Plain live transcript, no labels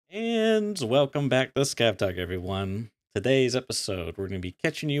And welcome back to ScavTalk, everyone. Today's episode, we're going to be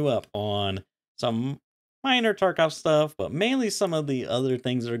catching you up on some minor Tarkov stuff, but mainly some of the other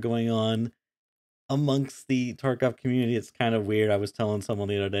things that are going on amongst the Tarkov community. It's kind of weird. I was telling someone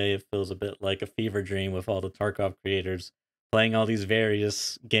the other day, it feels a bit like a fever dream with all the Tarkov creators playing all these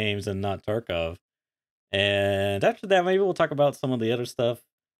various games and not Tarkov. And after that, maybe we'll talk about some of the other stuff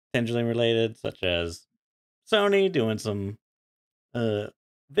tangentially related, such as Sony doing some uh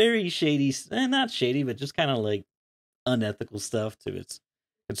very shady, not shady, but just kind of like unethical stuff to its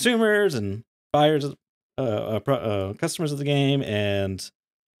consumers and buyers, customers of the game, and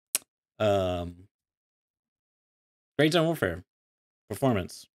um, Great Zone Warfare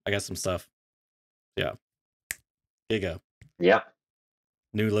performance. I got some stuff. Yeah, Giga. Yeah,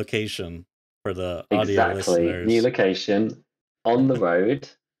 New location for the audio exactly. New listeners. location on the road,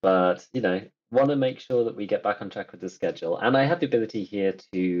 but want to make sure that we get back on track with the schedule. And I had the ability here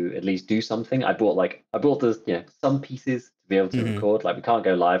to at least do something. I brought the some pieces to be able to record. Like we can't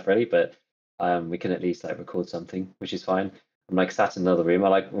go live really, but we can at least like record something, which is fine. I'm like sat in another room. I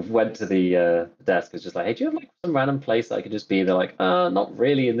like went to the desk. Was just like, hey, do you have like some random place that I could just be? They're like, not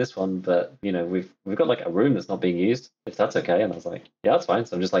really in this one, but we've got like a room that's not being used, if that's okay. And I was like, yeah, that's fine.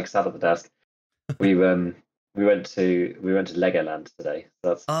 So I'm just like sat at the desk. We went to Legoland today.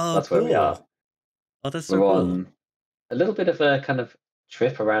 So that's cool. where we are. Oh, that's so We're cool. on a little bit of a kind of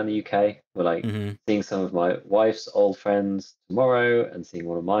trip around the UK. We're like seeing some of my wife's old friends tomorrow and seeing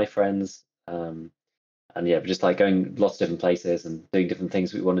one of my friends. And yeah, we're just like going lots of different places and doing different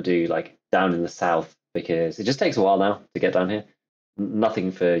things we want to do, like down in the south, because it just takes a while now to get down here.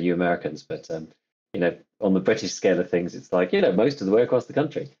 Nothing for you Americans, but on the British scale of things, it's like most of the way across the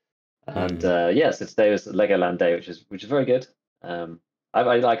country. And so today was Legoland Day, which is very good. I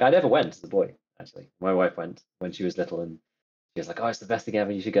never went as a boy actually. My wife went when she was little, and she was like, "Oh, it's the best thing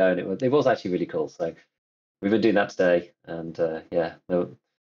ever. You should go." And it was actually really cool. So we've been doing that today, and they're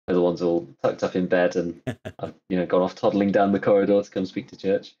the ones all tucked up in bed, and I've gone off toddling down the corridor to come speak to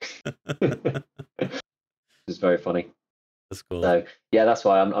church. It's very funny. That's cool. So yeah, that's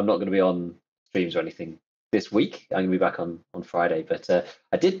why I'm not going to be on streams or anything this week. I'm going to be back on Friday, but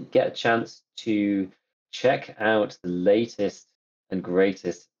I did get a chance to check out the latest and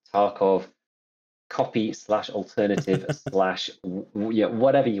greatest Tarkov copy / alternative /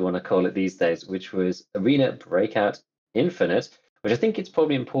 whatever you want to call it these days, which was Arena Breakout Infinite, which I think it's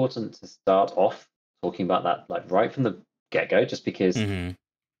probably important to start off talking about that like right from the get-go, just because it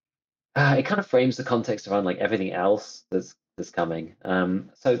kind of frames the context around like everything else that's coming.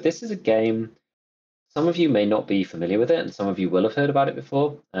 So this is a game, some of you may not be familiar with it, and some of you will have heard about it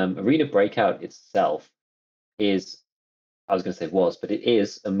before. Arena Breakout itself is, I was going to say was, but it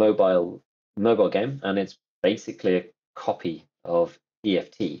is a mobile game, and it's basically a copy of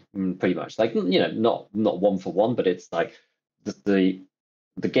EFT, pretty much. Like not one for one, but it's like the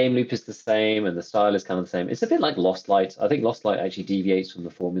game loop is the same and the style is kind of the same. It's a bit like Lost Light. I think Lost Light actually deviates from the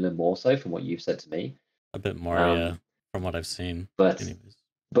formula more so from what you've said to me. A bit more, yeah, from what I've seen. But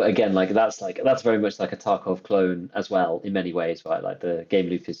again, like that's very much like a Tarkov clone as well in many ways, right? Like the game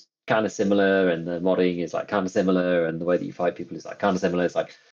loop is kind of similar, and the modding is like kind of similar, and the way that you fight people is like kind of similar. It's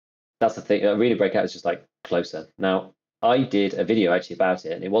like that's the thing. Arena Breakout is just like closer. Now, I did a video actually about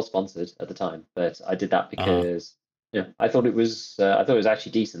it, and it was sponsored at the time, but I did that because I thought it was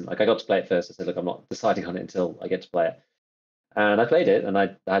actually decent. Like I got to play it first. I said, look, I'm not deciding on it until I get to play it, and I played it, and I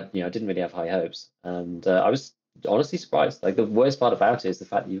didn't really have high hopes, and I was honestly surprised. Like the worst part about it is the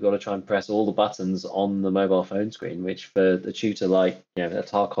fact that you've got to try and press all the buttons on the mobile phone screen, which for the shooter like a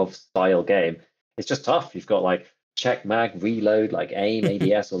Tarkov style game, it's just tough. You've got like check mag, reload, like aim,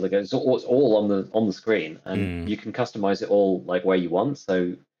 ADS, all the goes. It's all on the screen, and you can customize it all like where you want.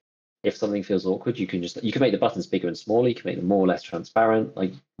 So if something feels awkward, you can make the buttons bigger and smaller. You can make them more or less transparent.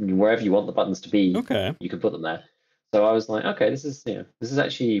 Like wherever you want the buttons to be, you can put them there. So I was like, okay, this is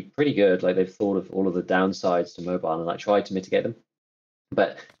actually pretty good. Like they've thought of all of the downsides to mobile and like tried to mitigate them.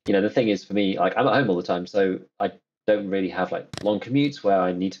 But the thing is for me, like I'm at home all the time, so I don't really have like long commutes where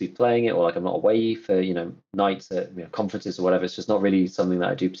I need to be playing it, or like I'm not away for nights at conferences or whatever. It's just not really something that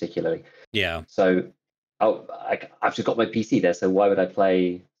I do particularly. Yeah. So I've just got my PC there, so why would I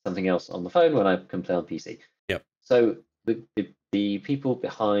play something else on the phone when I can play on PC? Yep. So the people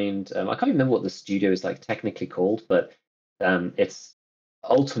behind, I can't remember what the studio is like technically called, but it's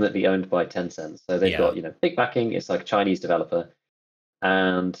ultimately owned by Tencent. So they've got big backing. It's like a Chinese developer,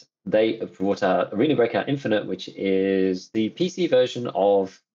 and they have brought out Arena Breakout Infinite, which is the PC version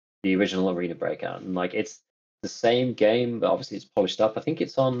of the original Arena Breakout. And like it's the same game, but obviously it's polished up. I think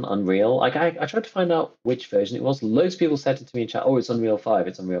it's on Unreal. Like I tried to find out which version it was. Loads of people said it to me in chat, oh, it's Unreal 5,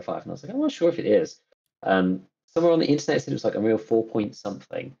 it's Unreal 5. And I was like, I'm not sure if it is. Somewhere on the internet it said it was like Unreal 4 point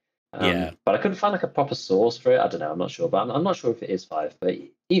something. Yeah. But I couldn't find like a proper source for it. I don't know, I'm not sure. But I'm not sure if it is 5. But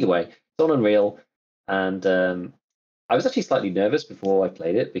either way, it's on Unreal. And I was actually slightly nervous before I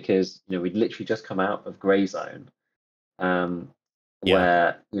played it because, you know, we'd literally just come out of Grey Zone.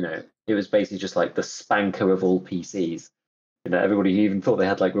 Where, you know, it was basically just like the spanker of all PCs. You know, everybody even thought they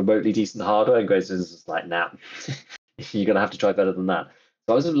had like remotely decent hardware, and Grey Zone was just like, nah, you're gonna have to try better than that.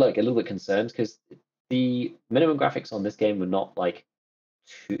 So I was like a little bit concerned because the minimum graphics on this game were not like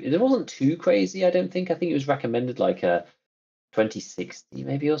it wasn't too crazy. I don't think. I think it was recommended like a 2060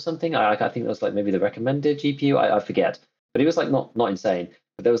 maybe or something. I think that was like maybe the recommended GPU. I forget, but it was like not insane.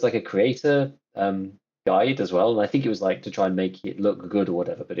 But there was like a creator guide as well, and I think it was like to try and make it look good or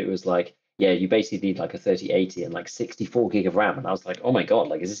whatever. But it was like, yeah, you basically need like a 3080 and like 64 gig of RAM. And I was like, oh my god,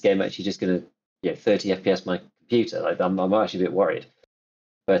 like is this game actually just gonna 30 FPS my computer? Like I'm actually a bit worried.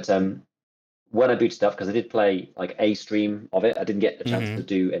 But when I booted up, because I did play like a stream of it, I didn't get a chance to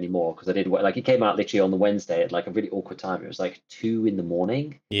do any more because I did like it came out literally on the Wednesday at like a really awkward time. It was like 2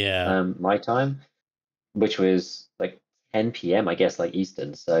 a.m. My time, which was like 10 p.m. I guess like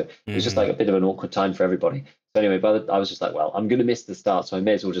Eastern. So it was just like a bit of an awkward time for everybody. So anyway, I was just like, well, I'm gonna miss the start, so I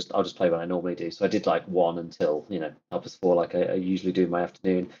may as well I'll just play what I normally do. So I did like 1 until 4 like I usually do in my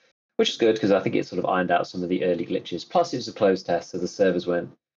afternoon, which is good because I think it sort of ironed out some of the early glitches. Plus, it was a closed test, so the servers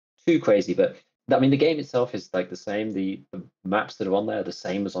weren't too crazy. But I mean, the game itself is like the same. The maps that are on there are the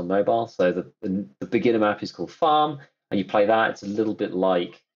same as on mobile. So the beginner map is called Farm, and you play that. It's a little bit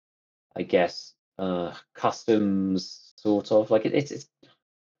like, I guess, Customs sort of like it's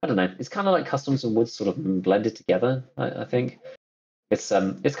I don't know. It's kind of like Customs and Woods sort of blended together. I think it's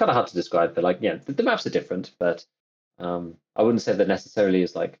kind of hard to describe, but like the maps are different, but I wouldn't say they're necessarily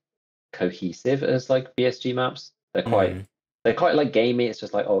as like cohesive as like BSG maps. They're quite like gamey. It's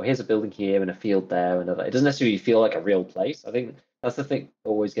just like, oh, here's a building here and a field there, and it doesn't necessarily feel like a real place. I think that's the thing that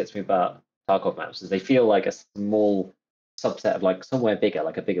always gets me about Tarkov maps is they feel like a small subset of like somewhere bigger,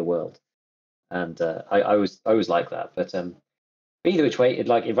 like a bigger world. And I always like that. But either which way,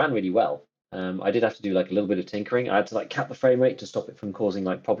 it ran really well. I did have to do like a little bit of tinkering. I had to like cap the frame rate to stop it from causing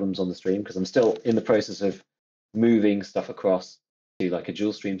like problems on the stream because I'm still in the process of moving stuff across to like a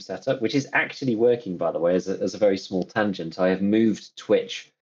dual stream setup, which is actually working, by the way, as a very small tangent. I have moved Twitch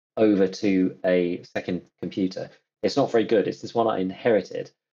over to a second computer. It's not very good. It's this one I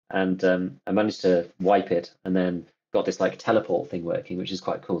inherited, and I managed to wipe it and then got this like teleport thing working, which is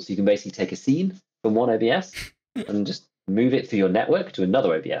quite cool. So you can basically take a scene from one OBS and just move it through your network to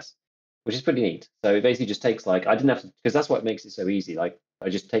another OBS, which is pretty neat. So it basically just takes like, I didn't have to, because that's what makes it so easy. Like I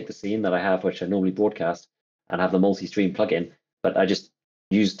just take the scene that I have, which I normally broadcast, and have the multi-stream plugin, but I just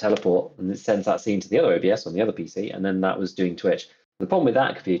use teleport and it sends that scene to the other OBS on the other PC, and then that was doing Twitch. The problem with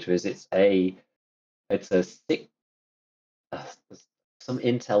that computer is it's a some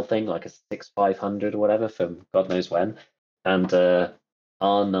Intel thing, like a 6500 or whatever from God knows when, and R9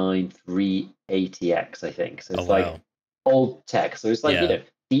 380X, I think. So it's like old tech. So it's like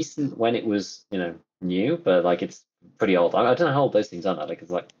decent when it was new, but like it's pretty old. I don't know how old those things are now. Like it's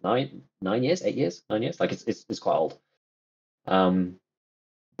like 9 years, 8 years, 9 years. Like it's quite old.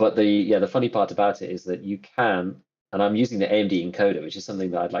 But the funny part about it is that you can, and I'm using the AMD encoder, which is something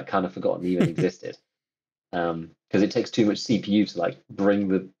that I'd like kind of forgotten even existed. Because it takes too much CPU to like bring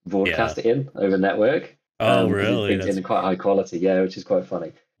the broadcaster in over network. Oh, really? It brings in quite high quality, which is quite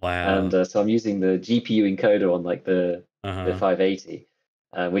funny. Wow. And so I'm using the GPU encoder on like the 580,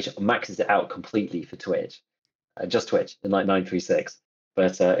 which maxes it out completely for Twitch, just Twitch in like 936.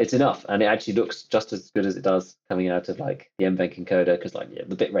 But it's enough, and it actually looks just as good as it does coming out of like the NVENC encoder, because like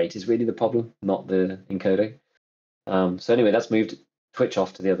the bit rate is really the problem, not the encoding. So anyway, that's moved Twitch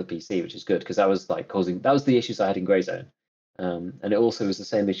off to the other PC, which is good because that was like that was the issues I had in Grey Zone. And it also was the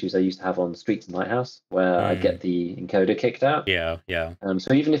same issues I used to have on Streets and Lighthouse, where I'd get the encoder kicked out. Yeah.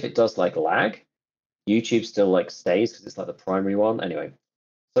 So even if it does like lag, YouTube still like stays because it's like the primary one. Anyway,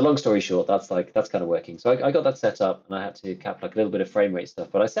 so long story short, that's kind of working. So I got that set up, and I had to cap like a little bit of frame rate stuff,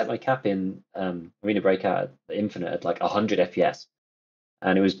 but I set my cap in Arena Breakout at Infinite at like 100 FPS.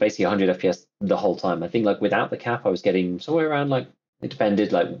 And it was basically 100 FPS the whole time. I think like without the cap, I was getting somewhere around like, it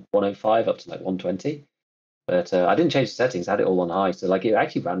depended, like 105 up to like 120. But I didn't change the settings. I had it all on high. So like it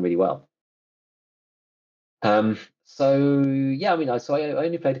actually ran really well. So yeah, I mean, I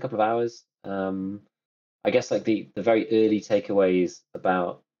only played a couple of hours. I guess like the very early takeaways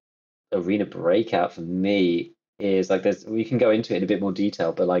about Arena Breakout for me is like we can go into it in a bit more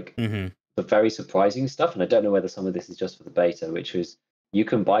detail, but like the the very surprising stuff, and I don't know whether some of this is just for the beta, which was you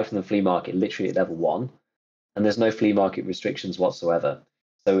can buy from the flea market literally at level 1, and there's no flea market restrictions whatsoever.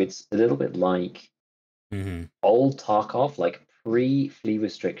 So it's a little bit like old Tarkov, like pre-flea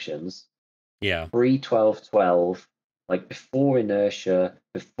restrictions, Yeah. pre-12.12, like before inertia,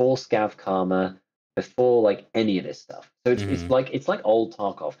 before scav karma, before like any of this stuff. So it's like old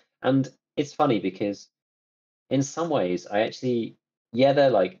Tarkov, and it's funny because in some ways I actually they're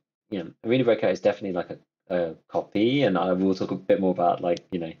like Arena Breakout is definitely like a copy, and I will talk a bit more about like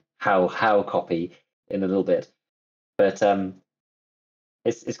how copy in a little bit, but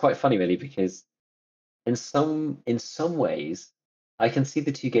it's quite funny really because in some ways I can see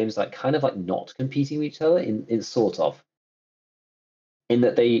the two games like kind of like not competing with each other in sort of, in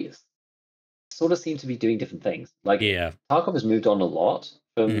that they sort of seem to be doing different things. Like Tarkov has moved on a lot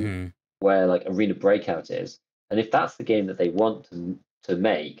from where like Arena Breakout is, and if that's the game that they want to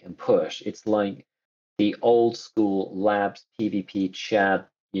make and push, it's like the old school labs PvP Chad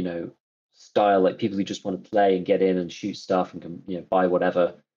style, like people who just want to play and get in and shoot stuff and can buy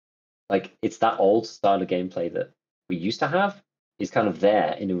whatever. Like it's that old style of gameplay that we used to have is kind of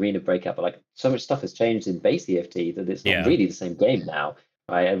there in Arena Breakout, but like so much stuff has changed in base EFT that it's not really the same game now,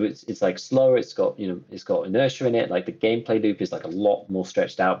 right? It's like slower. It's got it's got inertia in it. Like the gameplay loop is like a lot more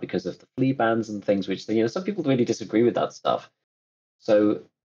stretched out because of the flea bans and things, which some people really disagree with that stuff. So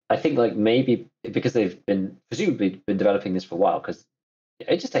I think like maybe because they've presumably been developing this for a while, because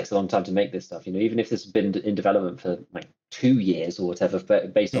it just takes a long time to make this stuff. Even if this has been in development for like 2 years or whatever,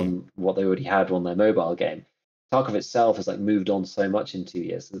 based on what they already had on their mobile game, Tarkov itself has like moved on so much in 2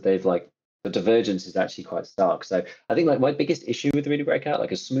 years that they've like the divergence is actually quite stark. So I think like my biggest issue with the Arena Breakout,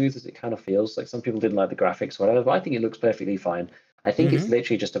 like as smooth as it kind of feels, like some people didn't like the graphics, or whatever, but I think it looks perfectly fine. I think it's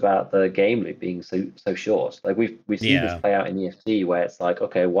literally just about the game loop being so short. Like we've seen this play out in EFT, where it's like,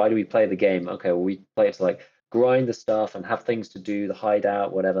 okay, why do we play the game? Okay, well we play it to like grind the stuff and have things to do, the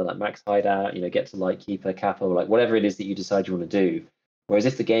hideout, whatever, like max hideout, get to like keeper, kappa, or like whatever it is that you decide you want to do. Whereas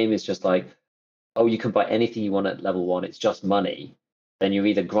if the game is just like, oh, you can buy anything you want at level 1, it's just money, then you're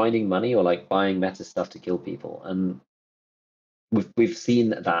either grinding money or like buying meta stuff to kill people. And we've seen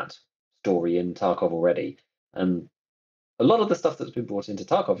that story in Tarkov already. And a lot of the stuff that's been brought into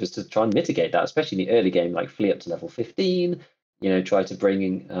Tarkov is to try and mitigate that, especially in the early game, like flee up to level 15, try to bring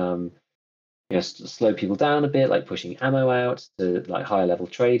in slow people down a bit, like pushing ammo out to like higher level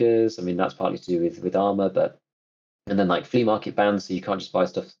traders. I mean, that's partly to do with armor, and then like flea market bans, so you can't just buy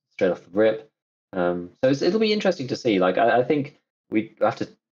stuff straight off the rip. So it'll be interesting to see. Like I think we have to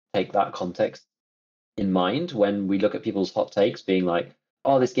take that context in mind when we look at people's hot takes, being like,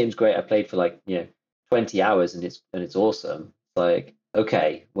 "Oh, this game's great. I played for like 20 hours and it's awesome." Like,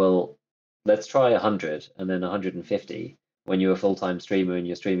 okay, well, let's try 100 and then 150 when you're a full-time streamer and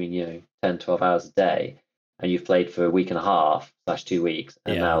you're streaming 10, 12 hours a day, and you've played for a week and a half / 2 weeks,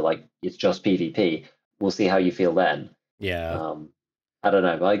 and now like it's just PvP. We'll see how you feel then. I don't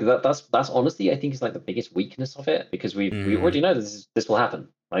know. Like that's honestly, I think, is like the biggest weakness of it, because we already know this will happen.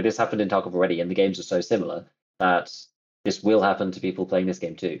 Like this happened in Tarkov already, and the games are so similar that this will happen to people playing this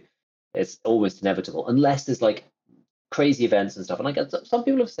game too. It's almost inevitable, unless there's like crazy events and stuff. And like some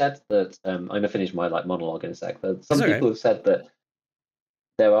people have said that I'm gonna finish my like monologue in a sec, but some people have said that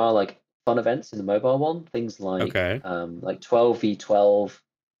there are like fun events in the mobile one, things like 12v12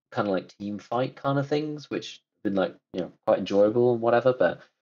 kind of like team fight kind of things, which have been like quite enjoyable and whatever. But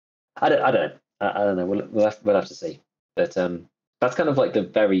I don't know. I don't know. We'll have to see. But that's kind of like the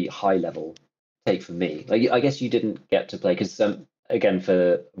very high level take from me. Like I guess you didn't get to play because again,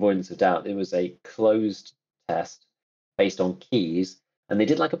 for avoidance of doubt, it was a closed test based on keys, and they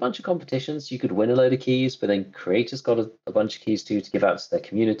did like a bunch of competitions. So you could win a load of keys, but then creators got a bunch of keys too to give out to their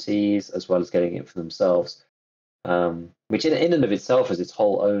communities, as well as getting it for themselves. Which in and of itself is its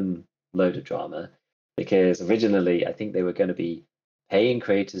whole own load of drama, because originally I think they were going to be paying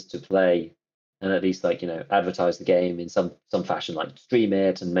creators to play and at least like advertise the game in some fashion, like stream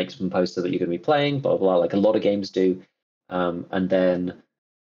it and make some poster that you're going to be playing, blah blah, like a lot of games do. And then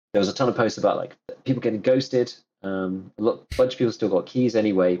there was a ton of posts about like people getting ghosted. A bunch of people still got keys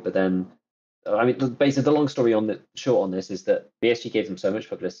anyway, but then I mean, basically the long story short on this is that BSG gave them so much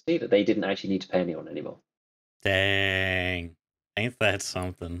publicity that they didn't actually need to pay anyone anymore. Dang, ain't that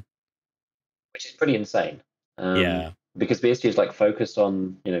something? Which is pretty insane. Because BSG is like focused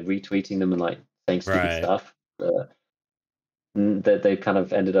on retweeting them and like saying stupid stuff. They kind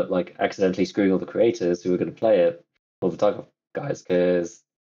of ended up like accidentally screwing all the creators who were going to play it, all the Tarkov guys,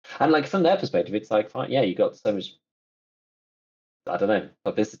 and like from their perspective, it's like fine, you got so much, I don't know,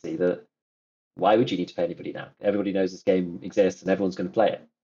 publicity that why would you need to pay anybody now? Everybody knows this game exists and everyone's going to play it.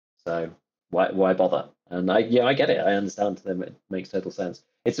 So why bother? And I get it. I understand them. It makes total sense.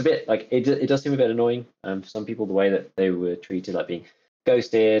 It's a bit like it does seem a bit annoying for some people, the way that they were treated, like being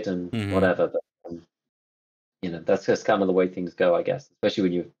ghosted and whatever. But that's just kind of the way things go, I guess, especially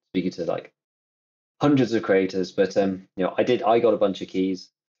when you're speaking to like hundreds of creators. But I got a bunch of keys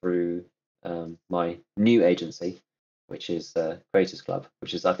through my new agency, which is Creators Club,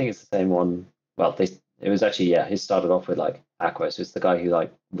 which is, I think it's the same one. Well, it was actually, it started off with like Aqua, so it's the guy who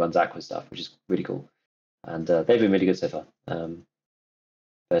like runs Aqua stuff, which is really cool, and they've been really good so far.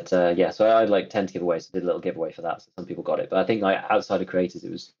 So I like 10 to give away, so I did a little giveaway for that, so some people got it. But I think like outside of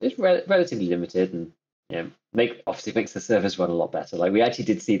creators, it's relatively limited, and obviously makes the service run a lot better. Like we actually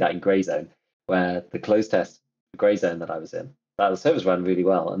did see that in Grey Zone, where the closed test Grey Zone that I was in, that the servers ran really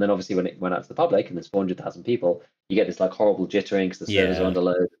well. And then obviously when it went out to the public and there's 400,000 people, you get this like horrible jittering because the servers are under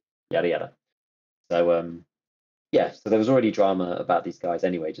load, yada yada. So so there was already drama about these guys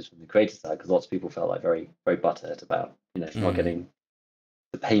anyway, just from the creator side, because lots of people felt like very, very butthurt about not getting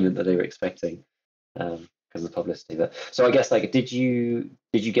the payment that they were expecting because of the publicity. But so I guess like, did you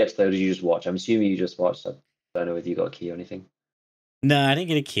get to those? Did you just watch? I'm assuming you just watched. I don't know whether you got a key or anything. No, I didn't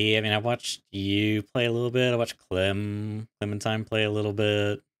get a key. I mean, I watched you play a little bit. I watched Clementine play a little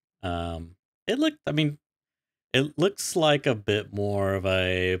bit. It looks like a bit more of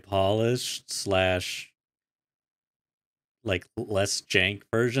a polished slash like less jank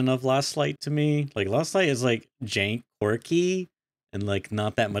version of Last Light to me. Like Last Light is like jank, quirky, and like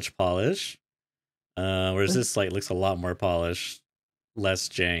not that much polish. Whereas this like looks a lot more polished, less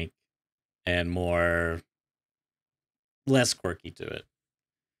jank, and less quirky to it.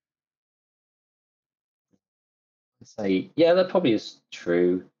 Say, yeah, that probably is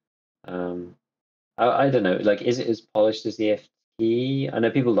true. I don't know. Like, is it as polished as the FT? I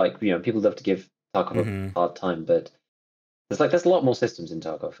know people people love to give Tarkov a hard time, but there's a lot more systems in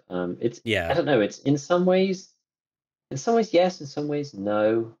Tarkov. I don't know. It's in some ways yes, in some ways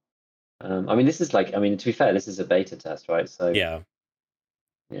no. I mean, to be fair, this is a beta test, right? So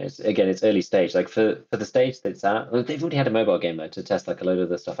it's early stage. Like for the stage that it's at, they've already had a mobile game though to test like a load of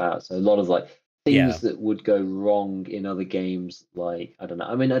the stuff out. So a lot of like things that would go wrong in other games, like I don't know.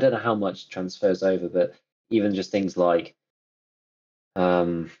 I mean, I don't know how much transfers over, but even just things like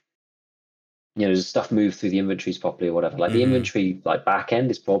does stuff move through the inventories properly or whatever? Like the inventory like back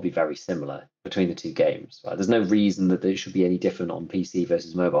end is probably very similar between the two games. Right? There's no reason that it should be any different on PC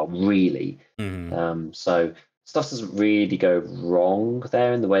versus mobile, really. So stuff doesn't really go wrong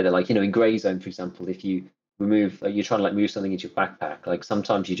there in the way that, like, in Grey Zone, for example, if you remove, you're trying to like move something into your backpack, like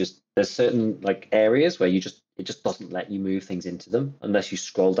sometimes there's certain like areas where it just doesn't let you move things into them unless you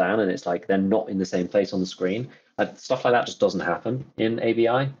scroll down and it's like they're not in the same place on the screen. Like, stuff like that just doesn't happen in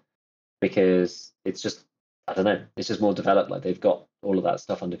ABI because it's just, I don't know, it's just more developed. Like they've got all of that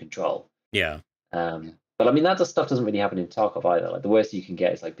stuff under control. Yeah. But I mean, that stuff doesn't really happen in Tarkov either. Like the worst you can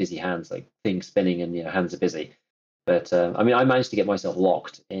get is like busy hands, like things spinning and hands are busy. But I mean, I managed to get myself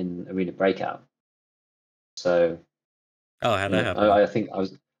locked in Arena Breakout. So, how'd that happen? I think I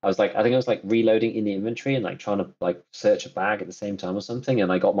was like reloading in the inventory and like trying to like search a bag at the same time or something,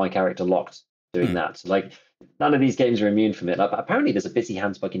 and I got my character locked doing that. So like, none of these games are immune from it. Like, apparently, there's a busy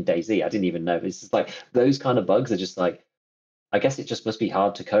hands bug in DayZ. I didn't even know. It's just like those kind of bugs are just like, I guess it just must be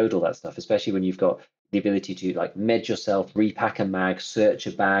hard to code all that stuff, especially when you've got the ability to like med yourself, repack a mag, search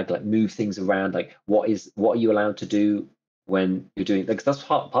a bag, like move things around. Like what are you allowed to do when you're doing? Like that's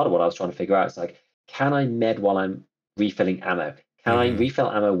part of what I was trying to figure out. It's like, can I med while I'm refilling ammo? Can I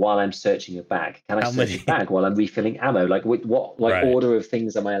refill ammo while I'm searching a bag? Can I search a bag while I'm refilling ammo? Like what order of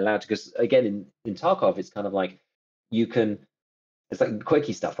things am I allowed to? Because again, in Tarkov, it's kind of like it's like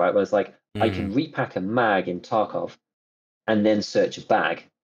quirky stuff, right? Where it's like I can repack a mag in Tarkov and then search a bag,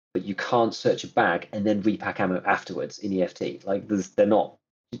 but you can't search a bag and then repack ammo afterwards in EFT. Like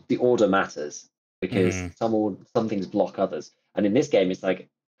the order matters because some things block others. And in this game, it's like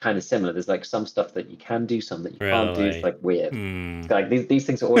kind of similar. There's like some stuff that you can do, some that you can't do. It's like weird. It's like these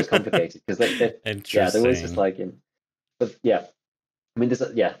things are always complicated because they're always just like but yeah, I mean there's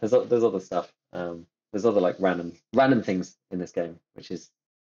other stuff. There's other like random things in this game, which is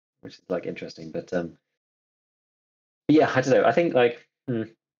like interesting. But yeah, I don't know. I think like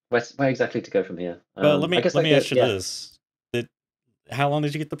where exactly to go from here? Well, let me ask you this: how long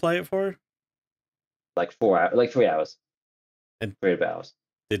did you get to play it for? Like 4 hours, like 3 hours, and 3 hours.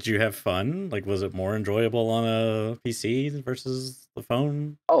 Did you have fun? Like, was it more enjoyable on a PC versus the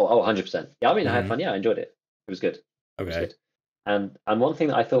phone? Oh, 100%. Yeah, I mean, I had fun. Yeah, I enjoyed it. It was good. Okay. It was good. And one thing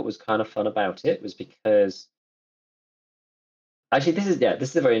that I thought was kind of fun about it was because actually this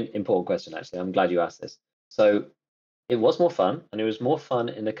is a very important question. Actually, I'm glad you asked this. So it was more fun, and it was more fun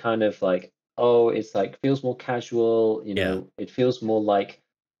in a kind of like oh, it's like feels more casual. Yeah. It feels more like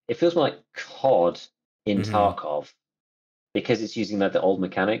COD in Mm-hmm. Tarkov because it's using like the old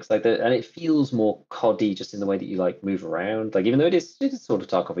mechanics, and it feels more COD just in the way that you like move around. Like even though it is sort of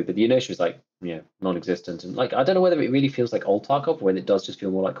Tarkov, but the inertia is like non-existent, and like I don't know whether it really feels like old Tarkov, or whether it does just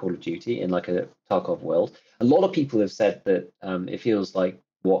feel more like Call of Duty in like a Tarkov world. A lot of people have said that it feels like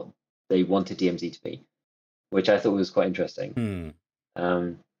what they wanted DMZ to be, which I thought was quite interesting. Hmm.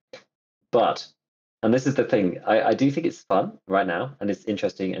 Um, but and this is the thing, I do think it's fun right now, and it's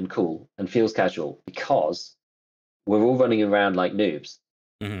interesting and cool and feels casual because we're all running around like noobs,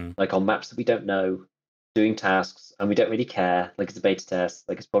 Mm-hmm. like on maps that we don't know, doing tasks, and we don't really care. Like it's a beta test,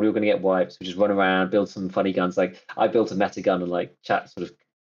 like it's probably all going to get wiped. So we just run around, build some funny guns. Like I built a meta gun, and like chat sort of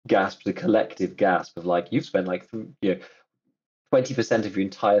gasped a collective gasp of like, you've spent like 20% of your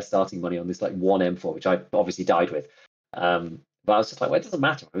entire starting money on this like one M4, which I obviously died with. But I was just like, well, it doesn't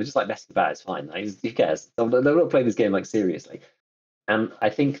matter. We were just like messing about. It's fine. Like, who cares? They're not playing this game like seriously. And I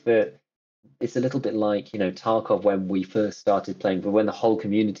think that it's a little bit like Tarkov when we first started playing, but when the whole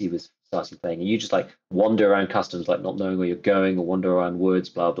community was starting playing, and you just like wander around customs, like not knowing where you're going, or wander around woods,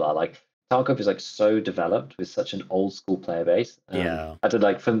 blah blah. Like Tarkov is like so developed with such an old school player base. Yeah. I did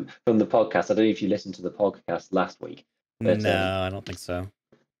like from the podcast. I don't know if you listened to the podcast last week, but No, I don't think so.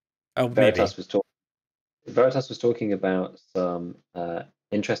 Oh, maybe. Veritas was talking. Veritas was talking about some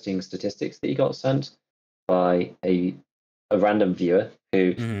interesting statistics that he got sent by a random viewer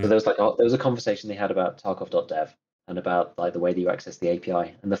who. So Mm-hmm. there was a conversation they had about Tarkov.dev and about like the way that you access the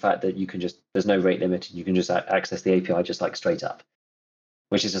API and the fact that you can just there's no rate limit and you can just access the API just like straight up,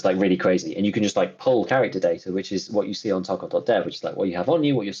 which is just like really crazy. And you can just like pull character data, which is what you see on Tarkov.dev, which is like what you have on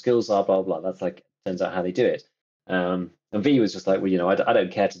you, what your skills are, blah blah. That's like turns out how they do it. And V was just like, well, I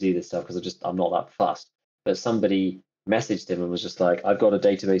don't care to do this stuff because I'm not that fussed. But somebody messaged him and was just like, I've got a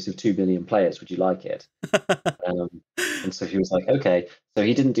database of 2 million players. Would you like it? Um, and so he was like, okay. So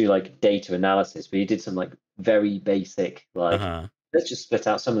he didn't do like data analysis, but he did some like very basic, like, Uh-huh. let's just split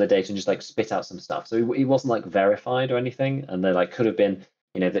out some of the data and just like spit out some stuff. So he wasn't like verified or anything. And there like could have been,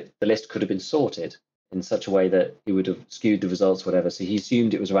 the list could have been sorted in such a way that it would have skewed the results, whatever. So he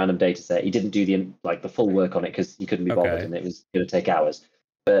assumed it was a random data set. He didn't do the full work on it because he couldn't be bothered Okay. and it was going to take hours.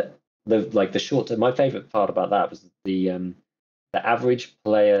 But the short term, my favorite part about that was the average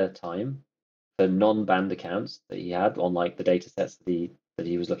player time for non-banned accounts that he had on like the data sets that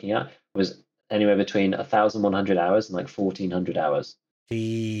he was looking at was anywhere between 1,100 hours and like 1,400 hours.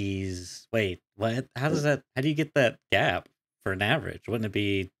 Jeez. Wait, what? How do you get that gap for an average? Wouldn't it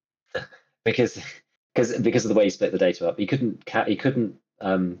be because because of the way he split the data up, he couldn't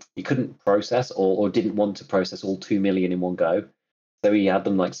process or didn't want to process all 2 million in one go. So he had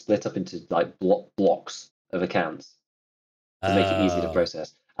them like split up into like blocks of accounts to make it easy to Oh,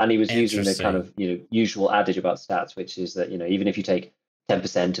 process. And he was using the kind interesting. of usual adage about stats, which is that even if you take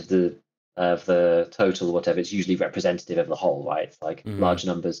 10% of the total or whatever, it's usually representative of the whole, right? It's like Mm-hmm. large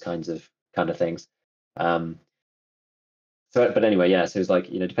numbers kind of things. Um, but anyway, yeah. So it was like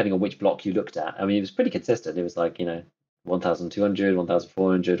depending on which block you looked at. I mean, it was pretty consistent. It was like 1,200,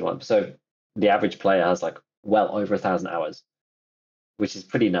 1,400. So the average player has like well over 1,000 hours, which is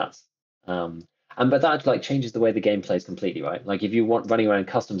pretty nuts. But that like changes the way the game plays completely, right? Like if you want running around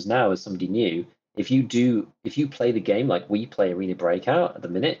customs now as somebody new, if you play the game like we play Arena Breakout at the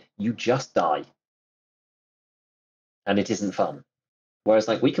minute, you just die, and it isn't fun. Whereas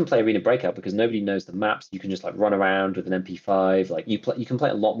like we can play Arena Breakout because nobody knows the maps. You can just like run around with an MP5. Like you can play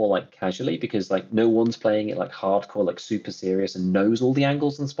a lot more like casually because like no one's playing it like hardcore, like super serious and knows all the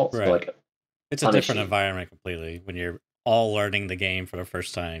angles and spots to Right. like It's a punish different you. environment completely when you're all learning the game for the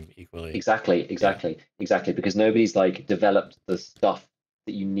first time equally. Exactly, Yeah. exactly, exactly. Because nobody's like developed the stuff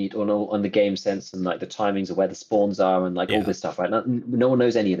that you need on the game sense and like the timings of where the spawns are and like all Yeah. this stuff, right? No one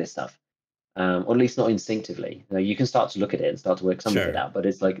knows any of this stuff, or at least not instinctively. You can start to look at it and start to work some of it Sure. out, but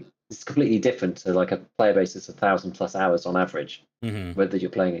it's completely different to like a player base that's 1,000+ hours on average, Mm-hmm. whether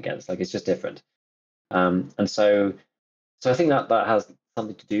you're playing against. Like it's just different. And so I think that has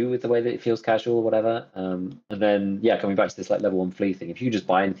something to do with the way that it feels casual or whatever. And then yeah, coming back to this like level 1 flea thing, if you just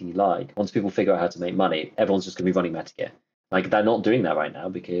buy anything you like, once people figure out how to make money, everyone's just gonna be running meta gear. Like they're not doing that right now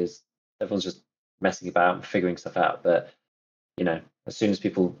because everyone's just messing about and figuring stuff out. But as soon as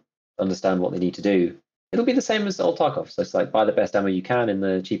people understand what they need to do, it'll be the same as old Tarkov. So it's like buy the best ammo you can in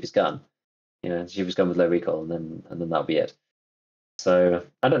the cheapest gun, the cheapest gun with low recoil, and then that'll be it. So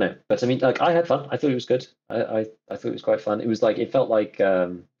I don't know, but I mean, like I had fun. I thought it was good. I thought it was quite fun. It was like it felt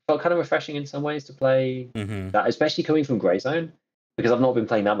kind of refreshing in some ways to play Mm-hmm. that, especially coming from Grey Zone. because I've not been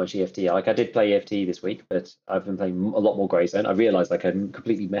playing that much EFT. Like I did play EFT this week, but I've been playing a lot more Greyzone. I realized like I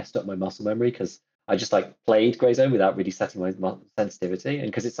completely messed up my muscle memory because I just like played Greyzone without really setting my sensitivity, and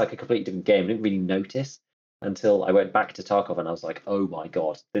because it's like a completely different game, I didn't really notice until I went back to Tarkov, and I was like, oh my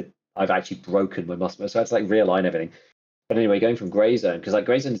god, I've actually broken my muscle memory. So I had to like realign everything. But anyway, going from Greyzone, because like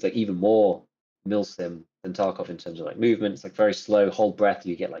Greyzone is like even more milsim than Tarkov in terms of like movement. It's like very slow, hold breath.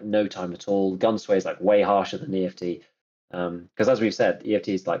 You get like no time at all. Gun sway is like way harsher than EFT. Because as we've said, EFT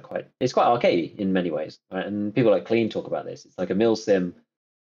is like quite arcadey in many ways, right? And people like Clean talk about this. It's like a milsim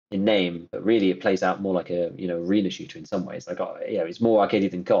in name, but really it plays out more like a arena shooter in some ways. Like it's more arcadey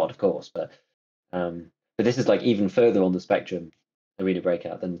than COD, of course, but this is like even further on the spectrum, Arena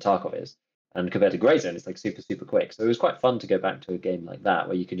Breakout, than Tarkov is. And compared to Greyzone, it's like super, super quick. So it was quite fun to go back to a game like that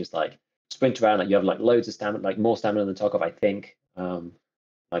where you can just like sprint around, like you have like loads of stamina, like more stamina than Tarkov, I think.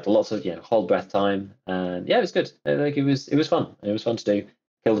 Like lots of hold breath time, and yeah, it was good. Like it was fun. It was fun to do.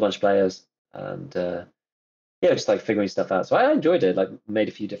 Killed a bunch of players, and just like figuring stuff out. So I enjoyed it. Like made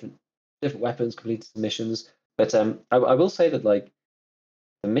a few different weapons, completed some missions. But I will say that like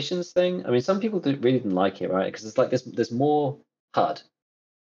the missions thing. I mean, some people really didn't like it, right? Because it's like there's more HUD.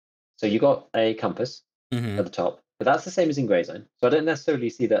 So you got a compass at the top, but that's the same as in Greyzone. So I don't necessarily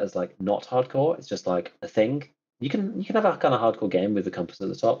see that as like not hardcore. It's just like a thing. You can have a kind of hardcore game with the compass at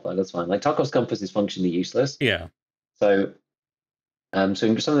the top. Like that's fine. Like Tarkov's compass is functionally useless. Yeah. So so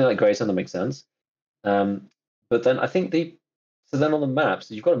something like Greyzone that makes sense. But then I think then on the maps,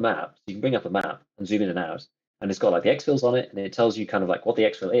 you've got a map, so you can bring up a map and zoom in and out, and it's got like the exfils on it, and it tells you kind of like what the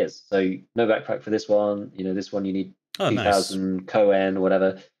exfil is. So no backpack for this one. This one you need 2000 nice. Cohen or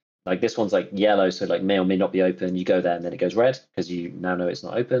whatever. Like this one's like yellow, so like may or may not be open. You go there and then it goes red because you now know it's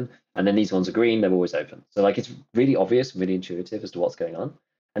not open. And then these ones are green, they're always open. So like it's really obvious and really intuitive as to what's going on.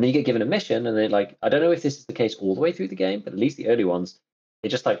 And then you get given a mission, and then like I don't know if this is the case all the way through the game, but at least the early ones, it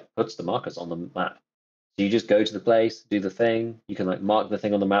just like puts the markers on the map. So you just go to the place, do the thing. You can like mark the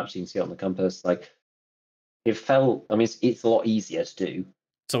thing on the map so you can see it on the compass. Like it felt, I mean, it's a lot easier to do.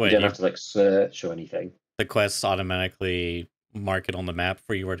 So wait, you don't have to like search or anything. The quests automatically mark it on the map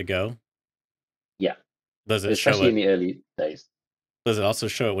for you where to go? Yeah. Does it especially show it in the early days? Does it also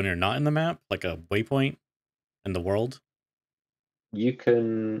show it when you're not in the map, like a waypoint in the world? You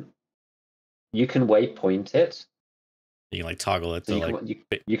can waypoint it. You can like toggle it So to you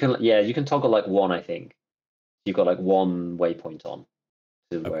like can you can toggle like one, I think. You've got like one waypoint on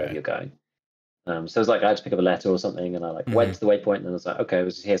to wherever you're going. So it's like I had to pick up a letter or something, and I like went to the waypoint, and I was like, okay, it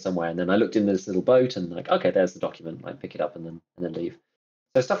was here somewhere. And then I looked in this little boat, and like, okay, there's the document. Like pick it up and then leave.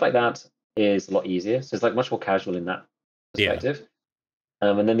 So stuff like that is a lot easier. So it's like much more casual in that perspective.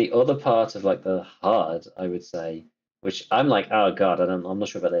 And then the other part of like the hard, I would say, which I'm like, oh god, I'm not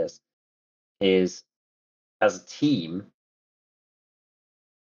sure about this, is as a team,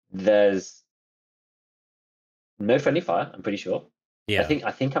 there's no friendly fire. I'm pretty sure. Yeah.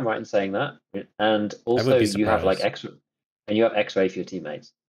 I think I'm right in saying that. And also you have like X-ray, and you have X-ray for your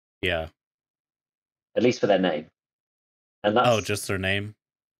teammates. Yeah. At least for their name. And that's just their name?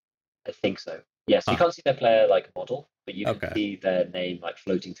 I think so. Yes, you can't see their player like model, but you can Okay. see their name like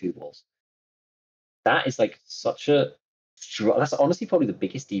floating through walls. That is like such a that's honestly probably the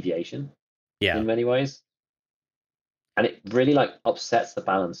biggest deviation in many ways. And it really like upsets the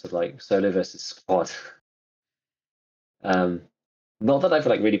balance of like solo versus squad. Not that I've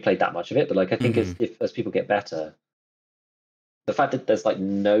like really played that much of it, but like I think as people get better, the fact that there's like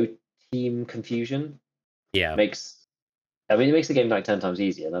no team confusion makes it makes the game like 10 times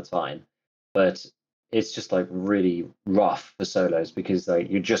easier. That's fine, but it's just like really rough for solos because like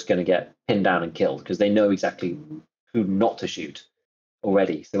you're just going to get pinned down and killed because they know exactly who not to shoot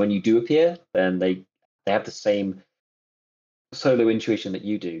already. So when you do appear, then they have the same solo intuition that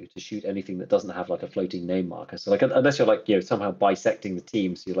you do to shoot anything that doesn't have like a floating name marker. So like unless you're like somehow bisecting the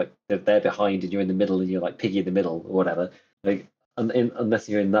team, so you're like they're behind and you're in the middle and you're like piggy in the middle or whatever. Like unless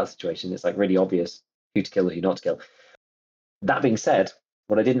you're in that situation, it's like really obvious who to kill or who not to kill. That being said,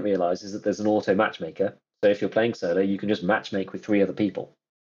 what I didn't realize is that there's an auto matchmaker. So if you're playing solo, you can just matchmake with 3 other people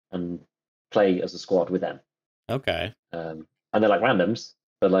and play as a squad with them. Okay. And they're like randoms,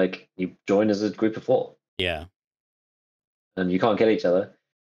 but like you join as a group of 4. Yeah. And you can't kill each other.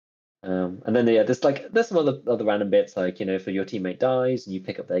 And then there's some other random bits like if your teammate dies and you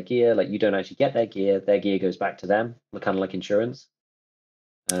pick up their gear, like you don't actually get their gear goes back to them, kind of like insurance.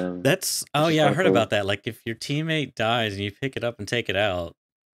 That's I heard about that. Like if your teammate dies and you pick it up and take it out,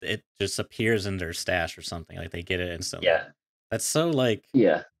 it just appears in their stash or something. Like they get it instantly. Yeah, that's so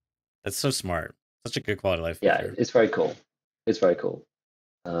that's so smart. Such a good quality of life feature. Yeah, it's very cool. It's very cool.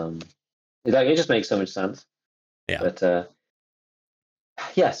 It just makes so much sense. Yeah, but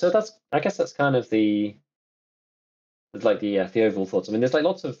Yeah, so I guess that's kind of the the overall thoughts. I mean, there's like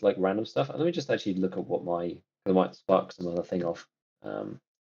lots of like random stuff. Let me just actually look at what I might spark some other thing off. I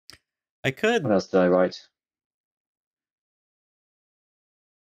What could else did I write?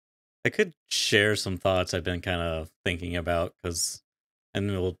 share some thoughts I've been kind of thinking about, and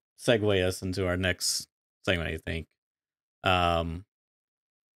it'll segue us into our next segment, I think. Um,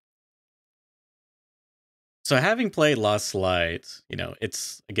 so having played Lost Light,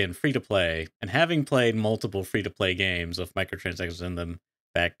 it's again free to play, and having played multiple free to play games with microtransactions in them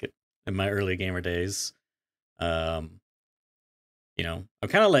back in my early gamer days, um, I'm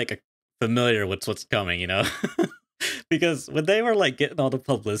kind of like familiar with what's coming, because when they were like getting all the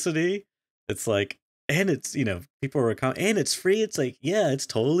publicity, it's like, and it's people were and it's free. It's like, yeah, it's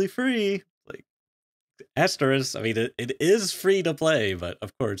totally free. Like asterisk. I mean, it is free to play, but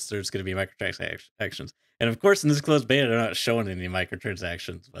of course, there's going to be microtransactions, and of course, in this closed beta, they're not showing any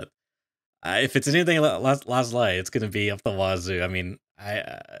microtransactions. But if it's anything Last Light, it's going to be up the wazoo. I mean,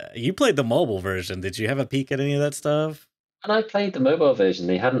 you played the mobile version. Did you have a peek at any of that stuff? And I played the mobile version.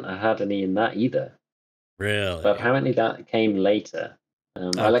 They hadn't had any in that either. But Really? apparently that came later. I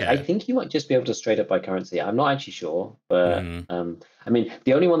Okay. think you might just be able to straight up buy currency. I'm not actually sure, but Hmm. I mean,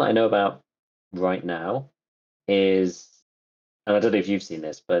 the only one that I know about right now is, and I don't know if you've seen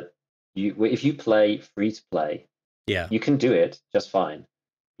this, but if you play free to play, Yeah. you can do it just fine.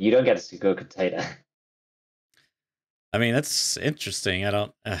 You don't get a secure container. I mean, that's interesting. I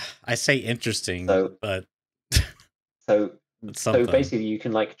don't. I say interesting, So but so it's so something. basically, you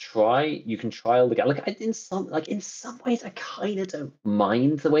can trial the game. In some ways, I kind of don't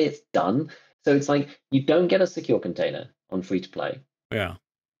mind the way it's done. So it's like you don't get a secure container on free to play, Yeah.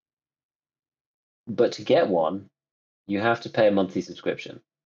 but to get one, you have to pay a monthly subscription.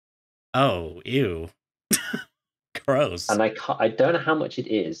 Oh, ew. Gross. And I don't know how much it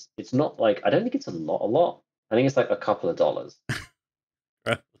is. It's not like I don't think it's a lot. I think it's like a couple of dollars,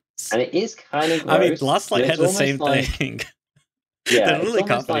 Gross. and it is kind of I mean, gross. Lost But Light it's had the almost same like thing. yeah, They're it's really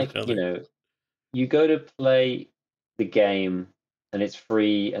almost copying each like other. you go to play the game and it's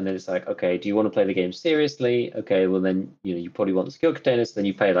free, and then it's like, okay, do you want to play the game seriously? Okay, well then you probably want the skill containers, then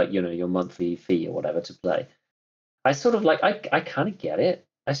you pay like your monthly fee or whatever to play. I sort of like I kind of get it.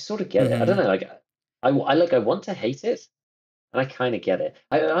 I sort of get it. I don't Hmm. know, like I want to hate it, and I kind of get it.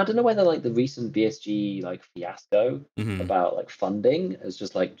 I don't know whether like the recent BSG like fiasco Hmm. about like funding has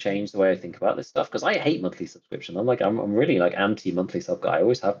just like changed the way I think about this stuff, because I hate monthly subscription. I'm really like anti monthly sub guy. I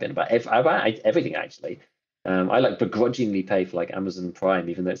always have been about everything actually. I like begrudgingly pay for like Amazon Prime,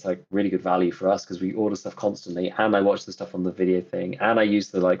 even though it's like really good value for us because we order stuff constantly, and I watch the stuff on the video thing, and I use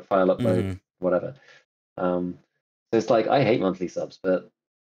the like file upload Hmm. whatever. Um, so it's like I hate monthly subs, but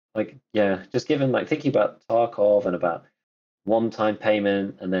like yeah, just given like thinking about Tarkov and about one-time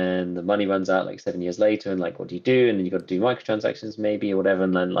payment, and then the money runs out like 7 years later, and like what do you do? And then you got to do microtransactions maybe or whatever,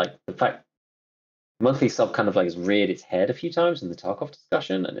 and then like the fact monthly sub kind of like has reared its head a few times in the Tarkov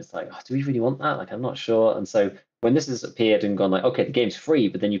discussion, and it's like, oh, do we really want that? Like I'm not sure. And so when this has appeared and gone like, okay, the game's free,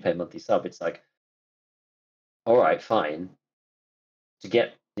 but then you pay a monthly sub, it's like, all right, fine. To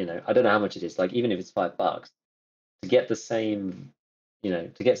get, I don't know how much it is, like even if it's $5, to get the same,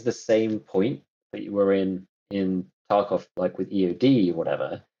 to get to the same point that you were in Tarkov, like with EOD or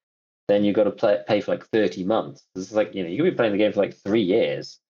whatever, then you've got to pay for like 30 months. This is like, you could be playing the game for like 3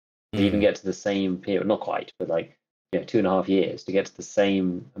 years to even Hmm. get to the same period, not quite, but like, 2.5 years to get to the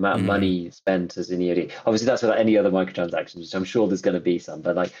same amount of Hmm. money spent as in EOD. Obviously, that's without any other microtransactions, which I'm sure there's going to be some,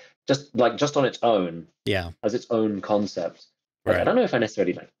 but just on its own, Yeah. as its own concept, like I Right. don't know if I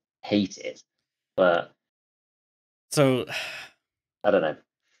necessarily like hate it, but So, I don't know.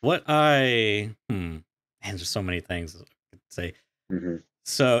 what I man, there's so many things I could say. Hmm.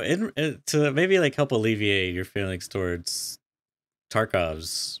 So, to maybe like help alleviate your feelings towards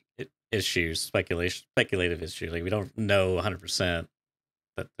Tarkov's issues, speculative issues. Like we don't know 100%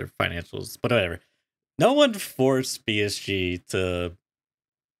 that their financials, but whatever. No one forced BSG to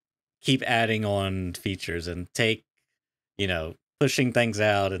keep adding on features and pushing things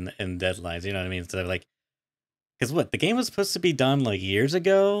out and deadlines. You know what I mean? Instead of like, because what the game was supposed to be done like years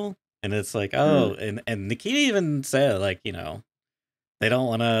ago, and it's like, oh, Mm. and Nikita even said like, they don't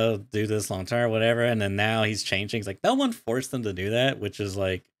want to do this long term or whatever, and then now he's changing. It's like no one forced them to do that, which is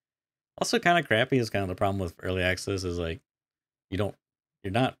like also kind of crappy. Is kind of the problem with early access is like you don't,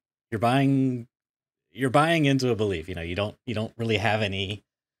 you're not, you're buying into a belief. You don't really have any.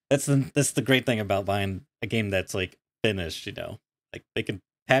 That's the great thing about buying a game that's like finished. Like they can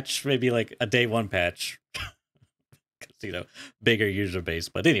patch maybe like a day one patch, 'cause, bigger user base.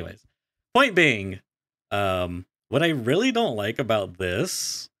 But anyways, point being, what I really don't like about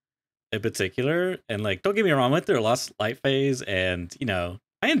this in particular, and like, don't get me wrong, I went through a Lost Light phase, and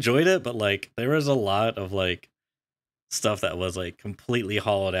I enjoyed it, but like, there was a lot of like stuff that was like completely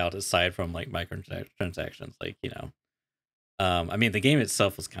hollowed out aside from like microtransactions. Like, I mean, the game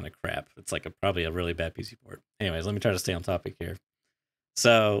itself was kind of crap. It's like probably a really bad PC port. Anyways, let me try to stay on topic here.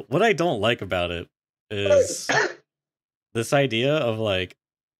 So, what I don't like about it is this idea of like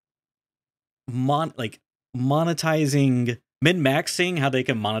monetizing, min-maxing how they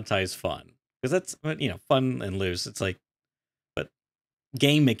can monetize fun, because that's fun and loose. It's like, but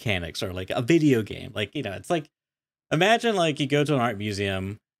game mechanics are like a video game. Like, it's like, imagine like you go to an art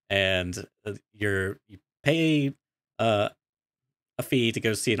museum and you pay a fee to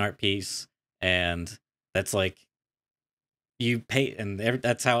go see an art piece, and that's like you pay, and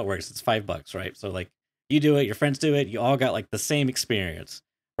that's how it works. It's $5, right? So like you do it, your friends do it, you all got like the same experience.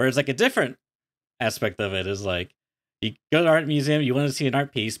 Whereas like a different aspect of it is like you go to an art museum, you want to see an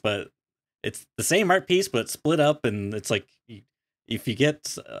art piece, but it's the same art piece but split up, and it's like if you get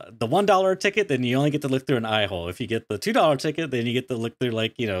the $1 ticket, then you only get to look through an eye hole. If you get the $2 ticket, then you get to look through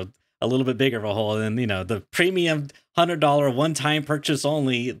like a little bit bigger of a hole. And the premium $100 one-time purchase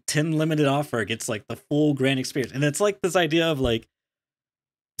only 10 limited offer gets like the full grand experience. And it's like this idea of like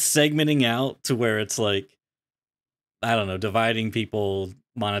segmenting out to where it's like, I don't know, dividing people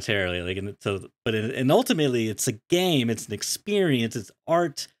monetarily, like, and ultimately it's a game, it's an experience, it's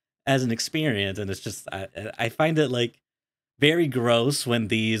art as an experience, and it's just I find it like very gross when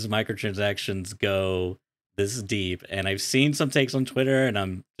these microtransactions go this deep. And I've seen some takes on Twitter, and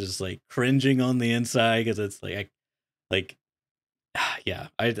I'm just like cringing on the inside, because it's like yeah,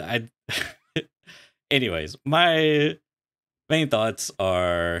 I anyways, my main thoughts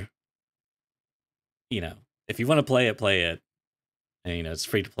are, if you want to play it, and it's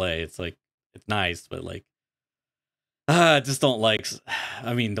free to play. It's like, it's nice, but like, I just don't like.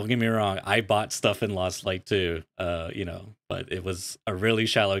 I mean, don't get me wrong, I bought stuff in Lost Light too, but it was a really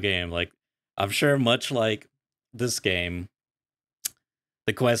shallow game. Like, I'm sure, much like this game,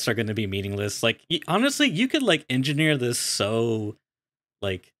 the quests are going to be meaningless. Like, honestly, you could like engineer this so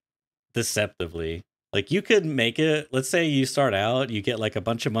like deceptively. Like, you could make it, let's say you start out, you get like a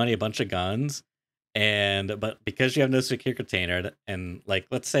bunch of money, a bunch of guns, but because you have no secure container, and like,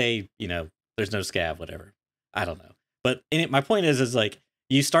 let's say there's no scav, whatever, I don't know. But my point is like,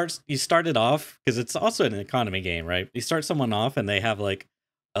 you start it off, because it's also an economy game, right? You start someone off and they have like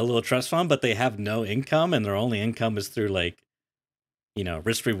a little trust fund, but they have no income, and their only income is through like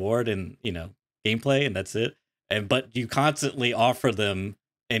risk reward and gameplay, and that's it. But you constantly offer them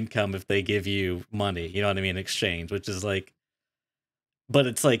income if they give you money, you know what I mean, in exchange, which is like, but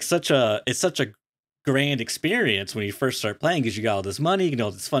it's like such a grand experience when you first start playing, because you got all this money, you know,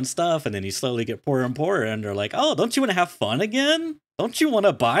 all this fun stuff, and then you slowly get poorer and poorer, and they're like, oh, don't you want to have fun again? Don't you want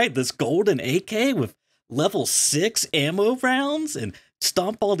to buy this golden AK with level 6 ammo rounds and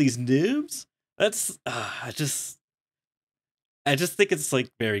stomp all these noobs? That's I just think it's like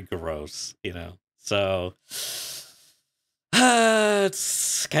very gross, so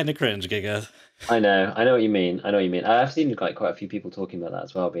it's kind of cringe, Giga. I know what you mean. I've seen like quite a few people talking about that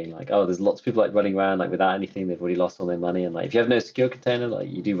as well, being like, oh, there's lots of people like running around like without anything, they've already lost all their money, and like if you have no secure container,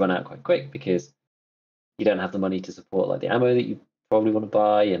 like you do run out quite quick, because you don't have the money to support like the ammo that you probably want to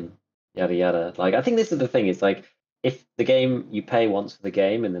buy, and yada yada. Like, I think this is the thing, it's like, if the game, you pay once for the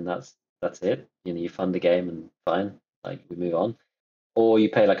game and then that's it, you fund the game and fine, like we move on, or you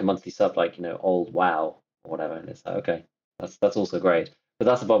pay like a monthly sub, like old WoW or whatever, and it's like, okay, that's also great. But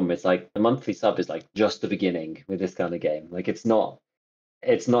that's the problem. It's like the monthly sub is like just the beginning with this kind of game. Like, it's not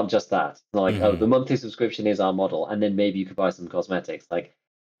just that. It's not like, oh, the monthly subscription is our model, and then maybe you could buy some cosmetics. Like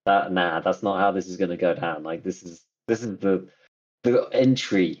that, nah, that's not how this is going to go down. Like, this is the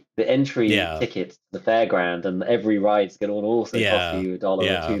entry ticket to the fairground, and every ride's going to also cost you $1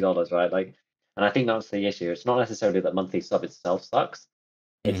 or $2, right? Like, and I think that's the issue. It's not necessarily that monthly sub itself sucks.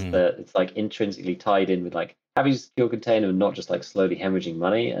 It's that it's like intrinsically tied in with like having a secure container and not just like slowly hemorrhaging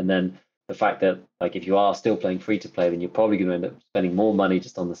money. And then the fact that like if you are still playing free to play, then you're probably going to end up spending more money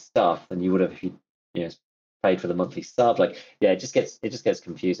just on the stuff than you would have if you paid for the monthly sub. Like, yeah, it just gets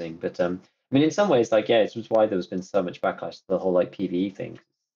confusing. But I mean, in some ways, like, yeah, it's just why there's been so much backlash to the whole like PvE thing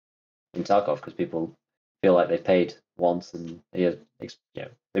in Tarkov, because people feel like they've paid once, and they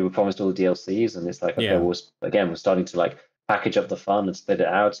were promised all the DLCs, and it's like, okay, we're starting to like package up the fun and split it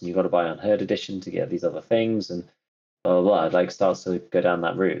out, and you've got to buy Unheard Edition to get these other things, and blah blah blah. It like starts to go down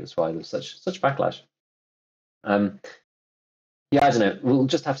that route. That's why there's such backlash. Yeah, I don't know. We'll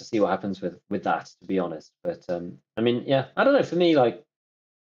just have to see what happens with that, to be honest. But I mean, yeah, I don't know. For me, like,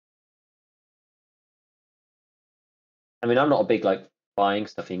 I mean, I'm not a big like buying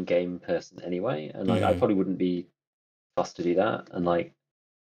stuff in game person anyway, and like I probably wouldn't be fussed to do that. And like,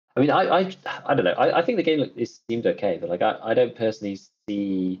 I mean, I don't know. I think the game seemed okay, but like I don't personally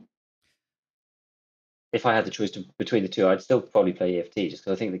see. If I had the choice between the two, I'd still probably play EFT just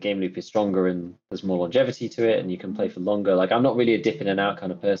because I think the game loop is stronger and there's more longevity to it, and you can play for longer. Like I'm not really a dip in and out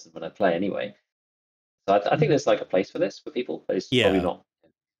kind of person when I play anyway. So I think there's like a place for this for people, but it's probably not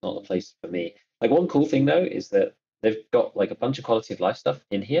the place for me. Like one cool thing though is that they've got like a bunch of quality of life stuff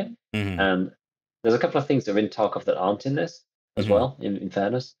in here, and there's a couple of things that are in Tarkov that aren't in this as well. In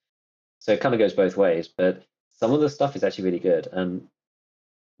fairness, so it kind of goes both ways. But some of the stuff is actually really good, and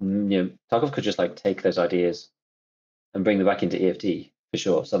you know, Tarkov could just like take those ideas and bring them back into EFT for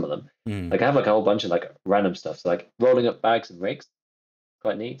sure. Some of them, like I have like a whole bunch of like random stuff, so like rolling up bags and rigs,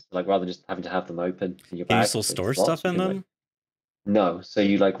 quite neat. Like rather than just having to have them open in your bag. Can you still store stuff in them? Like, no, so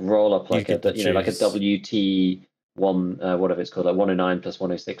you like roll up like like a WT one whatever it's called, like 109 plus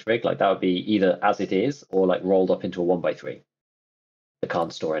 106 rig. Like that would be either as it is or like rolled up into a 1x3 that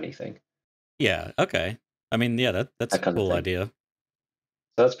can't store anything. Yeah. Okay. I mean, yeah, that's a cool idea.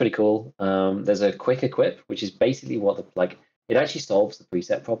 So that's pretty cool. There's a quick equip, which is basically what it actually solves the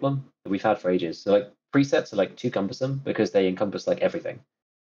preset problem that we've had for ages. So like presets are like too cumbersome because they encompass like everything,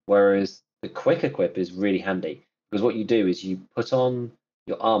 whereas the quick equip is really handy because what you do is you put on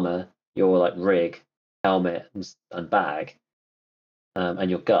your armor, your like rig, helmet, and bag, and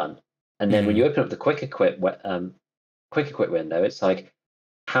your gun, and then when you open up the quick equip window, it's like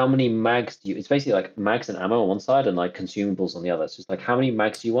how many mags do you? It's basically like mags and ammo on one side and like consumables on the other. So it's like how many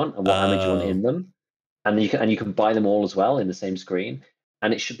mags do you want and what ammo do you want in them, and you can buy them all as well in the same screen.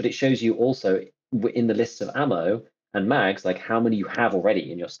 And it shows you also in the lists of ammo and mags like how many you have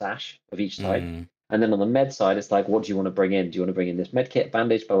already in your stash of each type. And then on the med side, it's like what do you want to bring in? Do you want to bring in this med kit,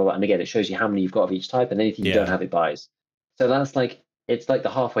 bandage, blah blah blah? And again, it shows you how many you've got of each type, and anything you don't have, it buys. So that's like it's like the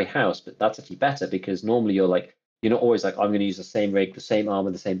halfway house, but that's actually better because normally you're not always like, I'm going to use the same rig, the same armor,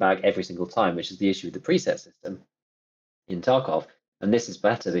 the same bag every single time, which is the issue with the preset system in Tarkov. And this is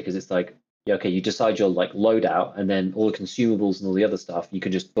better because it's like, okay, you decide your like loadout, and then all the consumables and all the other stuff, you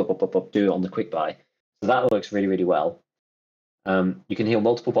can just do it on the quick buy. So that works really, really well. You can heal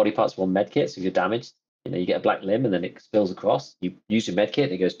multiple body parts with one med kit. So if you're damaged, you get a black limb and then it spills across. You use your med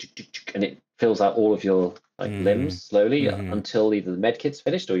kit, and it goes and it fills out all of your like limbs slowly until either the med kit's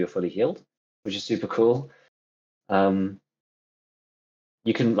finished or you're fully healed, which is super cool. You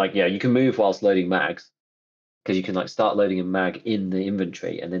can you can move whilst loading mags because you can like start loading a mag in the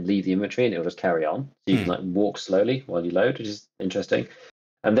inventory and then leave the inventory and it'll just carry on. So you can like walk slowly while you load, which is interesting.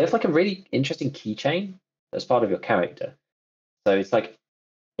 And there's like a really interesting keychain as part of your character. So it's like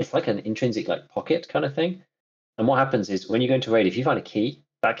an intrinsic like pocket kind of thing. And what happens is when you go into raid, if you find a key,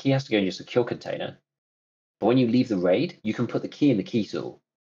 that key has to go in your secure container. But when you leave the raid, you can put the key in the key tool.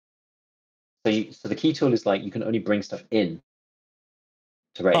 So the key tool is like you can only bring stuff in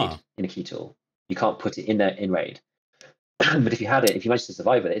to raid in a key tool. You can't put it in there in raid. But if you managed to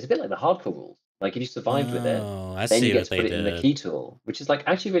survive with it, it's a bit like the hardcore rules. Like if you survived with it, then you get to put it in the key tool, which is like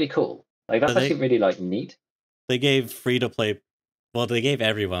actually really cool. Like that's actually really like neat. They gave free to play. Well, they gave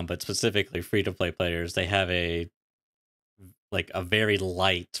everyone, but specifically free to play players. They have a very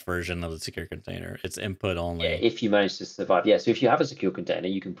light version of the secure container. It's input only. Yeah, if you manage to survive. Yeah, so if you have a secure container,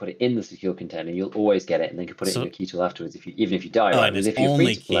 you can put it in the secure container. You'll always get it, and then you can put it in your key tool afterwards. Even if you die, right? Because if you're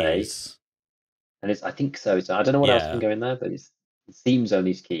free to play, and I think so. So I don't know what else can go in there, but it seems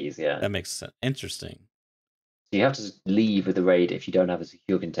only keys. Yeah, that makes sense. Interesting. So you have to leave with the raid if you don't have a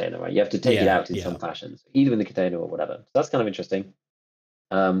secure container, right? You have to take it out in some fashion, either in the container or whatever. So that's kind of interesting.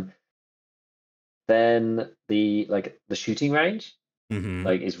 Then the shooting range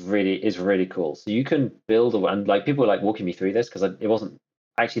is really cool. So you can build and like people were like walking me through this because it wasn't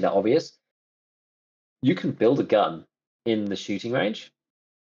actually that obvious. You can build a gun in the shooting range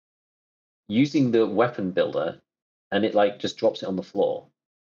using the weapon builder, and it like just drops it on the floor.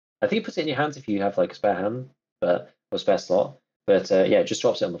 I think it puts it in your hands if you have like a spare hand, or a spare slot. But it just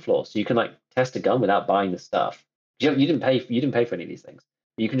drops it on the floor, so you can like test a gun without buying the stuff. You didn't pay for any of these things.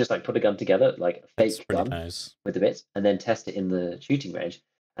 You can just like put a gun together, like a fake gun with the bits, and then test it in the shooting range.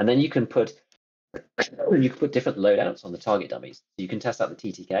 And then you can put different loadouts on the target dummies. So you can test out the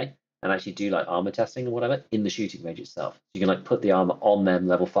TTK and actually do like armor testing or whatever in the shooting range itself. So you can like put the armor on them,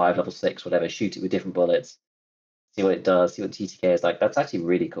 level 5, level 6, whatever, shoot it with different bullets, see what it does, see what the TTK is like. That's actually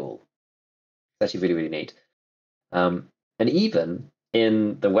really cool. It's actually really, really neat. And even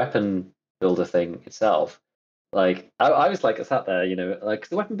in the weapon builder thing itself, like I was like sat there, like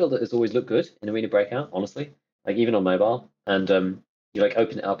the weapon builder has always looked good in Arena Breakout, honestly. Like even on mobile, and you like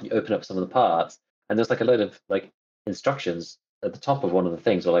open it up, and you open up some of the parts, and there's like a load of like instructions at the top of one of the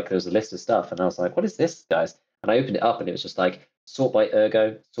things, or like there was a list of stuff, and I was like, what is this, guys? And I opened it up, and it was just like sort by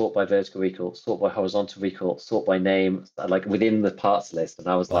ergo, sort by vertical recall, sort by horizontal recall, sort by name, like within the parts list. And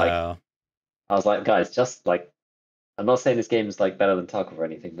I was Wow. like, guys, just like, I'm not saying this game is like better than Tarkov or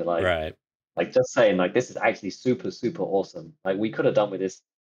anything, but Right. like just saying like this is actually super, super awesome. Like we could have done with this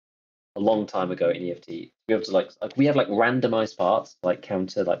a long time ago in EFT. To be able to like we have like randomized parts, like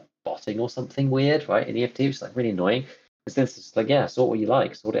counter like botting or something weird, right? In EFT, which is like really annoying. Because then it's just like, yeah, sort what you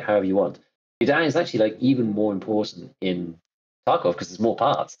like, sort it however you want. That is actually like even more important in Tarkov because there's more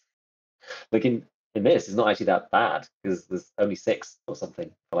parts. Like in this, it's not actually that bad because there's only 6 or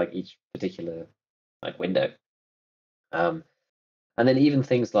something for like each particular like window. And then even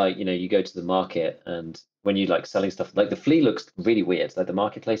things like, you know, you go to the market and when you like selling stuff, like the flea looks really weird. Like the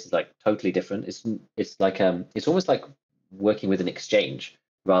marketplace is like totally different. It's like it's almost like working with an exchange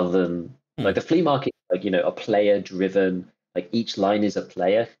rather than like the flea market, like, you know, a player driven, like each line is a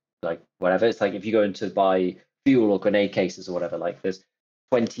player, like whatever. It's like if you go in to buy fuel or grenade cases or whatever, like there's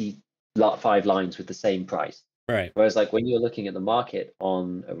 25 lines with the same price. Right. Whereas like when you're looking at the market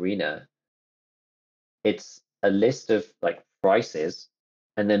on Arena, it's a list of like prices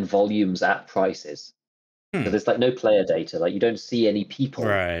and then volumes at prices. So there's like no player data. Like you don't see any people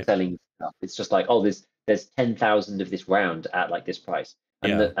Right. selling stuff. It's just like, oh, there's 10,000 of this round at like this price,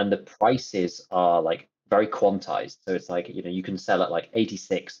 and the prices are like very quantized. So it's like, you know, you can sell at like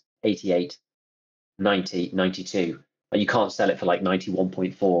 86, 88, 90, 92. Like you can't sell it for like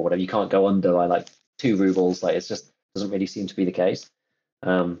 91.4 or whatever. You can't go under by like 2 rubles. Like it's just doesn't really seem to be the case.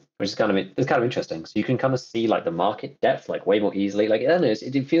 Which is kind of interesting. So you can kind of see like the market depth like way more easily. Like I don't know,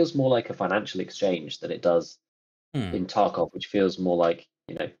 it feels more like a financial exchange than it does in Tarkov, which feels more like,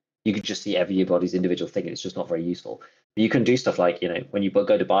 you know, you could just see everybody's individual thing. And it's just not very useful. But you can do stuff like, you know, when you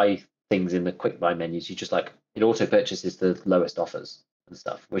go to buy things in the quick buy menus, you just like it auto purchases the lowest offers and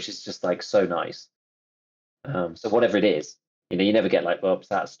stuff, which is just like so nice. So whatever it is, you know, you never get like, well,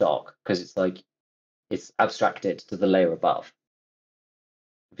 it's out of stock because it's like it's abstracted to the layer above.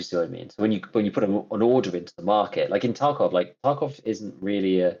 If you see what I mean. So when you put an order into the market, like in Tarkov, like Tarkov isn't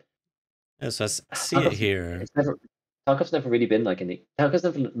really a. Yes, I see it here. Tarkov's never really been like Tarkov's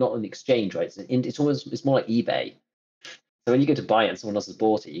never not an exchange, right? It's more like eBay. So when you go to buy it and someone else has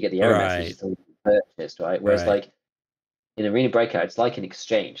bought it, you get the error message it's already purchased, right? Whereas like in Arena Breakout, it's like an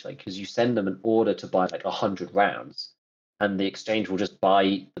exchange, like because you send them an order to buy like 100 rounds, and the exchange will just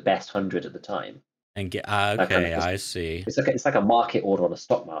buy the best 100 at the time. And get okay, I see. It's like a market order on a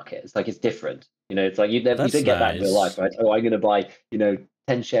stock market. It's like it's different. You know, it's like you don't get that in real life, right? Oh, I'm going to buy, you know,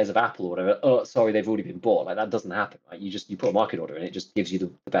 10 shares of Apple or whatever. Oh, sorry, they've already been bought. Like that doesn't happen, right? You put a market order and it just gives you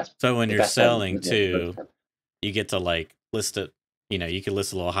the best. So when you're best selling too, you get to like list it. You know, you can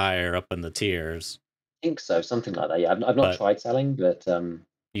list a little higher up in the tiers. I think so, something like that. Yeah, I've not tried selling, but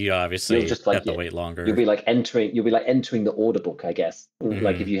you obviously you'll just like have to wait longer. You'll be like entering the order book, I guess.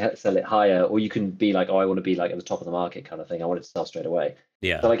 Like if you sell it higher, or you can be like, oh, I want to be like at the top of the market kind of thing. I want it to sell straight away.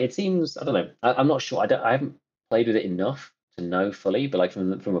 Yeah. So like it seems, I don't know. I'm not sure. I haven't played with it enough to know fully, but like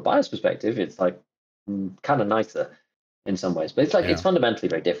from a buyer's perspective, it's like kind of nicer in some ways. But it's like it's fundamentally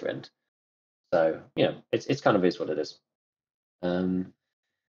very different. So you know, it's kind of is what it is.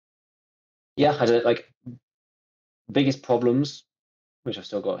 Yeah, I don't like biggest problems, which I've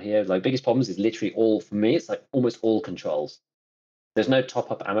still got here. Like biggest problems is literally all for me. It's like almost all controls. There's no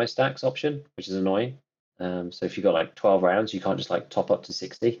top up ammo stacks option, which is annoying. So if you've got like 12 rounds, you can't just like top up to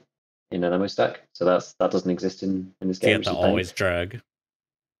 60 in an ammo stack. So that doesn't exist in this game. You have to always drag.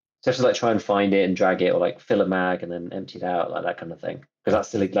 So you have to like try and find it and drag it, or like fill a mag and then empty it out, like that kind of thing. Because that's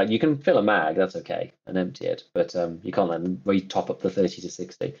silly. Like you can fill a mag, that's okay, and empty it, but you can't then top up the 30 to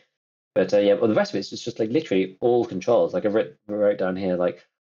 60. But yeah, well, the rest of it's just like literally all controls. Like I wrote down here, like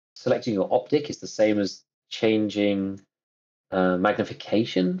selecting your optic is the same as changing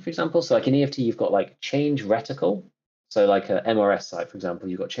magnification, for example. So like in EFT, you've got like change reticle. So like a MRS site, for example,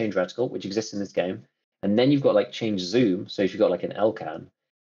 you've got change reticle, which exists in this game. And then you've got like change zoom. So if you've got like an LCAN,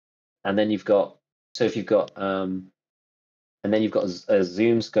 and then you've got, so if you've got, and then you've got a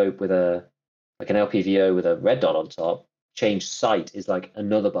zoom scope with a, like an LPVO with a red dot on top. Change sight is like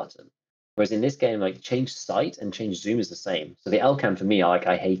another button. Whereas in this game, like change sight and change zoom is the same. So the LCAN for me,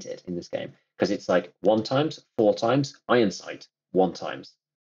 I hate it in this game because it's like 1 times, 4 times, iron sight 1 times.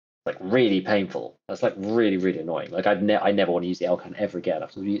 Like really painful. That's like really, really annoying. Like I never want to use the LCAN ever again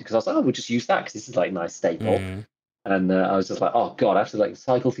after because I was like, oh, we'll just use that because this is like nice staple. And I was just like, oh god, I have to like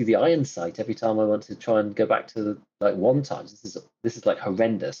cycle through the iron sight every time I want to try and go back to like 1 times. This is like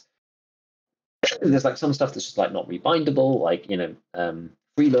horrendous. There's like some stuff that's just like not rebindable, like, you know,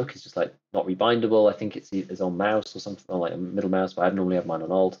 free look is just like not rebindable. I think it's on mouse or something, or like a middle mouse, but I normally have mine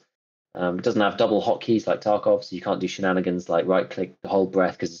on alt. It doesn't have double hotkeys like Tarkov, so you can't do shenanigans like right click the whole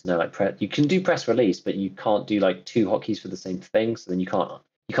breath because there's no like press. You can do press release, but you can't do like two hotkeys for the same thing. So then you can't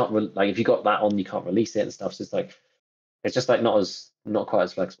like if you got that on, you can't release it and stuff. So it's just like not quite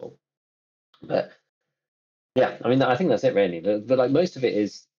as flexible. But yeah, I mean I think that's it really. But like most of it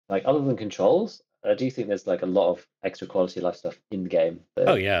is like other than controls, I do think there's like a lot of extra quality of life stuff in the game. That,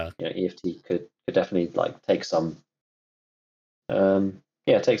 Oh yeah, EFT could definitely like take some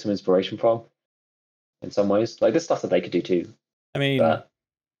take some inspiration from in some ways. Like there's stuff that they could do too. I mean, But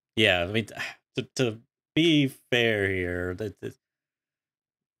yeah, I mean, to be fair here, that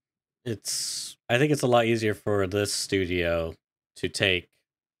I think it's a lot easier for this studio to take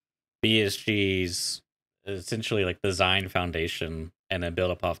BSG's essentially like design foundation and then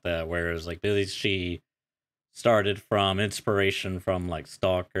build up off that, whereas like BSG started from inspiration from like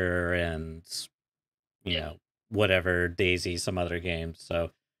Stalker and whatever Daisy, some other games.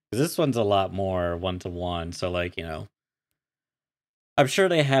 So 'cause this one's a lot more one-to-one, so like I'm sure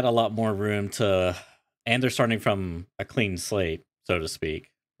they had a lot more room to, and they're starting from a clean slate, so to speak.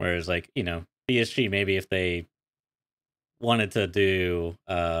 Whereas, like, BSG, maybe if they wanted to do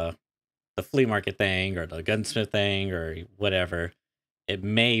the flea market thing or the gunsmith thing or whatever, it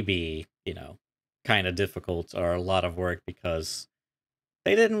may be, kind of difficult or a lot of work because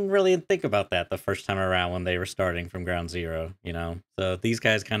they didn't really think about that the first time around when they were starting from ground zero. So these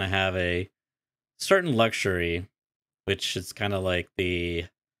guys kind of have a certain luxury, which is kind of like the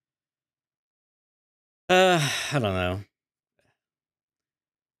I don't know.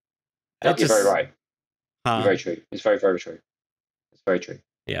 no, you're very right. You're Huh? very true. It's very, very true. It's very true.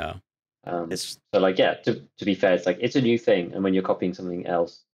 Yeah. So like to be fair, it's like it's a new thing, and when you're copying something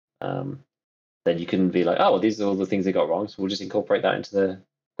else, then you can be like, oh, well, these are all the things they got wrong, so we'll just incorporate that into the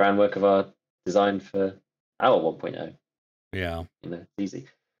groundwork of our design for our 1.0. Yeah. It's easy.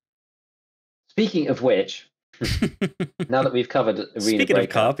 Speaking of which, now that we've covered Arena Speaking Breakout, of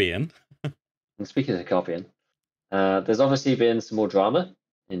copying, and speaking of copying, there's obviously been some more drama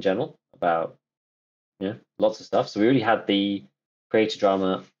in general about lots of stuff. So we already had the creator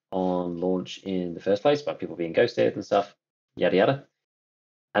drama on launch in the first place about people being ghosted and stuff, yada yada.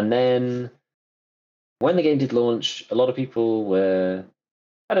 And then when the game did launch, a lot of people were,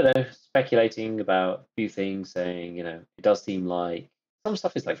 I don't know, speculating about a few things, saying, it does seem like some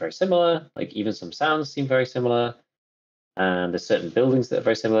stuff is like very similar, like even some sounds seem very similar. And there's certain buildings that are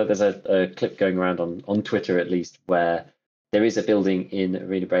very similar. There's a clip going around on Twitter, at least, where there is a building in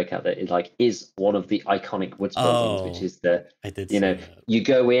Arena Breakout that is one of the iconic Woods buildings, which is I did see that. you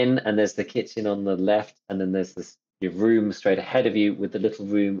go in and there's the kitchen on the left, and then there's your room straight ahead of you with the little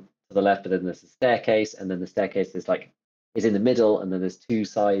room to the left, but then there's the staircase, and then the staircase is in the middle, and then there's two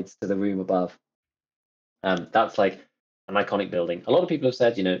sides to the room above. That's like an iconic building. A lot of people have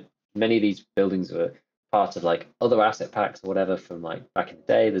said, many of these buildings were part of like other asset packs or whatever from like back in the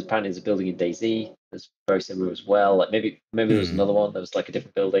day. There's a building in DayZ that's very similar as well. Like maybe there was another one that was like a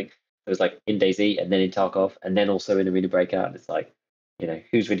different building. It was like in DayZ and then in Tarkov and then also in Arena Breakout. And it's like,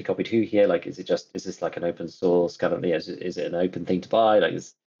 who's really copied who here? Like, is this like an open source kind of? Is it an open thing to buy? Like,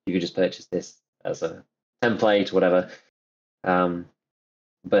 you could just purchase this as a template or whatever.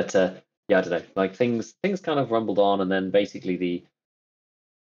 But yeah, I don't know. Like things kind of rumbled on, and then basically the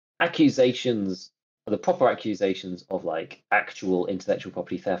proper accusations of like actual intellectual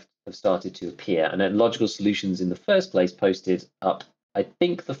property theft have started to appear. And then Logical Solutions in the first place posted up, I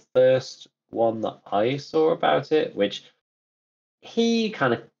think, the first one that I saw about it, which he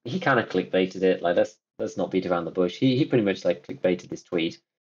kind of clickbaited it. Like let's not beat around the bush. He pretty much like clickbaited this tweet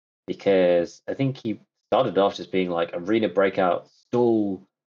because I think he started off just being like Arena Breakout stole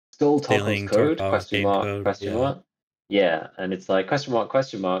Tarkov's code, question mark. Yeah, and it's like question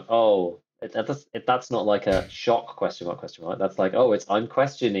mark. Oh, that's not like a shock question mark. That's like, oh, I'm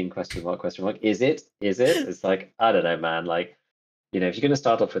questioning question mark. Is it? It's like, I don't know, man. Like, if you're going to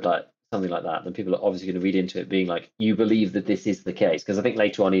start off with like something like that, then people are obviously going to read into it being like, you believe that this is the case. Because I think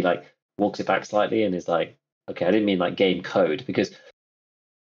later on he like walks it back slightly and is like, okay, I didn't mean like game code. Because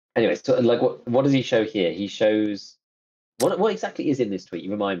anyway, so like what does he show here? He shows what exactly is in this tweet?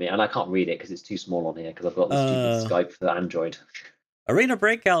 You remind me, and I can't read it because it's too small on here because I've got the stupid Skype for Android. Arena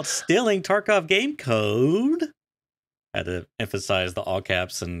Breakout stealing Tarkov game code. Had to emphasize the all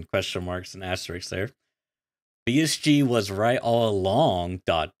caps and question marks and asterisks there. BSG was right all along, ...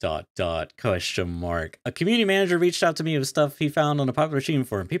 question mark. A community manager reached out to me with stuff he found on a popular stream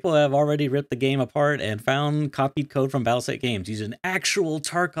forum. People have already ripped the game apart and found copied code from Battlestate games using actual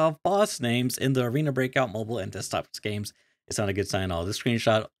Tarkov boss names in the Arena Breakout mobile and desktop games. It's not a good sign at all. This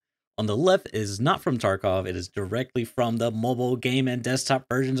screenshot on the left is not from Tarkov. It is directly from the mobile game and desktop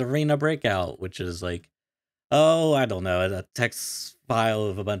versions of Arena Breakout, which is like, oh, I don't know, a text file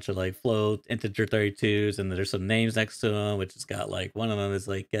of a bunch of like float integer 32s, and there's some names next to them, which has got like one of them is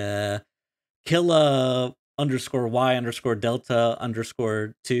like Killa underscore Y underscore Delta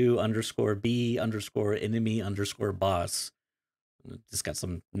underscore 2 underscore B underscore enemy underscore boss. Just got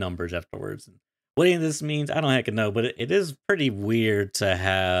some numbers afterwards. What any of this means, I don't heck know, but it is pretty weird to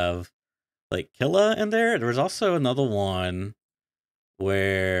have like Killa in there. There was also another one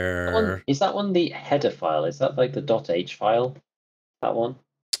where Is that one the header file? Is that like the .h file? That one?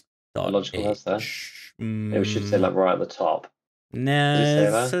 The logical has there? It should say like right at the top. Nah, Does it say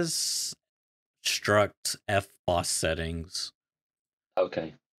it that? says struct f boss settings.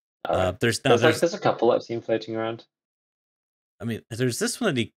 Okay. There's a couple I've seen floating around. I mean, there's this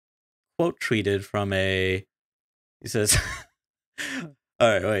one that he quote tweeted from he says, all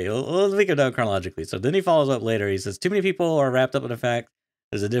right, wait, let me go down chronologically. So then he follows up later. He says, too many people are wrapped up in the fact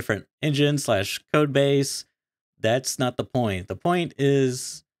there's a different engine / code base. That's not the point. The point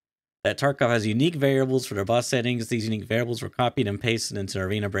is that Tarkov has unique variables for their boss settings. These unique variables were copied and pasted into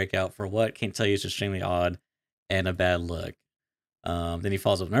Arena Breakout for what? Can't tell you, it's extremely odd and a bad look. Then he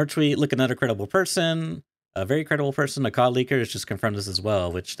follows up another tweet. Look, another credible person, a very credible person, a COD leaker, has just confirmed this as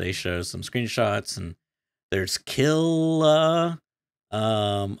well, which they show some screenshots. And there's kill,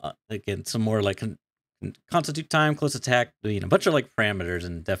 again, some more like constitute time, close attack, a bunch of like parameters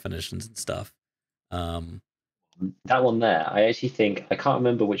and definitions and stuff. That one there, I actually think, I can't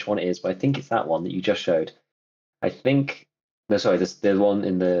remember which one it is, but I think it's that one that you just showed. I think, no, sorry, the one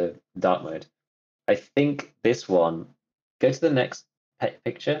in the dark mode. I think this one, go to the next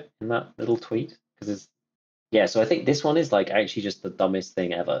picture in that little tweet, because so I think this one is like actually just the dumbest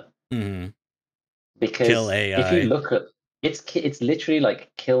thing ever. Mm-hmm. Because kill AI. If you look at it's literally like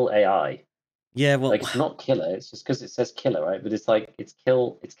kill AI. Yeah, well, like it's not killer. It's just because it says killer, right? But it's like it's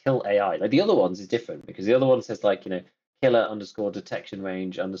kill AI. Like the other ones is different because the other one says like killer underscore detection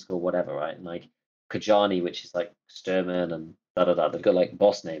range underscore whatever, right? And like Kajani, which is like Sturman and da da da. They've got like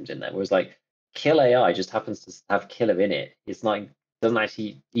boss names in there. Whereas like kill AI just happens to have killer in it. It's like doesn't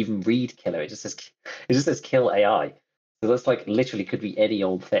actually even read killer. It just says kill AI. So that's like literally could be any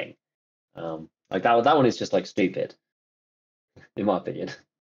old thing. Like that one is just like stupid, in my opinion.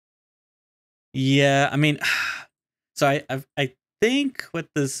 Yeah, I mean, so I think what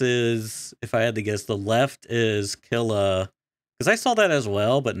this is, if I had to guess, the left is Killa, because I saw that as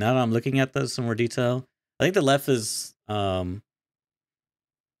well, but now that I'm looking at this in more detail, I think the left is Arena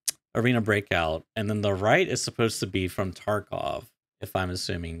Breakout, and then the right is supposed to be from Tarkov, if I'm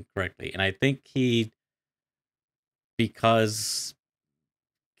assuming correctly. And I think because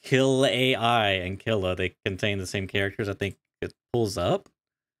Kill AI and Killa, they contain the same characters, I think it pulls up.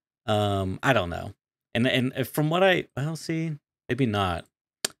 I don't know. And from what see, maybe not.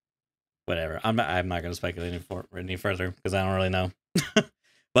 Whatever. I'm not going to speculate any further because I don't really know.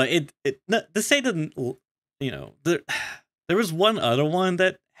 But the say didn't, there was one other one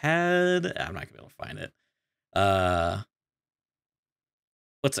that had, I'm not going to be able to find it.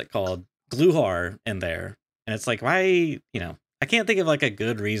 What's it called? Gluhar in there. And it's like, why, I can't think of like a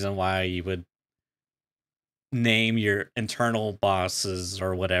good reason why you would name your internal bosses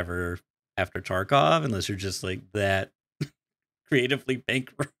or whatever after Tarkov, unless you're just like that creatively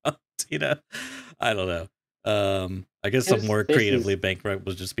bankrupt, I don't know. I guess some more creatively bankrupt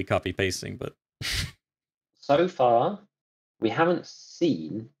would just be copy pasting, but so far we haven't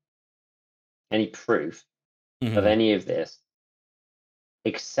seen any proof of any of this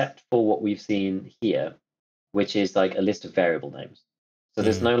except for what we've seen here, which is like a list of variable names. So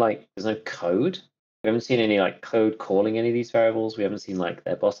there's no code. We haven't seen any like code calling any of these variables. We haven't seen like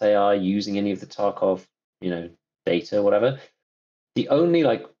their boss AI using any of the Tarkov, data, whatever. The only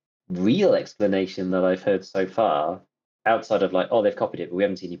like real explanation that I've heard so far, outside of like, oh, they've copied it, but we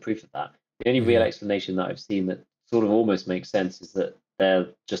haven't seen any proof of that. The only real explanation that I've seen that sort of almost makes sense is that they're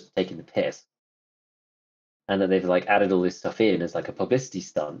just taking the piss. And that they've like added all this stuff in as like a publicity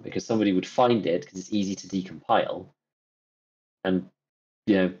stunt because somebody would find it because it's easy to decompile and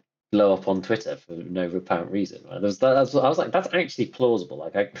blow up on Twitter for no apparent reason. Right? I was like, that's actually plausible.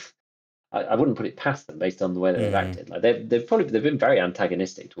 Like I wouldn't put it past them based on the way that they've acted. Like they've been very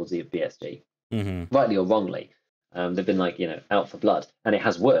antagonistic towards the BSG, rightly or wrongly. They've been like out for blood, and it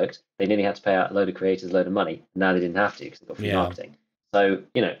has worked. They nearly had to pay out a load of creators a load of money. Now they didn't have to because they got free marketing. So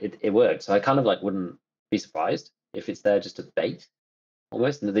it worked. So I kind of like wouldn't be surprised if it's there just a bait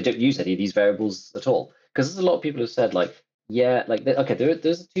almost, and they don't use any of these variables at all. Because there's a lot of people who have said like, yeah, like okay,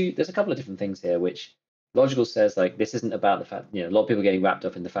 there's a couple of different things here which logical says like this isn't about the fact, a lot of people are getting wrapped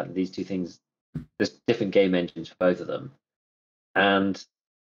up in the fact that these two things, there's different game engines for both of them, and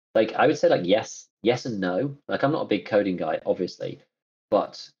like I would say like yes and no. Like I'm not a big coding guy, obviously,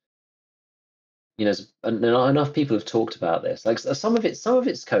 but not enough people have talked about this. Like some of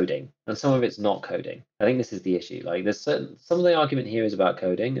it's coding and some of it's not coding. I think this is the issue. Like there's some of the argument here is about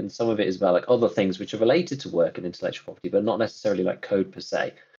coding and some of it is about like other things which are related to work and intellectual property, but not necessarily like code per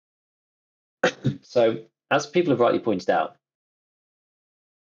se. So as people have rightly pointed out,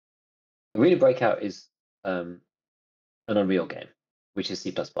 Arena Breakout is an Unreal game, which is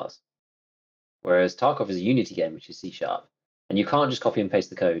C++, whereas Tarkov is a Unity game, which is C#. And you can't just copy and paste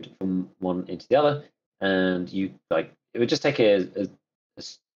the code from one into the other. And you like it would just take a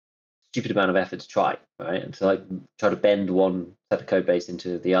stupid amount of effort to try, right? And to like try to bend one set of code base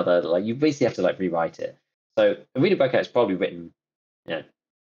into the other. Like you basically have to like rewrite it. So Arena Breakout is probably written,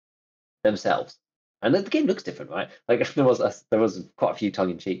 themselves. And then the game looks different, right? Like there was quite a few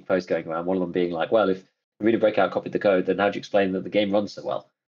tongue-in-cheek posts going around. One of them being like, "Well, if Arena Breakout copied the code, then how do you explain that the game runs so well?"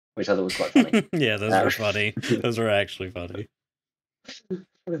 Which I thought was quite funny. Yeah, those were funny. Those were actually funny.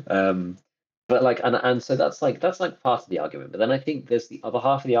 But like, and so that's like part of the argument. But then I think there's the other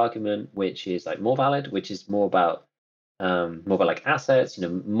half of the argument, which is like more valid, which is more about like assets,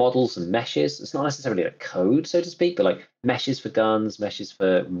 models and meshes. It's not necessarily a code, so to speak, but like meshes for guns, meshes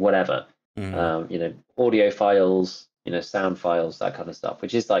for whatever. Audio files, sound files, that kind of stuff,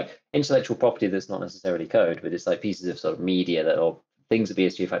 which is like intellectual property that's not necessarily code, but it's like pieces of sort of media that or things that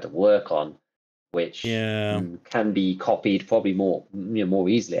BSG have had to work on, which can be copied probably more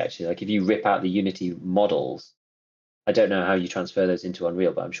easily. Actually, like if you rip out the Unity models, I don't know how you transfer those into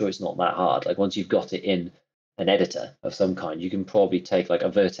Unreal, but I'm sure it's not that hard. Like once you've got it in an editor of some kind, you can probably take like a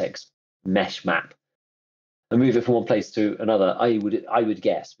vertex mesh map and move it from one place to another. I would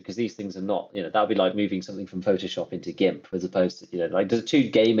guess, because these things are not, that would be like moving something from Photoshop into GIMP, as opposed to, like the two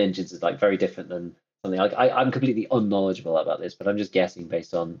game engines is like very different than something like I'm completely unknowledgeable about this, but I'm just guessing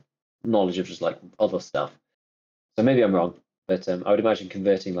based on knowledge of just like other stuff. So maybe I'm wrong, but I would imagine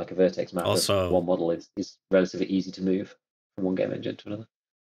converting like a vertex map of one model is relatively easy to move from one game engine to another.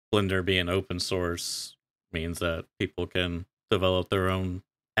 Blender being open source means that people can develop their own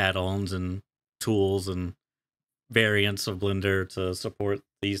add-ons and tools and variants of Blender to support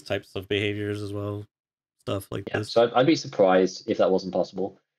these types of behaviors as well, stuff like this. So I'd be surprised if that wasn't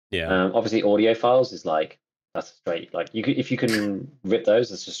possible. Obviously audio files is like that's straight, like if you can rip those,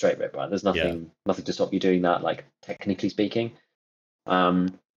 that's just straight rip, right? There's nothing to stop you doing that, like technically speaking. So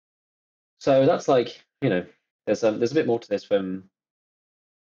that's like, there's a bit more to this from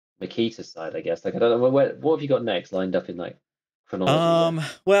Nikita's side, I guess. Like I don't know, what have you got next lined up in like chronology?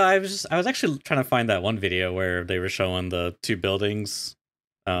 Well, I was actually trying to find that one video where they were showing the two buildings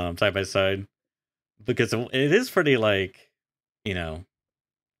side by side, because it is pretty like,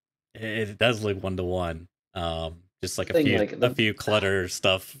 it does look 1-to-1. Just like a few clutter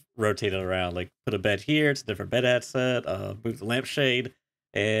stuff rotated around, like put a bed here, it's a different bed asset, move the lampshade,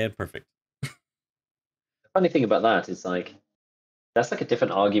 and perfect. The funny thing about that is like that's like a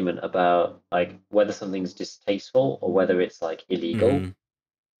different argument about like whether something's distasteful or whether it's like illegal.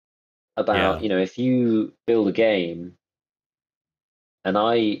 About if you build a game and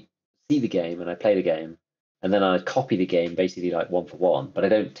I see the game and I play the game and then I copy the game basically like one for one, but I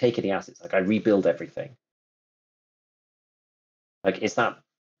don't take any assets, like I rebuild everything. Like is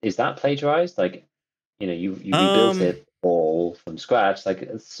that plagiarized? Like you rebuilt it all from scratch. Like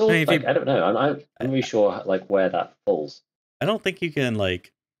it's sort of like I don't know. I'm really sure like where that falls. I don't think you can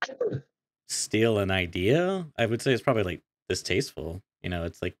like steal an idea. I would say it's probably like distasteful.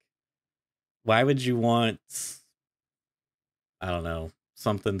 It's like, why would you want? I don't know,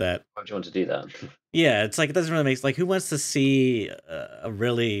 something that. Why would you want to do that? Yeah, it's like it doesn't really make like who wants to see a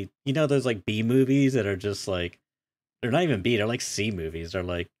really those like B movies that are just like they're not even B, they're like C movies. They're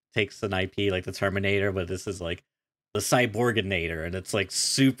like takes an IP like the Terminator, but this is like the Cyborginator, and it's like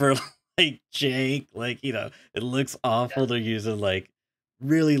super like jank, like it looks awful. They're using like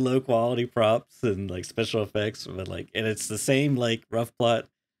really low quality props and like special effects, but like and it's the same like rough plot.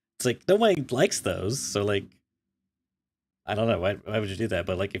 It's like nobody likes those, so like I don't know why would you do that,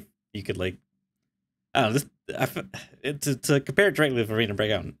 but like if you could like I don't know, to compare it directly with Arena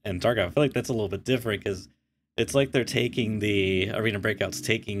Breakout and Tarkov, I feel like that's a little bit different because it's like they're taking the Arena Breakout's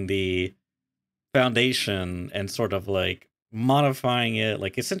taking the foundation and sort of like modifying it,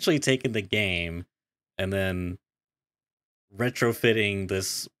 like essentially taking the game and then retrofitting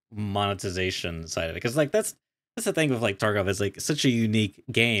this monetization side of it. Because like that's the thing with like Tarkov is like such a unique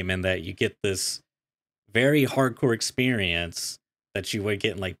game in that you get this very hardcore experience that you would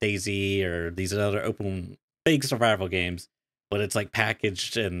get in like Daisy or these other open big survival games, but it's like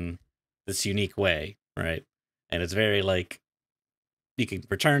packaged in this unique way, right? And it's very like you can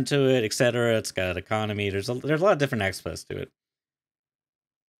return to it, etc. It's got an economy. There's a lot of different aspects to it.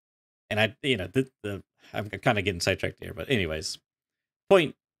 And I'm kind of getting sidetracked here, but anyways,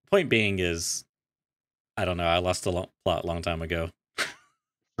 point being is, I don't know. I lost the plot a long time ago.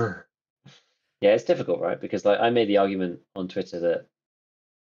 Yeah, it's difficult, right? Because like I made the argument on Twitter that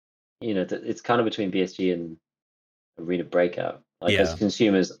that it's kind of between BSG and Arena Breakout. Like as Yeah.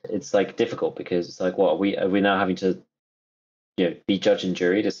 consumers, it's like difficult because it's like, what are we now having to be judge and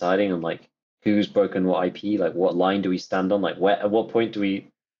jury deciding on like who's broken what IP, like what line do we stand on, like where at what point do we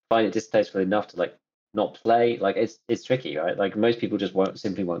find it distasteful enough to like not play? Like it's tricky, right? Like most people just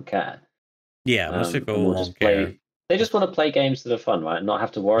simply won't care. Yeah, most And people will won't just care. play. They just want to play games that are fun, right? And not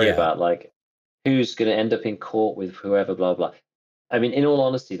have to worry Yeah. about like who's going to end up in court with whoever, blah blah. I mean, in all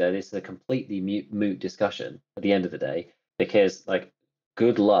honesty, though, this is a completely moot discussion at the end of the day because, like,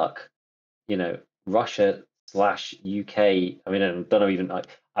 good luck, Russia slash UK. I mean, I don't know even.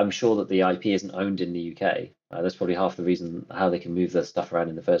 I'm sure that the IP isn't owned in the UK. That's probably half the reason how they can move their stuff around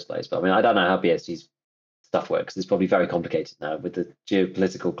in the first place. But I mean, I don't know how BSG's stuff works. It's probably very complicated now with the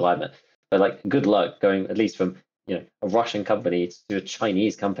geopolitical climate. But like, good luck going at least from a Russian company to a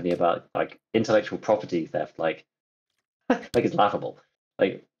Chinese company about like intellectual property theft. Like it's laughable.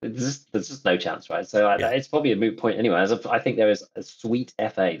 Like there's just no chance, right? So it's probably a moot point anyway. I think there is a sweet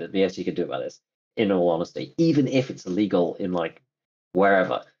FA that BSG could do about this. In all honesty, even if it's illegal in like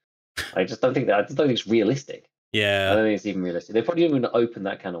wherever, I just don't think it's realistic. Yeah. I don't think it's even realistic. They probably even open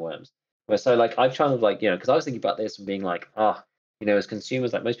that can of worms. So like I've tried to like because I was thinking about this and being like, as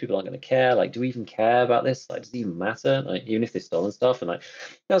consumers, like most people aren't going to care. Like, do we even care about this? Like, does it even matter? Like, even if they're stolen stuff, and like,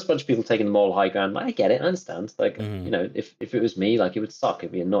 there's a bunch of people taking the moral high ground. Like, I get it, I understand. Like, if it was me, like, it would suck.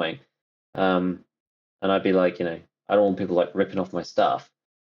 It'd be annoying. And I'd be like, I don't want people like ripping off my stuff,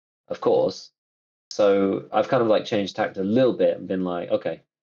 of course. So I've kind of like changed tact a little bit and been like, okay,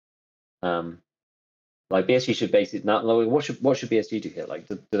 like BSG should basically not. What should BSG do here? Like,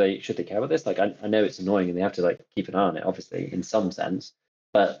 should they care about this? Like, I know it's annoying and they have to like keep an eye on it, obviously, in some sense.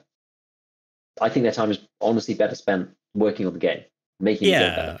 But I think their time is honestly better spent working on the game, making the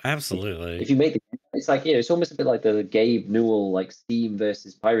game better. Absolutely. If you make it's like it's almost a bit like the Gabe Newell like Steam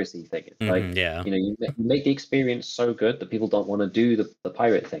versus piracy thing. It's like you make the experience so good that people don't want to do the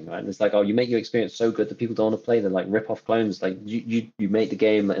pirate thing, right? And it's like, oh, you make your experience so good that people don't want to play the like rip off clones. Like you make the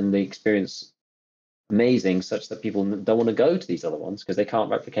game and the experience amazing such that people don't want to go to these other ones because they can't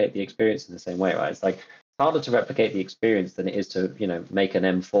replicate the experience in the same way, right? It's like harder to replicate the experience than it is to make an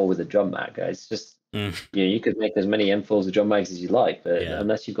M4 with a drum mag. It's just you could make as many M4s with drum mags as you like, but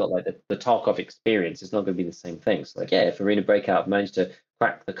unless you've got like the Tarkov experience, it's not going to be the same thing. So like, if Arena Breakout managed to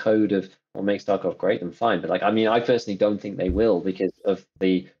crack the code of what makes Tarkov great, then fine. But like, I mean, I personally don't think they will because of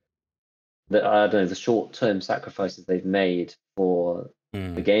the I don't know, the short-term sacrifices they've made for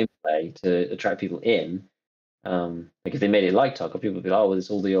the gameplay to attract people in. Like if they made it like Tarkov, people would be like, oh, well, there's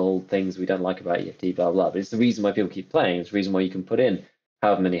all the old things we don't like about EFT, blah blah. But it's the reason why people keep playing. It's the reason why you can put in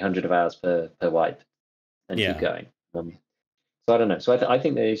however many hundred of hours per wipe and keep going. So I don't know. So I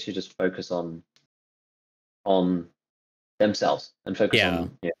think they should just focus on themselves and focus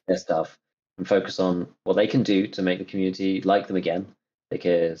on their stuff and focus on what they can do to make the community like them again,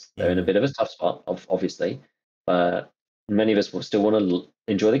 because they're in a bit of a tough spot, obviously. But many of us will still want to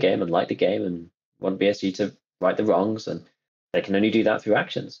enjoy the game and like the game and want BSG to right the wrongs, and they can only do that through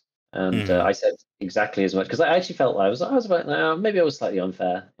actions. And I said exactly as much because I actually felt I was about maybe I was slightly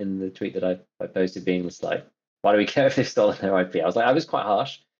unfair in the tweet that I posted, being just like, why do we care if they've stolen their IP? I was quite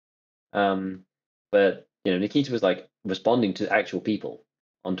harsh, but Nikita was like responding to actual people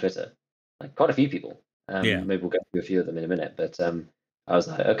on Twitter, like quite a few people. Maybe we'll get through a few of them in a minute, but I was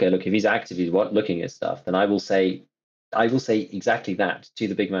like, okay, look, if he's actively looking at stuff, then I will say exactly that to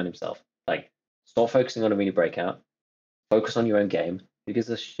the big man himself. Like, stop focusing on Arena Breakout, focus on your own game. Who gives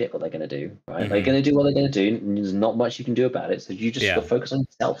a shit what they're going to do, right? They're going to do what they're going to do, and there's not much you can do about it. So you just got to focus on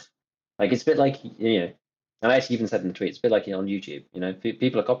yourself. Like, it's a bit like, and I actually even said in the tweet, it's a bit like on YouTube.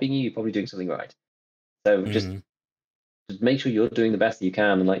 People are copying you, you're probably doing something right. So just make sure you're doing the best that you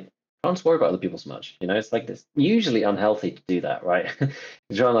can, and like, don't worry about other people so much. It's like it's usually unhealthy to do that, right?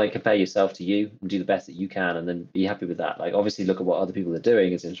 You try and like compare yourself to you and do the best that you can, and then be happy with that. Like, obviously, look at what other people are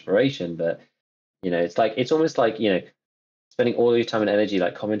doing as inspiration, but it's almost like spending all your time and energy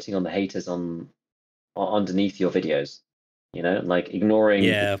like commenting on the haters on underneath your videos, and like ignoring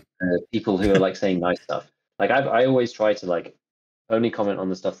people who are like saying nice stuff. Like I always try to like only comment on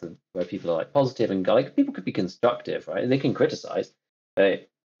the stuff where people are like positive, and like people could be constructive, right? They can criticize, it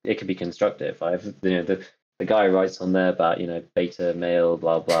could be constructive. The guy writes on there about beta male,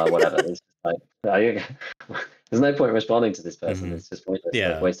 blah blah, whatever. It's just like there's no point responding to this person. Mhm. It's just pointless,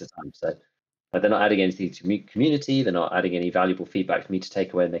 Yeah. like waste of time. So they're not adding anything to community. They're not adding any valuable feedback for me to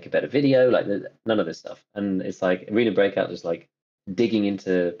take away and make a better video. Like none of this stuff. And it's like Arena Breakout is like digging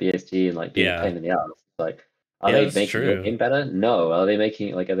into BSG and like being a pain in the ass. It's like, are they that's making your true. game better? No. Are they making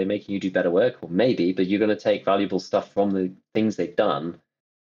you do better work? Well, maybe, but you're going to take valuable stuff from the things they've done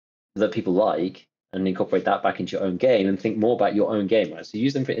that people like and incorporate that back into your own game and think more about your own game, right? So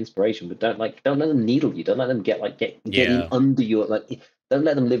use them for inspiration, but don't let them needle you. Don't let them get in under your don't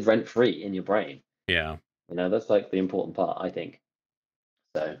let them live rent free in your brain. Yeah. That's like the important part, I think.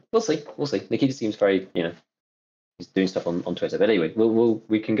 So we'll see. Nikita seems very, he's doing stuff on Twitter. But anyway,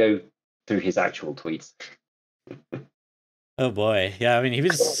 we can go through his actual tweets. Oh boy. Yeah, I mean he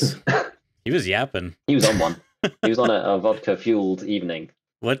was yapping. He was on one. He was on a vodka fueled evening.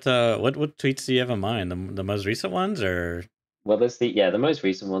 What tweets do you have in mind? The most recent ones, or? Well, there's the most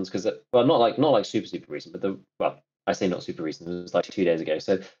recent ones, because not like super recent, but I say not super recent. It was like 2 days ago.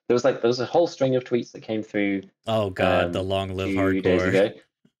 So there was a whole string of tweets that came through. Oh god, the long live 2 days hardcore. ago.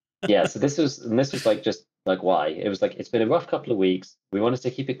 Yeah, so this was like just like why it was like it's been a rough couple of weeks. We wanted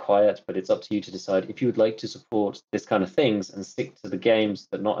to keep it quiet, but it's up to you to decide if you would like to support this kind of things and stick to the games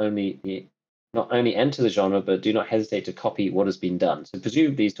that not only enter the genre but do not hesitate to copy what has been done. So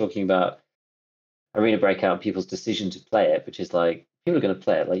presumably he's talking about Arena Breakout and people's decision to play it, which is like people are going to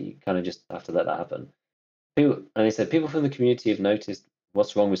play it. Like you kind of just have to let that happen. And he said people from the community have noticed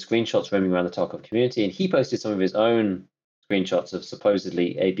what's wrong with screenshots roaming around the Tarkov community, and he posted some of his own screenshots of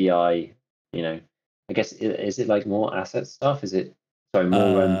supposedly ABI. I guess is it like more asset stuff? Is it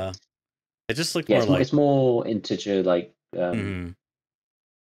more? It just looked more it's more integer like.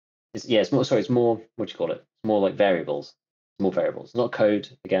 It's more. Sorry, it's more. What do you call it? It's more like variables. It's more variables, not code.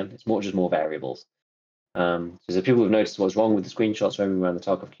 Again, it's just more variables. So people have noticed what's wrong with the screenshots roaming around the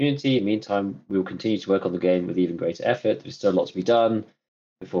Tarkov community. In the meantime, we will continue to work on the game with even greater effort. There's still a lot to be done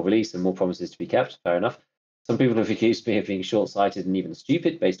before release and more promises to be kept. Fair enough. Some people have accused me of being short-sighted and even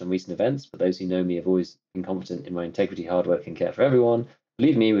stupid based on recent events, but those who know me have always been confident in my integrity, hard work, and care for everyone.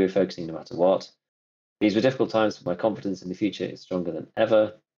 Believe me, we are focusing no matter what. These were difficult times, but my confidence in the future is stronger than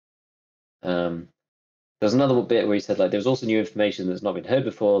ever. There's another bit where he said, like, there's also new information that's not been heard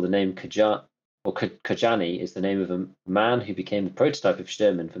before. The name Kajani is the name of a man who became the prototype of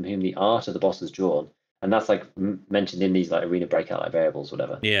Sturman, from whom the art of the boss is drawn, and that's like mentioned in these like Arena Breakout like variables,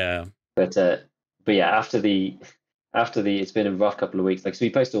 whatever. Yeah. But yeah, after the it's been a rough couple of weeks. Like, so he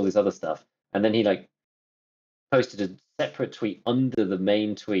posted all this other stuff, and then he like posted a separate tweet under the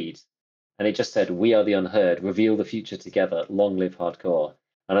main tweet, and it just said, "We are the unheard. Reveal the future together. Long live hardcore."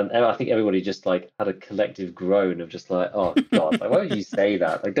 And I think everybody just like had a collective groan of just like, oh god, like why would you say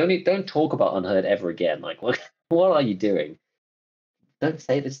that? Like don't talk about unheard ever again. Like what are you doing? Don't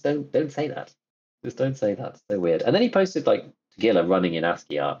say this. Don't say that. Just don't say that. It's so weird. And then he posted like Gilla running in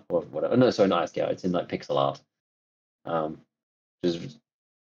ASCII art or whatever. No, sorry, not ASCII art. It's in like pixel art, which is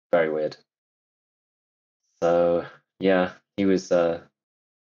very weird. So yeah, he was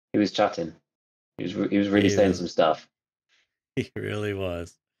chatting. He was really saying some stuff. He really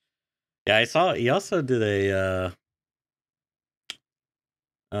was. Yeah, I saw he also did a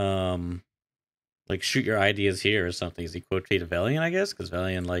like shoot your ideas here or something. Is he quote tweeted Valiant, I guess, because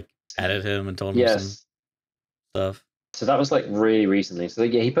Valiant like added him and told him some stuff. So that was like really recently. So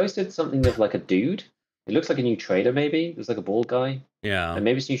yeah, he posted something of like a dude. It looks like a new trader, maybe. It was like a bald guy. Yeah. And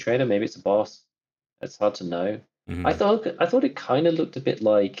maybe it's a new trader, maybe it's a boss. It's hard to know. I thought it kind of looked a bit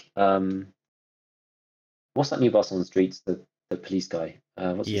like what's that new boss on the streets? The police guy.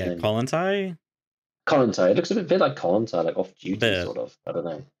 What's his name? Kollontai? Kollontai. It looks a bit like Kollontai, like off duty sort of. I don't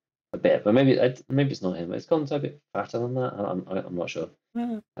know. A bit, but maybe it's not him. Is Kollontai a bit fatter than that? I'm not sure.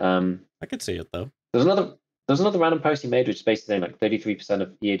 I could see it though. There's another random post he made, which is basically saying like 33%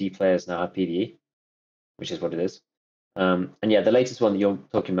 of EAD players now have PvE, which is what it is. And yeah, the latest one that you're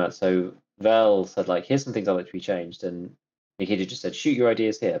talking about. So Vel said like, here's some things I'd like to be changed, and Nikita just said, shoot your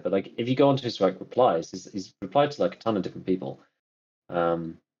ideas here. But like, if you go onto his like replies, he's replied to like a ton of different people.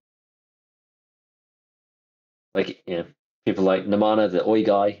 Like, people like Namana, the Oi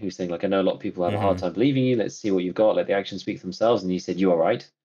guy, who's saying like, I know a lot of people have a hard time believing you. Let's see what you've got. Let the actions speak for themselves. And he said, you are right.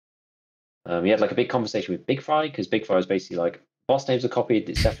 He had like a big conversation with Big Fry, because Big Fry is basically like, boss names are copied.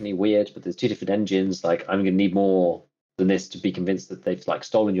 It's definitely weird, but there's two different engines. Like, I'm going to need more than this to be convinced that they've like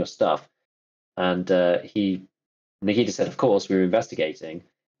stolen your stuff. And Nikita said, of course, we were investigating.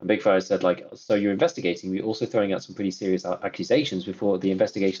 And Big Fire said, like, so you're investigating, you're also throwing out some pretty serious accusations before the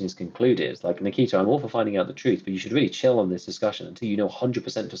investigation is concluded. Like, Nikita, I'm all for finding out the truth, but you should really chill on this discussion until you know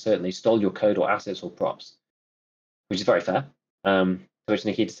 100% for certain they stole your code or assets or props, which is very fair. To which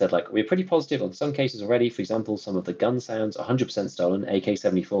Nikita said, like, we're pretty positive on some cases already. For example, some of the gun sounds 100% stolen,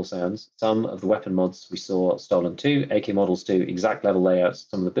 AK-74 sounds. Some of the weapon mods we saw stolen too, AK models too, exact level layouts.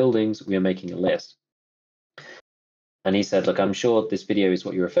 Some of the buildings, we are making a list. And he said, look, I'm sure this video is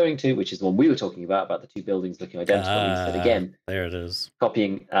what you're referring to, which is the one we were talking about the two buildings looking identical. He said, again, there it is.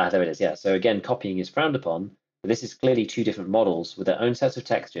 Copying, there it is, yeah. So again, copying is frowned upon, but this is clearly two different models with their own sets of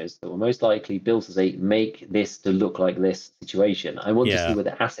textures that were most likely built as a make this to look like this situation. I want to see where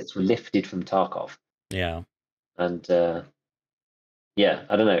the assets were lifted from Tarkov. Yeah. And yeah,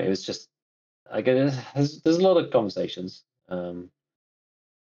 I don't know. It was just, I guess there's a lot of conversations.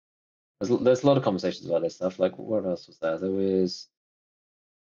 There's a lot of conversations about this stuff. Like, what else was there? There was,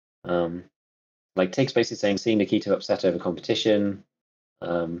 like, Take Space is saying, seeing Nikita upset over competition,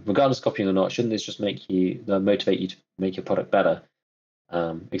 regardless of copying or not, shouldn't this just make you motivate you to make your product better,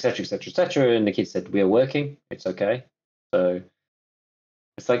 etc., etc., etc. And Nikita said, we are working. It's okay. So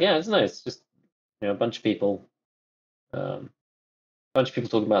it's like, yeah, it's nice. It's just, you know, a bunch of people talking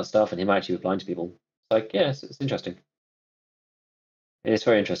about stuff, and him actually replying to people. It's like, yeah, it's interesting. It's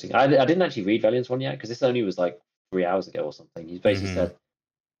very interesting. I didn't actually read Valiant's one yet because this only was like 3 hours ago or something. He's basically said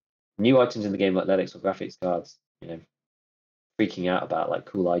new items in the game like LEDX or graphics cards, you know, freaking out about like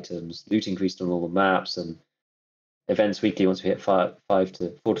cool items, loot increased on all the maps, and events weekly once we hit 4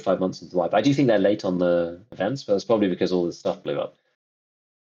 to 5 months into life. I do think they're late on the events, but it's probably because all this stuff blew up.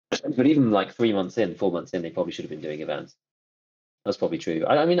 But even like 3 months in, 4 months in, they probably should have been doing events. That's probably true.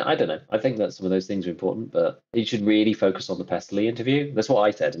 I mean, I don't know. I think that some of those things are important, but you should really focus on the Pestily interview. That's what I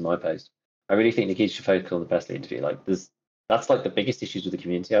said in my post. I really think Nikita should focus on the Pestily interview. Like, that's like the biggest issues with the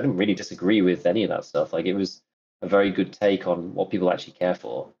community. I didn't really disagree with any of that stuff. Like, it was a very good take on what people actually care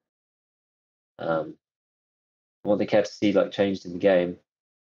for, what they care to see like changed in the game.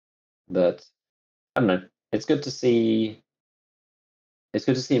 But I don't know. It's good to see. It's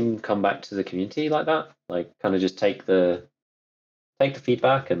good to see him come back to the community like that. Like, kind of just take the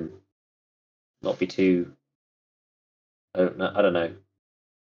feedback and not be too, I don't know,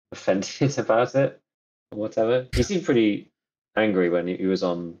 offended about it or whatever. He seemed pretty angry when he was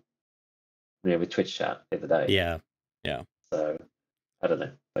on, you know, with Twitch chat the other day. Yeah. So I don't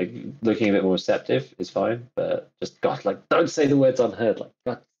know. Like, looking a bit more receptive is fine, but just God, like, don't say the words unheard. Like,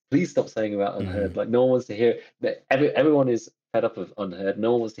 God, please stop saying about unheard. Like, no one wants to hear. Everyone is fed up of unheard.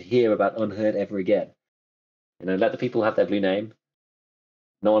 No one wants to hear about unheard ever again. You know, let the people have their blue name.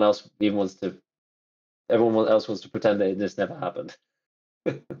 No one else even wants to. Everyone else wants to pretend that this never happened.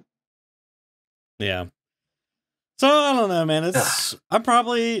 Yeah. So I don't know, man. I'm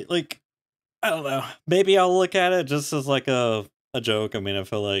probably like, I don't know. Maybe I'll look at it just as like a joke. I mean, I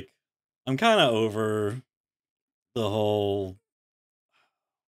feel like I'm kind of over the whole,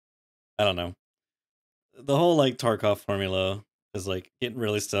 I don't know, the whole like Tarkov formula is like getting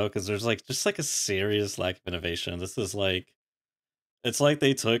really stoked because there's like just like a serious lack of innovation. This is like, it's like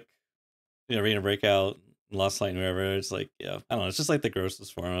they took, you know, Arena Breakout, Lost Light, and whatever. It's like, yeah, I don't know. It's just like the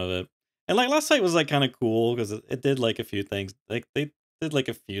grossest form of it. And like Lost Light was like kind of cool because it did like a few things. Like they did like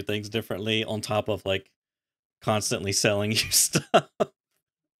a few things differently on top of like constantly selling you stuff.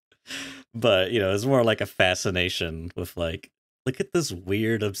 But you know, it's more like a fascination with like, look at this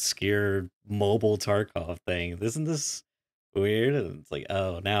weird, obscure mobile Tarkov thing. Isn't this weird? And it's like,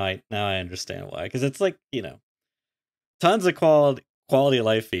 oh, now I understand why. Because it's like, you know, tons of quality of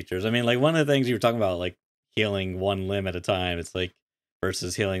life features. I mean, like one of the things you were talking about, like healing one limb at a time. It's like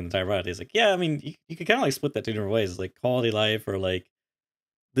versus healing the entire body. It's like, yeah, I mean, you could kind of like split that two different ways. It's like quality of life or like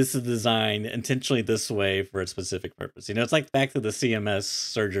this is designed intentionally this way for a specific purpose. You know, it's like back to the CMS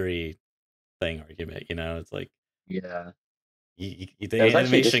surgery thing argument. You know, it's like, Yeah. The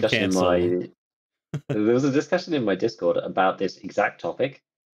animation cancel. There was a discussion in my Discord about this exact topic,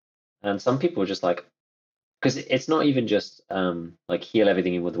 and some people were just like, because it's not even just like heal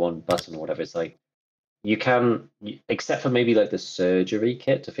everything in with one button or whatever. It's like you can, except for maybe like the surgery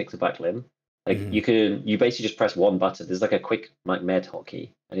kit to fix a back limb. Like you basically just press one button. There's like a quick like med hotkey,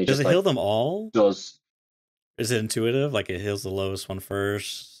 and it does just it heal them all? Does is it intuitive? Like it heals the lowest one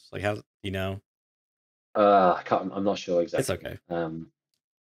first? Like how, you know? I can't. I'm not sure exactly. It's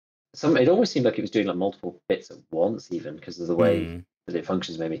okay. It almost seemed like it was doing like multiple bits at once, even because of the way that it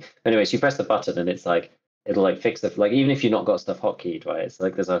functions. Maybe. Anyway, so you press the button, and it's like it'll like fix the like even if you've not got stuff hotkeyed, right? It's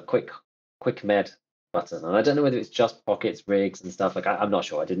like there's a quick med button, and I don't know whether it's just pockets, rigs, and stuff. Like I'm not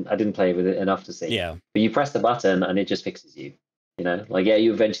sure. I didn't play with it enough to see. Yeah. But you press the button, and it just fixes you. You know, like yeah,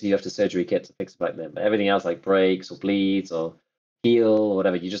 you eventually have to surgery kit to fix it back then, but everything else like breaks or bleeds or heal or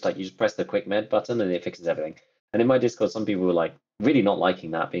whatever, you just press the quick med button and it fixes everything. And in my Discord, some people were like really not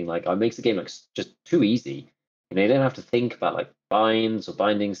liking that, being like, "Oh, it makes the game like just too easy." You know, you don't have to think about like binds or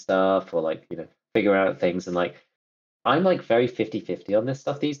binding stuff or like figure out things. And like I'm like very 50-50 on this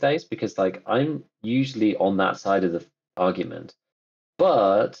stuff these days because like I'm usually on that side of the argument,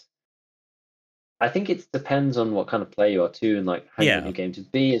 but I think it depends on what kind of player you are too, and like how you want Yeah. your game to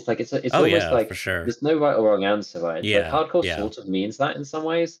be. It's like it's Oh almost yeah, for like sure. there's no right or wrong answer, right? Like Yeah. hardcore Yeah. sort of means that in some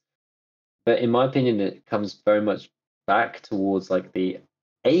ways, but in my opinion, it comes very much back towards like the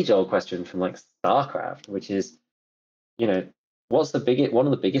age-old question from like StarCraft, which is, you know, what's the biggest one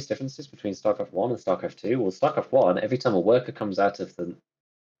of the biggest differences between StarCraft 1 and StarCraft 2? Well, StarCraft 1, every time a worker comes out of the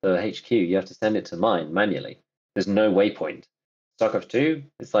HQ, you have to send it to mine manually. There's no waypoint. StarCraft 2,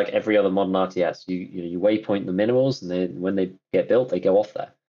 it's like every other modern RTS. You waypoint the minerals, and then when they get built, they go off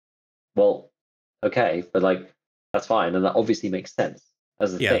there. Well, okay, but like that's fine, and that obviously makes sense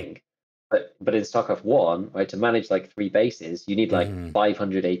as a Yeah. thing. But in StarCraft 1, right, to manage like 3 bases, you need like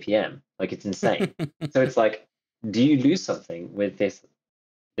 500 APM. Like it's insane. So it's like, do you lose something with this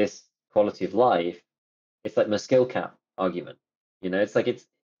quality of life? It's like my skill cap argument. It's like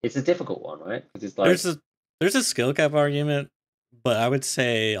it's a difficult one, right? Because it's like there's a skill cap argument, but I would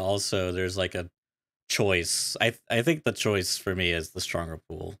say also there's like a choice. I think the choice for me is the stronger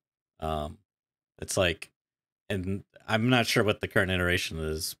pool. Um, it's like, and I'm not sure what the current iteration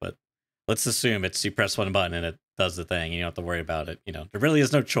is, but let's assume it's you press one button and it does the thing. You don't have to worry about it. There really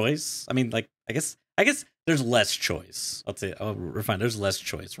is no choice. I mean, like I guess there's less choice. I'll refine. There's less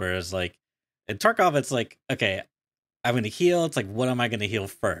choice. Whereas like in Tarkov, it's like, okay, I'm going to heal. It's like, what am I going to heal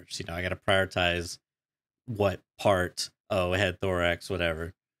first? I got to prioritize what part. Oh, head, thorax,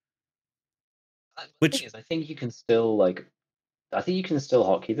 whatever. the thing Which, is, I think you can still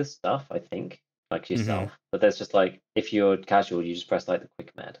hotkey this stuff. I think like mhm, yourself, but there's just like if you're casual, you just press like the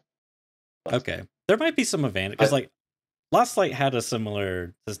quick med button. okay, there might be some advantage because like Lost Light had a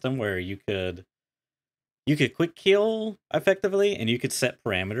similar system where you could quick heal effectively, and you could set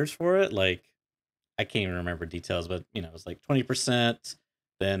parameters for it. Like I can't even remember details, but it was like 20%,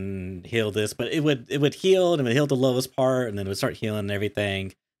 then heal this, but it would heal and it would heal the lowest part, and then it would start healing and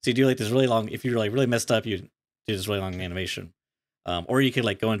everything. So you do like this really long. If you're like really messed up, you do this really long animation, or you could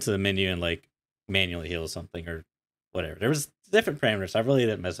like go into the menu and like manually heal something or whatever. There was different parameters. I really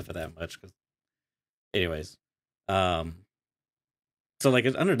didn't mess with it that much because, anyways, um, so like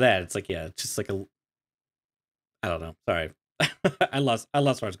under that, it's like yeah, it's just like I don't know. Sorry, I lost where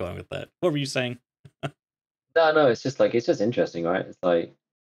I was going with that. What were you saying? No, it's just interesting, right? It's like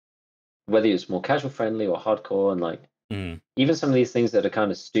whether it's more casual friendly or hardcore, and like Mm, even some of these things that are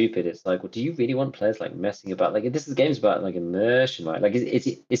kind of stupid. It's like, well, do you really want players like messing about? Like this is games about like immersion, right? Like is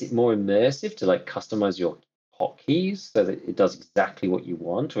it more immersive to like customize your hotkeys so that it does exactly what you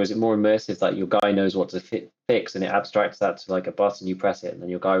want, or is it more immersive that your guy knows what to fix and it abstracts that to like a button, you press it, and then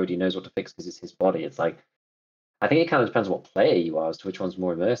your guy already knows what to fix because it's his body? It's like I think it kind of depends on what player you are as to which one's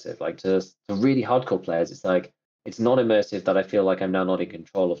more immersive. Like to really hardcore players, it's like it's not immersive that I feel like I'm now not in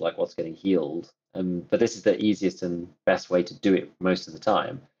control of like what's getting healed. But this is the easiest and best way to do it most of the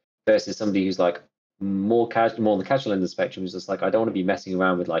time. Versus somebody who's like more casual, more on the casual end of the spectrum, who's just like I don't want to be messing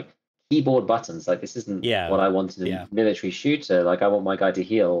around with like keyboard buttons. Like this isn't yeah, what I want in yeah. a military shooter. Like I want my guy to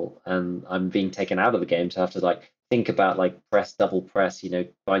heal, and I'm being taken out of the game to have to like think about like press, double press,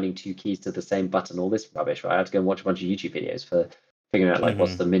 binding 2 keys to the same button, all this rubbish, right? I had to go and watch a bunch of YouTube videos for figuring out like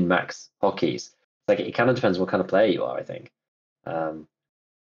what's Hmm. the min max hotkeys. Like it kind of depends what kind of player you are, I think.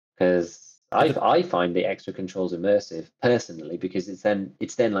 Because I find the extra controls immersive personally because it's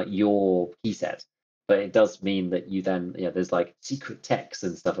then like your key set. But it does mean that you then there's like secret texts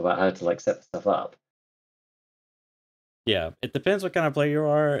and stuff about how to like set the stuff up. Yeah, it depends what kind of player you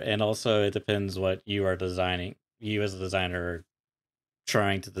are, and also it depends what you are designing. You as a designer are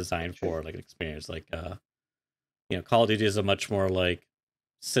trying to design True. for like an experience. Like Call of Duty is a much more like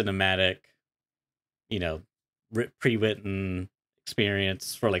cinematic, you know, pre-written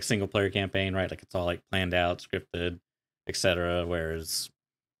experience for like single player campaign, right? Like it's all like planned out, scripted, etc. Whereas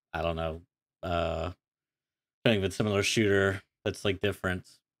I don't know, playing with similar shooter that's like different.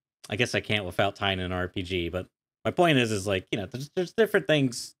 I guess I can't without tying in an RPG, but my point is like there's different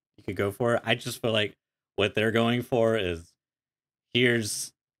things you could go for. I just feel like what they're going for is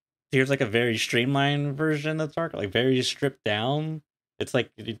here's here's like a very streamlined version of Tarkov, like very stripped down. It's like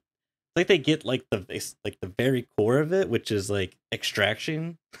they get like the very core of it, which is like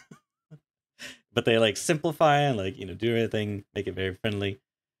extraction, but they like simplify and like do everything, make it very friendly,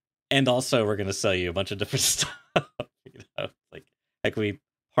 and also we're gonna sell you a bunch of different stuff. Like like we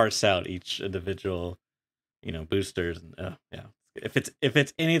parse out each individual, boosters, and yeah. If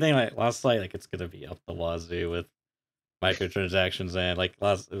it's anything like Lost Light, like it's gonna be up the wazoo with microtransactions, and like it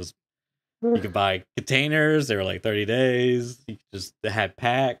was, you could buy containers. They were like 30 days. You could just, they had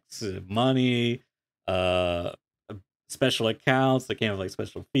packs, money, uh, special accounts that came with like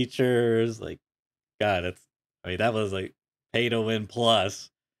special features. Like, God, that was like pay to win plus.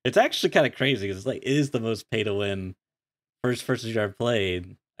 It's actually kind of crazy because it is the most pay to win first person shooter I've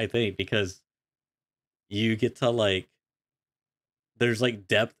played, I think, because you get to like, there's like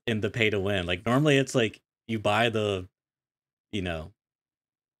depth in the pay to win. Like normally it's like you buy you know,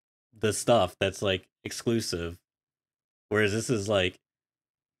 the stuff that's like exclusive. Whereas this is like,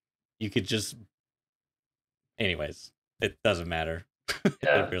 you could just, anyways, it doesn't matter.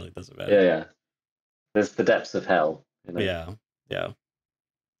 Yeah. It really doesn't Yeah, matter. yeah. There's the depths of hell. Yeah, yeah.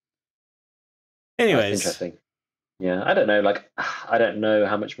 That's Anyways, interesting. Yeah, I don't know. Like, I don't know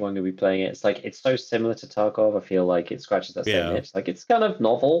how much more I'm going to be playing it. It's like it's so similar to Tarkov. I feel like it scratches that same yeah, itch. Like, it's kind of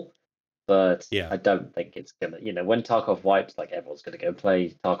novel, but yeah, I don't think it's gonna. When Tarkov wipes, like everyone's going to go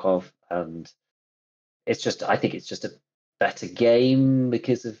play Tarkov, and it's just. I think it's just a better game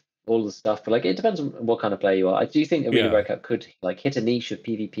because of all the stuff. But like, it depends on what kind of player you are. I do think Arena yeah, Breakout could like hit a niche of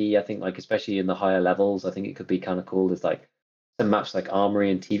PvP. I think like especially in the higher levels, I think it could be kind of cool. There's like some maps like Armory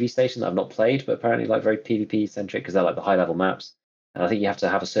and TV Station that I've not played, but apparently like very PvP centric because they're like the high level maps. And I think you have to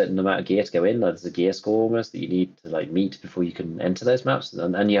have a certain amount of gear to go in. Like, there's a gear score almost that you need to like meet before you can enter those maps,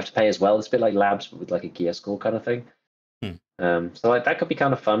 and you have to pay as well. It's a bit like labs, but with like a gear score kind of thing. So like that could be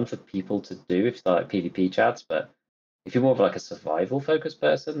kind of fun for people to do if they're like PvP chats. But if you're more of like a survival focused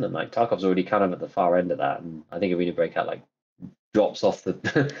person, then like Tarkov's already kind of at the far end of that, and I think Arena Breakout like drops off the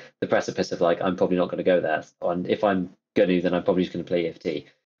the precipice of like I'm probably not going to go there, and if I'm going to, then I'm probably just going to play EFT,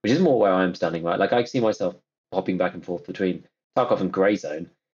 which is more where I'm standing. Right, like I see myself hopping back and forth between Tarkov and Greyzone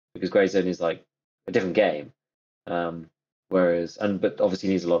because Greyzone is like a different game, but obviously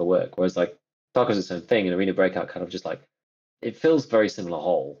needs a lot of work. Whereas like Tarkov's its own thing, and Arena Breakout kind of just like it feels very similar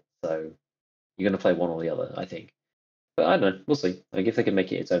whole. So you're going to play one or the other, I think. But I don't know. We'll see. Like if they can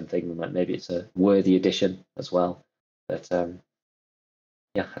make it its own thing, then like maybe it's a worthy addition as well. But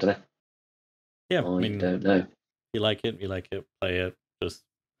yeah, I don't know. yeah. I I mean, don't know. you like it, play it.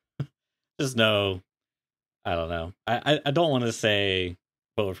 Just know, I don't know. I don't want to say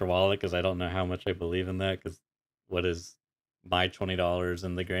vote for Wallet because I don't know how much I believe in that. Because what is my $20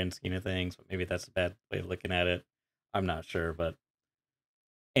 in the grand scheme of things? But maybe that's a bad way of looking at it. I'm not sure, but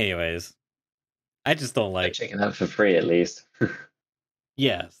anyways, I just don't like. Check it out for free at least.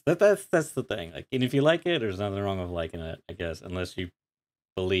 Yes, that's the thing. Like, and if you like it, there's nothing wrong with liking it, I guess, unless you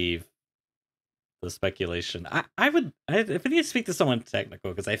believe the speculation. If I need to speak to someone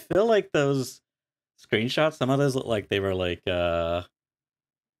technical, because I feel like those screenshots, some of those look like they were like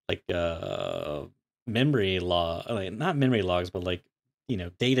memory log, like not memory logs, but like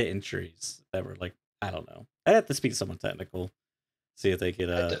data entries that were like, I don't know. I'd have to speak to someone technical, see if they could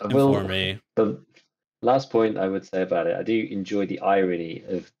I inform will. me. The last point I would say about it, I do enjoy the irony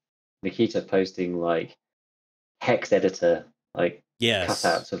of Nikita posting like hex editor like Yes.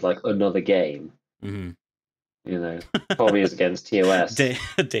 cutouts of like another game. Mm-hmm. Probably is against TOS.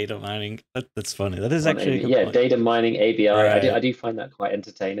 Data mining. That's funny. That is On actually a AB, good yeah, point. data mining ABI. Right. I do find that quite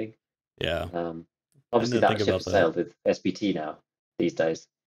entertaining. Yeah. I Obviously didn't think that ship about has that. sailed with SBT now these days,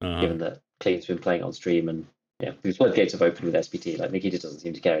 Uh-huh. given that Clean's been playing on stream and yeah, the floodgates have opened with SBT. Like Nikita doesn't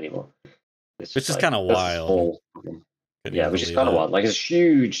seem to care anymore. It's Which just is like kind of that's a wild. small Couldn't yeah, even which is believe kind of it. wild. Like it's a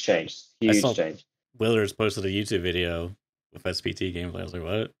huge change. I Huge saw change. Willers posted a YouTube video with SPT gameplay. I was like,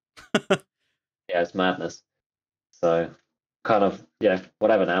 what? Yeah, it's madness. So kind of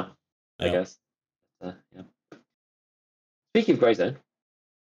whatever now, I Yep. guess. Yeah. Speaking of Greyzone.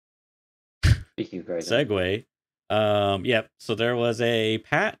 Segue. Yep. So there was a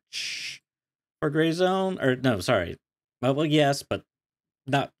patch for Gray Zone, or no, sorry. Well, yes, but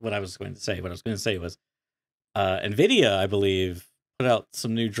not what I was going to say. What I was going to say was, Nvidia, I believe, put out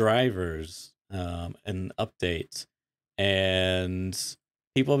some new drivers, and updates, and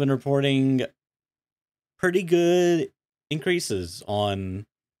people have been reporting pretty good increases on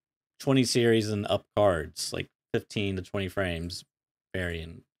 20 series and up cards, like 15 to 20 frames,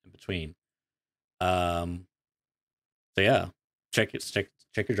 varying in between. So yeah, check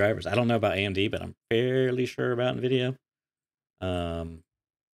your drivers. I don't know about AMD, but I'm fairly sure about Nvidia. AMD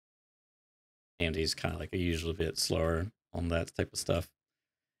is kind of like a usual bit slower on that type of stuff,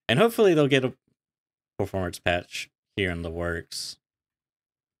 and hopefully they'll get a performance patch here in the works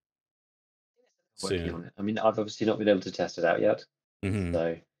Working soon. on it. I mean, I've obviously not been able to test it out yet. Mm-hmm.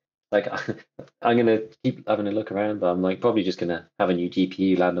 So like I'm gonna keep having a look around, but I'm like probably just gonna have a new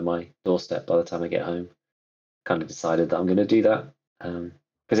GPU land on my doorstep by the time I get home. Kind of decided that I'm gonna do that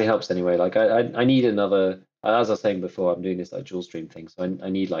because it helps anyway. Like I need another. As I was saying before, I'm doing this like dual stream thing, so I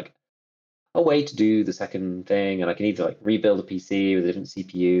need like a way to do the second thing, and I can either like rebuild a PC with a different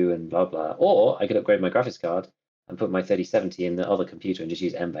CPU and blah blah, or I could upgrade my graphics card and put my 3070 in the other computer and just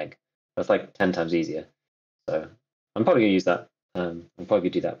use MBank. That's like 10 times easier. So I'm probably gonna use that. I'm probably gonna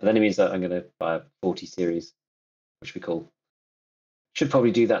do that. But then it means that I'm gonna buy a 40 series, which would be cool. Should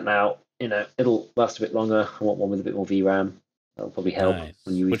probably do that now. You know, it'll last a bit longer. I want one with a bit more VRAM. That'll probably help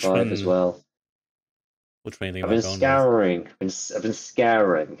on UE5 as well. Which one do you I've think been about scouring. I've been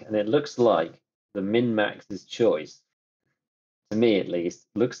scouring, and it looks like the min-max's choice, to me at least,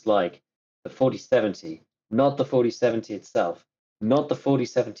 looks like the 4070, not the 4070 itself, not the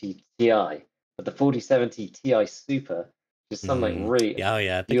 4070 Ti, but the 4070 Ti Super. Just some like really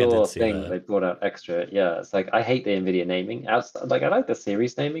I think pure I did see thing that. they brought out extra. Yeah, it's like I hate the Nvidia naming. Like I like the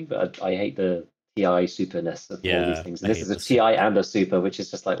series naming, but I hate the Ti superness of all these things. And this is a Ti and a Super, which is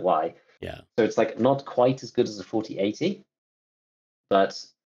just like why. Yeah. So it's like not quite as good as a 4080, but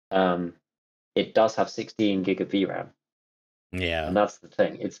it does have 16 gig of VRAM. Yeah. And that's the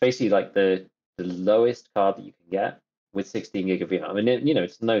thing. It's basically like the lowest card that you can get with 16 gig of VRAM. I mean, you know,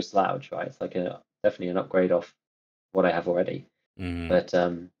 it's no slouch, right? It's like definitely an upgrade off what I have already. But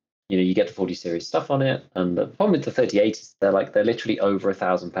you know, you get the 40 series stuff on it, and the problem with the 3080s, they're literally over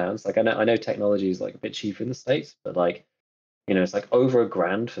 £1,000. Like I know technology is like a bit cheaper in the States, but like, you know, it's like over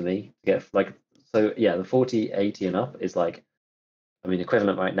 £1,000 for me to get like. So yeah, the 4080 and up is like, I mean,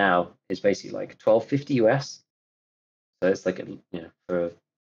 equivalent right now is basically like 1250 US. So it's like you know, for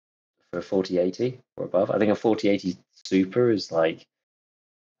a 4080 or above. I think a 4080 Super is like, I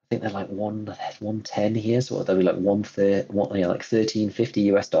think they're like 110 here, so they'll be like 1350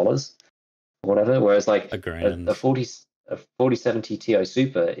 US dollars or whatever. Whereas like a 4070 Ti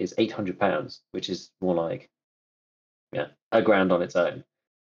Super is £800, which is more like £1,000 on its own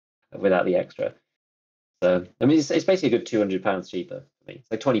without the extra. So I mean, it's basically a good £200 cheaper for me.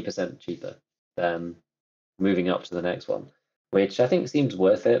 It's like 20% cheaper than moving up to the next one, which I think seems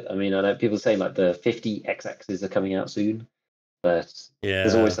worth it. I mean, I know people saying like the 50XXs are coming out soon, but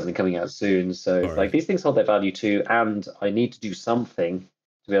there's always something coming out soon. So it's like these things hold their value too, and I need to do something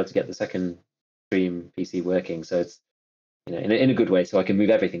to be able to get the second stream PC working. So it's, you know, in a good way, so I can move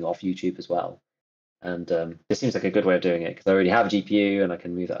everything off YouTube as well. And this seems like a good way of doing it because I already have a GPU and I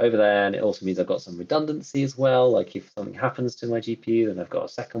can move that over there. And it also means I've got some redundancy as well. Like if something happens to my GPU, then I've got a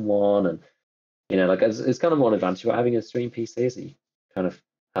second one. And, you know, like it's kind of one advantage about having a stream PC is that you kind of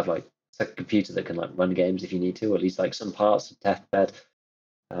have like a computer that can like run games if you need to, or at least like some parts of test bed.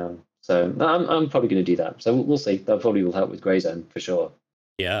 So I'm probably going to do that. So we'll see. That probably will help with Greyzone for sure.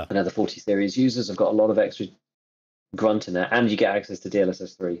 Yeah. And other 40 series users have got a lot of extra grunt in there, and you get access to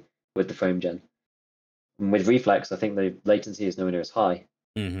DLSS 3 with the frame gen. And with Reflex, I think the latency is nowhere near as high.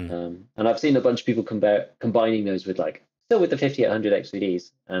 And I've seen a bunch of people combining those with like still with the 5800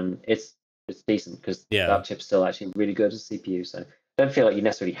 X3Ds, and it's decent because that chip's still actually really good as a CPU. So I don't feel like you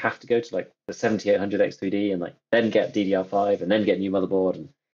necessarily have to go to like the 7800 X3D and like then get DDR5 and then get a new motherboard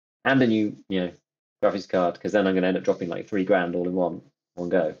and a new, you know, graphics card, because then I'm going to end up dropping like $3,000 all in one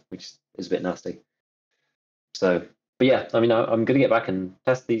go, which is a bit nasty. So, but yeah, I mean, I'm going to get back and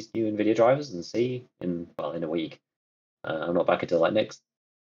test these new NVIDIA drivers and see in a week. I'm not back until like next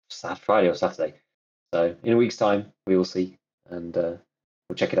Friday or Saturday. So in a week's time, we will see, and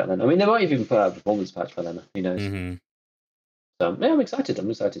we'll check it out then. I mean, they might even put out a performance patch by then. Who knows? So yeah, I'm excited.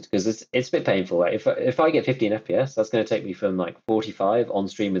 Because it's a bit painful. Right? If I get 15 FPS, that's going to take me from like 45 on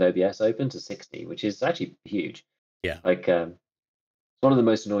stream with OBS open to 60, which is actually huge. Yeah. Like one of the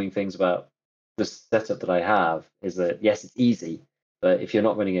most annoying things about the setup that I have is that yes, it's easy, but if you're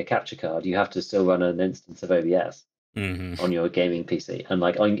not running a capture card, you have to still run an instance of OBS on your gaming PC. And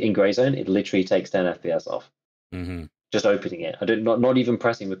like in Greyzone, it literally takes 10 FPS off. Just opening it. Not even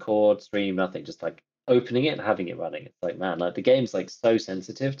pressing record, stream, nothing. Just like opening it and having it running. It's like, man, like the game's like so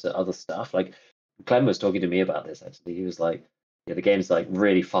sensitive to other stuff. Like Clem was talking to me about this actually. He was like, yeah, the game's like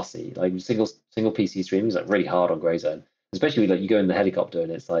really fussy. Like single PC streaming is like really hard on Greyzone, especially like you go in the helicopter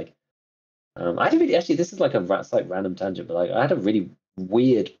and it's like, I had a really, actually, this is like a slight random tangent, but like I had a really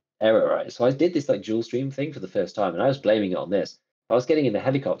weird error, right? So I did this like dual stream thing for the first time, and I was blaming it on this. I was getting in the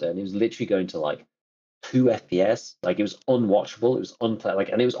helicopter, and it was literally going to like 2 FPS. Like it was unwatchable. It was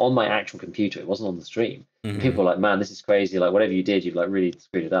and it was on my actual computer. It wasn't on the stream. And people were like, "Man, this is crazy! Like whatever you did, you've like really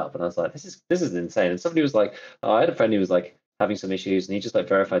screwed it up." And I was like, "This is insane." And somebody was like, "Oh, I had a friend who was like having some issues, and he just like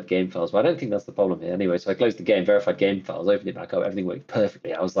verified game files. But I don't think that's the problem here anyway. So I closed the game, verified game files, opened it back up, everything worked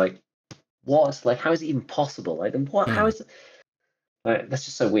perfectly. I was like, what? Like, how is it even possible? Like, then what? How is it? Like, that's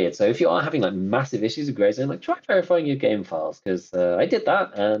just so weird. So if you are having like massive issues with Grayzone, like try verifying your game files, because I did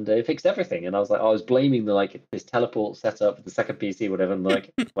that and it fixed everything. And I was blaming the like this teleport setup, the second PC, whatever. And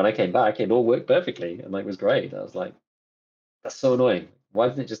like when I came back, it all worked perfectly and like it was great. I was like, that's so annoying. Why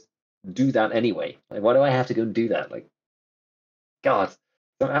doesn't it just do that anyway? Like, why do I have to go and do that? Like, God,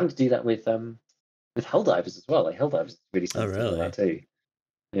 so I'm having to do that with Helldivers as well. Like Helldivers is really sensitive to that too.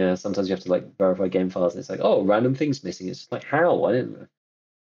 Yeah, sometimes you have to like verify game files, and it's like, oh, random things missing. It's just like, how? I didn't.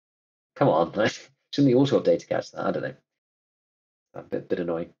 Come on, shouldn't the auto update catch that? I don't know. A bit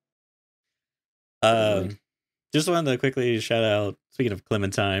annoying. Just wanted to quickly shout out. Speaking of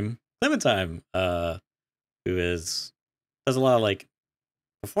Clementine, who does a lot of like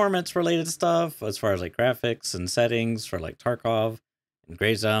performance related stuff as far as like graphics and settings for like Tarkov and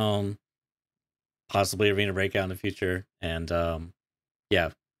Grayzone, possibly Arena Breakout in the future. And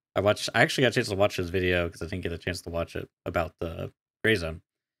yeah, I actually got a chance to watch his video because I didn't get a chance to watch it about the Grayzone.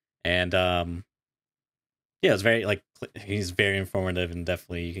 And yeah, it's very like he's very informative, and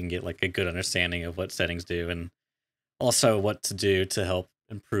definitely you can get like a good understanding of what settings do and also what to do to help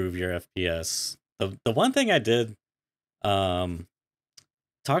improve your FPS. The one thing I did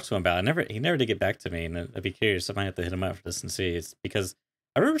talk to him about, he never did get back to me, and I'd be curious. I might have to hit him up for this and see. It's because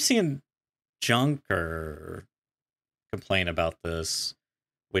I remember seeing Junker complain about this,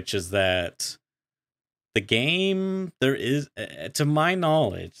 which is that the game, there is, to my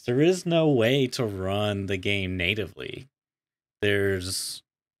knowledge, there is no way to run the game natively. There's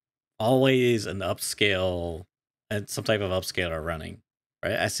always an upscale and some type of upscaler running,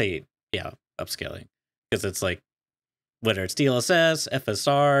 right? I say, yeah, upscaling, because it's like, whether it's DLSS,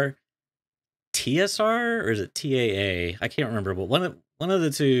 FSR, TSR, or is it TAA? I can't remember, but one of the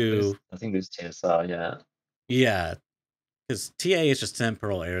two. I think it's TSR, yeah. Yeah, because TAA is just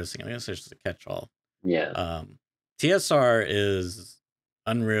temporal aerosing. I guess it's just a catch-all. Yeah. TSR is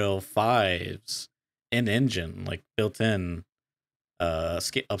Unreal 5's in-engine, like built-in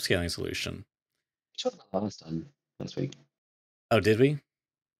upscaling solution. We talked about last time, last week. Oh, did we?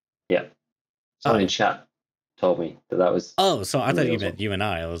 Yeah. Someone in chat told me that was. Oh, so I thought you meant you and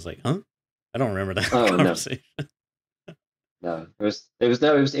I. I was like, huh? I don't remember that conversation. No, it was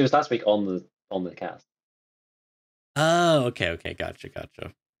last week on the cast. Oh, okay, gotcha.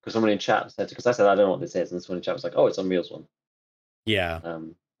 Because someone in chat said, because I said I don't know what this is, and someone in chat was like, "Oh, it's Unreal's one." Yeah.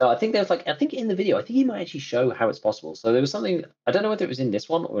 So I think I think in the video, I think he might actually show how it's possible. So there was something, I don't know whether it was in this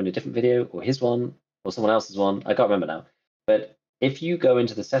one or in a different video or his one or someone else's one. I can't remember now. But if you go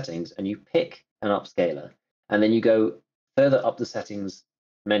into the settings and you pick an upscaler, and then you go further up the settings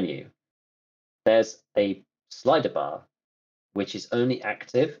menu, there's a slider bar which is only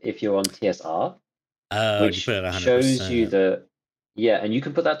active if you're on TSR, which shows you and you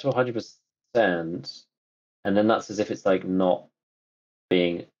can put that to 100%, and then that's as if it's like not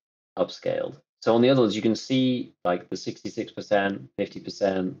being upscaled. So on the other ones, you can see like the 66%, 50%,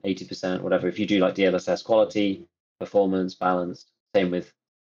 80%, whatever. If you do like DLSS quality, performance, balanced, same with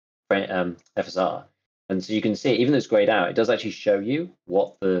FSR. And so you can see, even though it's grayed out, it does actually show you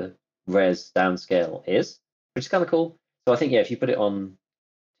what the res downscale is, which is kind of cool. So I think, yeah, if you put it on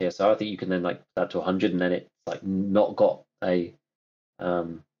TSR, I think you can then like put that to 100, and then it's like not got a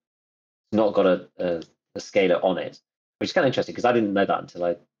scaler on it, which is kind of interesting because I didn't know that until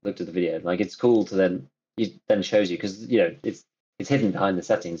I looked at the video. Like, it's cool to then shows you, because it's hidden behind the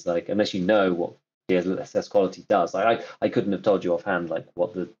settings. Like, unless you know what DLSS quality does, like I couldn't have told you offhand like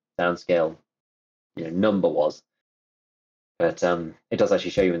what the downscale number was, but it does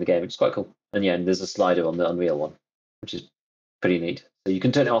actually show you in the game, which is quite cool. And yeah, and there's a slider on the Unreal one, which is pretty neat. So you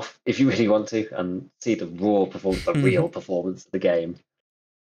can turn it off if you really want to and see the raw performance, the real performance of the game.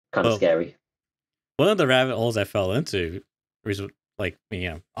 Kind of scary. One of the rabbit holes I fell into was like,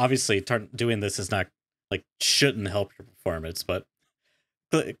 obviously doing this is not like shouldn't help your performance, but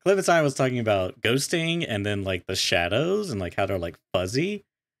Clementine was talking about ghosting and then like the shadows and like how they're like fuzzy.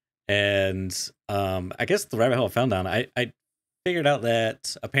 And I guess the rabbit hole I found down, I figured out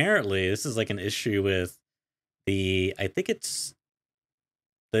that apparently this is like an issue with I think it's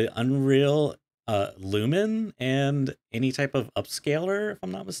the Unreal Lumen and any type of upscaler, if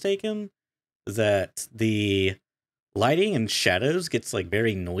I'm not mistaken, that the lighting and shadows gets like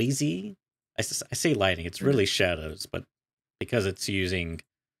very noisy. I say lighting, it's really shadows, but because it's using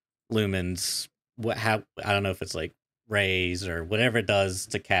lumens, I don't know if it's like rays or whatever it does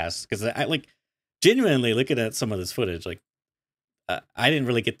to cast, because I like genuinely looking at some of this footage, like I didn't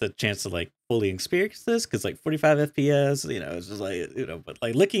really get the chance to like fully experience this because like 45 FPS, it's just like but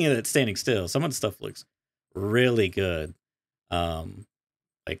like looking at it standing still, some of the stuff looks really good.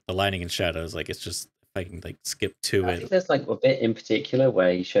 Like the lighting and shadows, like it's just if I can like skip to I it. think there's like a bit in particular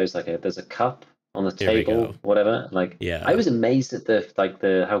where he shows like there's a cup on the Here we table, go. whatever. Like Yeah. I was amazed at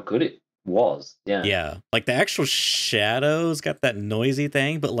the how good it was. Yeah. Yeah. Like the actual shadows got that noisy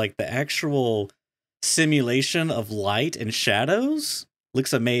thing, but like the actual simulation of light and shadows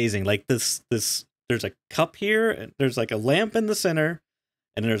looks amazing. Like this there's a cup here, and there's like a lamp in the center,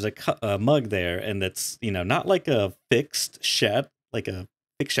 and there's a mug there, and it's not like a fixed shadow,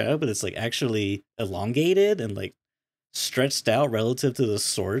 but it's like actually elongated and like stretched out relative to the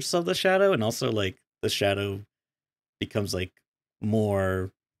source of the shadow, and also like the shadow becomes like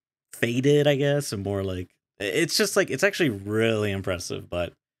more faded, I guess, and more like it's just like it's actually really impressive.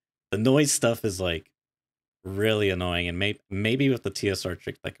 But the noise stuff is like really annoying, and maybe with the TSR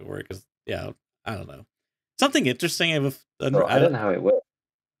trick that could work. Cause yeah, I don't know, something interesting with So I don't know how it works.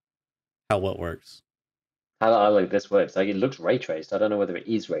 how what works. How like this works. Like it looks ray traced. I don't know whether it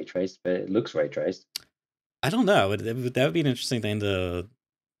is ray traced, but it looks ray traced. I don't know. That would be an interesting thing to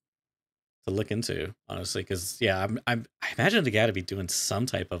look into, honestly, because yeah, I imagine the guy to be doing some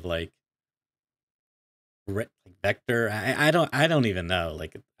type of like vector. I don't even know.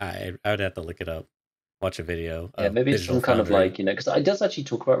 Like I would have to look it up, watch a video. Yeah, maybe it's some kind of like because it does actually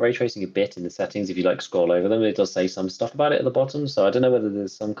talk about ray tracing a bit in the settings. If you like scroll over them, it does say some stuff about it at the bottom. So I don't know whether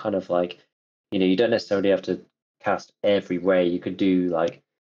there's some kind of like, you don't necessarily have to cast every ray. You could do like,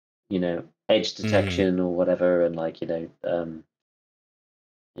 edge detection or whatever, and like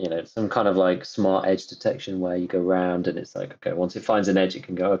some kind of like smart edge detection where you go around and it's like, okay, once it finds an edge, it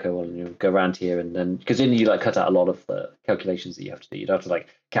can go, okay, well, go around here, and then because then you like cut out a lot of the calculations that you have to do. You'd have to like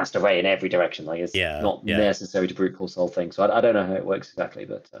cast a ray in every direction. Like it's not necessary to brute force the whole thing. So I don't know how it works exactly,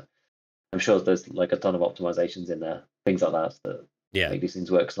 but I'm sure there's like a ton of optimizations in there, things like that make these things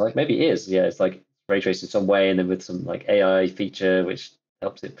work. So like maybe it is, it's like ray traced in some way, and then with some like AI feature which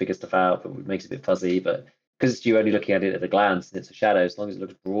helps it figure stuff out, but makes it a bit fuzzy, but because you're only looking at it at a glance and it's a shadow, as long as it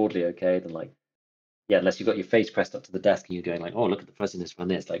looks broadly okay, then like, unless you've got your face pressed up to the desk and you're going like, oh, look at the fuzziness around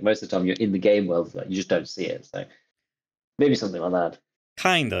this. Like most of the time you're in the game world, like, you just don't see it. So maybe something like that.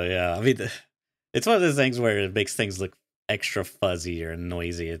 Kinda, yeah. I mean, it's one of those things where it makes things look extra fuzzy or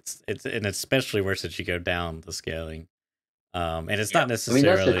noisy. It's and especially worse as you go down the scaling. And it's not necessarily.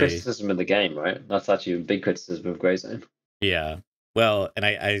 I mean, that's the criticism of the game, right? That's actually a big criticism of Greyzone. Yeah. Well, and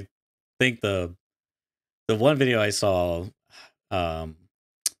I think the one video I saw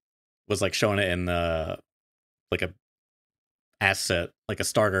was like showing it in like a asset, like a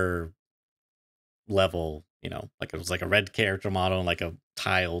starter level, like it was like a red character model and like a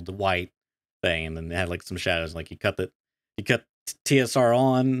tiled white thing, and then it had like some shadows. Like you cut TSR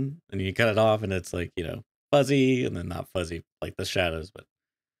on and you cut it off, and it's like fuzzy and then not fuzzy like the shadows. But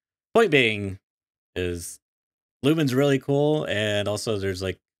point being is Lumen's really cool, and also there's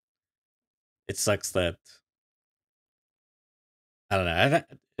like it sucks that I don't know.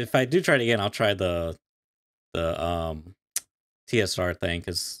 If I do try it again, I'll try the TSR thing,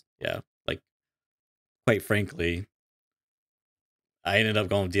 because like quite frankly, I ended up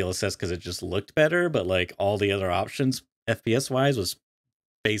going with DLSS because it just looked better, but like all the other options FPS wise was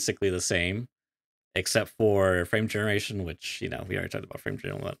basically the same, except for frame generation, which we already talked about frame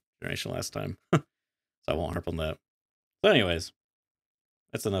generation last time, so I won't harp on that. So anyways,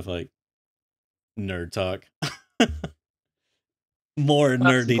 that's enough like nerd talk. More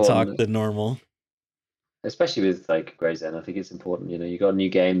nerdy talk than normal. Especially with like Greyzone, I think it's important. You got a new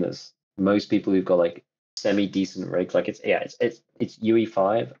game that's most people who've got like semi decent rigs, like it's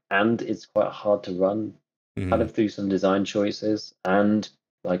UE5 and it's quite hard to run, kind of through some design choices, and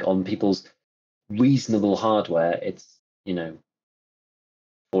like on people's reasonable hardware, it's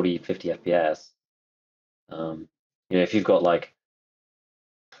 40, 50 FPS. If you've got like,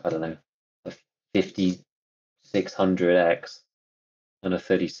 I don't know, a 5600X and a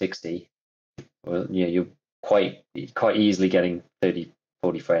 3060, well, you're quite easily getting 30,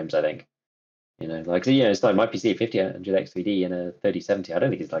 40 frames, I think. It's like my PC 5000X 3D and a 3070. I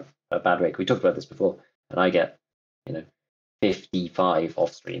don't think it's like a bad rate. We talked about this before, and I get 55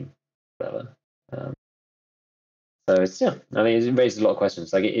 off stream, whatever. So it's I mean, it raises a lot of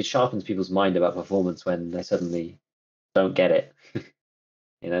questions. Like it sharpens people's mind about performance when they suddenly don't get it.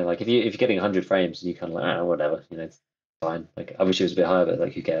 Like if you're getting 100 frames and you kind of like, whatever, it's fine. Like I wish it was a bit higher, but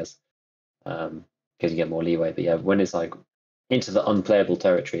like who cares? Because you get more leeway. But yeah, when it's like into the unplayable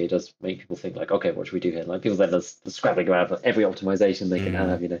territory, it does make people think like, okay, what should we do here? Like people then are scrabbling around for every optimization they can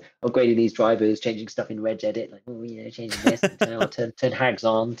have, upgrading these drivers, changing stuff in regedit, like, changing this, turn hags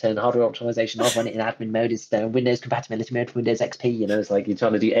on, turn hardware optimization off, run it in admin mode, it's Windows compatibility mode for Windows XP, it's like you're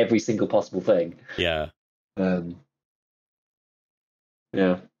trying to do every single possible thing. Yeah.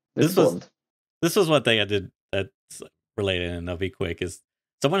 Yeah. This was one thing I did that's related, and I'll be quick, is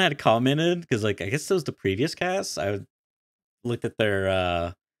someone had commented, because like I guess it was the previous cast, I looked at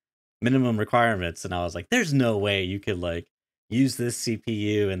their minimum requirements and I was like, there's no way you could like use this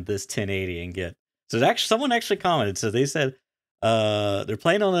CPU and this 1080 and get. So actually someone actually commented, so they said they're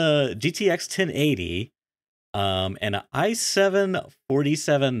playing on a GTX 1080 and an i7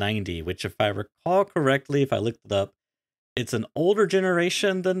 4790, which if I recall correctly, if I looked it up, it's an older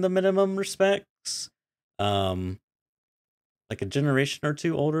generation than the minimum specs, like a generation or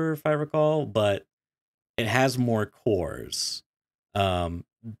two older if I recall, but it has more cores.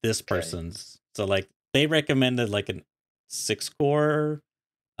 This person's, so like they recommended like a 6-core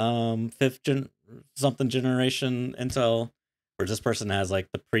fifth gen something generation Intel, where this person has like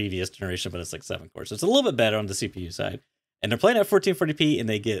the previous generation, but it's like 7 cores, so it's a little bit better on the CPU side, and they're playing at 1440p and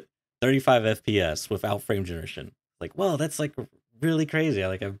they get 35 FPS without frame generation. Like, well, that's like really crazy.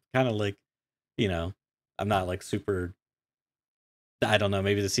 I'm kind of like, I'm not like super, I don't know,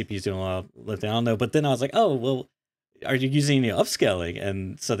 maybe the CPU's doing a lot of lifting, I don't know. But then I was like, oh, well, are you using any upscaling?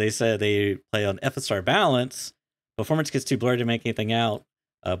 And so they said they play on FSR balance. Performance gets too blurry to make anything out,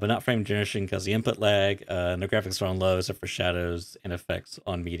 but not frame generation because the input lag, and the graphics are on low, except for shadows and effects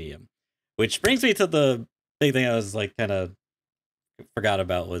on medium. Which brings me to the big thing I was like kind of forgot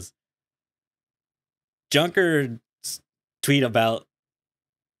about, was Junker's tweet about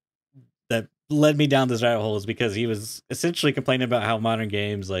that led me down this rabbit hole, is because he was essentially complaining about how modern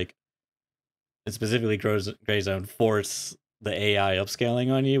games, like, and specifically Gray Zone, force the AI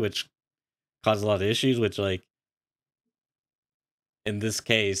upscaling on you, which causes a lot of issues, which, like, in this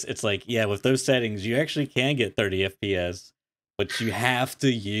case, it's like, yeah, with those settings, you actually can get 30 FPS, but you have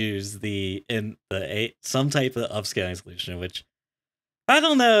to use some type of upscaling solution, which I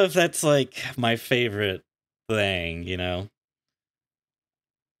don't know if that's, like, my favorite thing,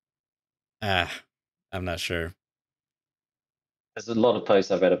 I'm not sure. There's a lot of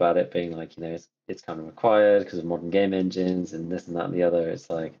posts I've read about it being like, it's kind of required because of modern game engines and this and that and the other. It's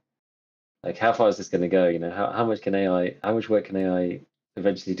like how far is this going to go? How much work can AI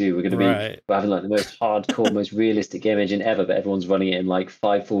eventually do? We're going to be we're having like the most hardcore, most realistic game engine ever, but everyone's running it in like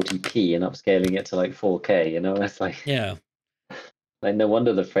 540p and upscaling it to like 4K. It's like, yeah, like no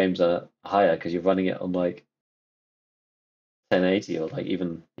wonder the frames are higher, because you're running it on like 1080 or like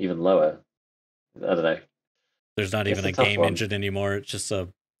even lower. I don't know. There's not even a game engine anymore. It's just a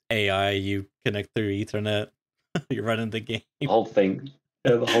AI you connect through Ethernet. You're running the game. The whole thing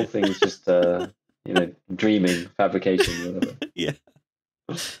is just dreaming, fabrication, whatever. Yeah.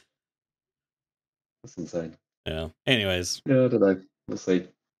 That's insane. Yeah. Anyways. Yeah, I don't know. We'll see.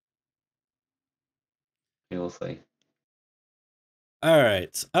 We'll see. All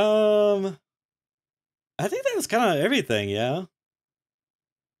right. I think that was kind of everything, yeah.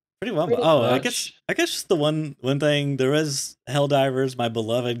 Pretty well. Much. I guess the one thing, there is Helldivers, my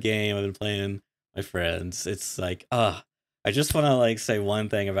beloved game I've been playing with my friends. It's like, I just want to like say one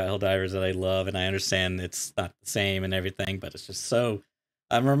thing about Helldivers that I love, and I understand it's not the same and everything, but it's just so,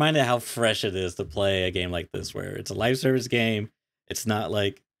 I'm reminded how fresh it is to play a game like this, where it's a live service game. It's not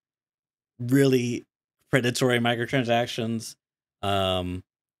like really predatory microtransactions,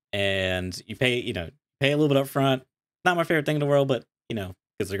 and you pay a little bit up front. Not my favorite thing in the world, but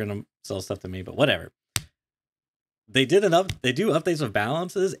because they're gonna sell stuff to me, but whatever. They do updates of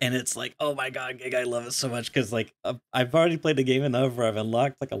balances, and it's like, oh my god, Gig, I love it so much, because like I've already played the game enough where I've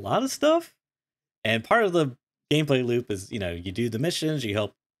unlocked like a lot of stuff, and part of the gameplay loop is you do the missions, you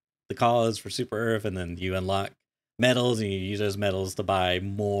help the cause for Super Earth, and then you unlock medals, and you use those medals to buy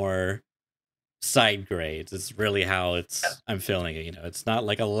more side grades. It's really how I'm feeling it. It's not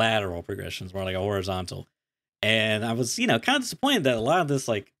like a lateral progression, it's more like a horizontal. And I was, kind of disappointed that a lot of this,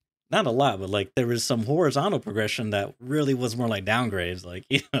 like, not a lot, but like there was some horizontal progression that really was more like downgrades. Like,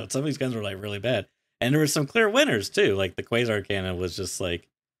 some of these guns were like really bad. And there were some clear winners too. Like the Quasar cannon was just like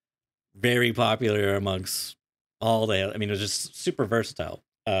very popular amongst all the, it was just super versatile,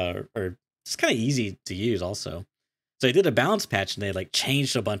 or just kind of easy to use also. So they did a balance patch and they like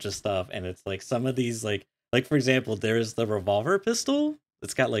changed a bunch of stuff. And it's like some of these, like for example, there's the revolver pistol.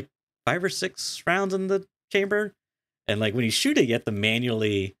 It's got like 5 or 6 rounds in the chamber, and like when you shoot it, you have to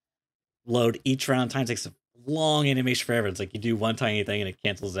manually load each round. Time takes a long animation forever. It's like you do one tiny thing and it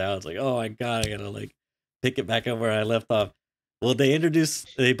cancels out. It's like, oh my god, I gotta like pick it back up where I left off. Well,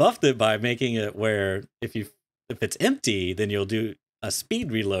 they buffed it by making it where if it's empty, then you'll do a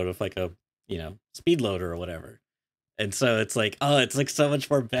speed reload with like a speed loader or whatever. And so it's like, oh, it's like so much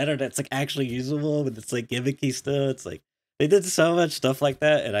more better. That's like actually usable, but it's like gimmicky still. It's like they did so much stuff like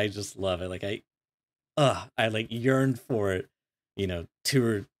that, and I just love it. Like I like yearned for it.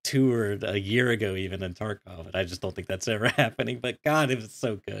 Toured a year ago even in Tarkov, and I just don't think that's ever happening. But God, it was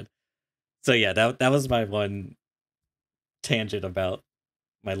so good. So yeah, that was my one tangent about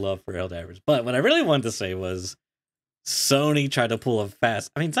my love for Helldivers. But what I really wanted to say was Sony tried to pull a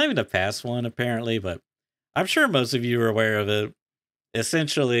fast. I mean, it's not even a fast one apparently, but I'm sure most of you are aware of it.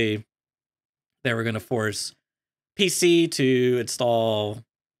 Essentially, they were going to force PC to install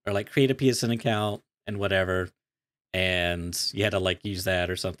or like create a PSN account and whatever, and you had to like use that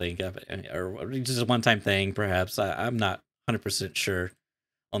or something, or just a one-time thing, perhaps. I'm not 100% sure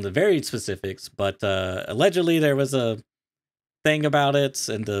on the very specifics, but allegedly there was a thing about it,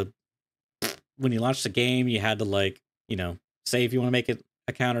 and when you launched the game, you had to like say if you want to make an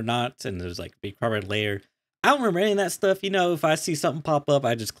account or not, and there's like a big private layer. I don't remember any of that stuff. If I see something pop up,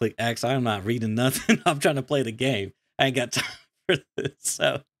 I just click X. I'm not reading nothing. I'm trying to play the game. I ain't got time for this. So,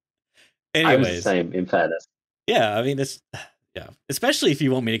 I was the anyways, same, in fairness. yeah, I mean, yeah, especially if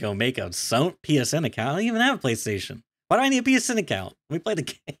you want me to go make a PSN account. I don't even have a PlayStation. Why do I need a PSN account? Let me play the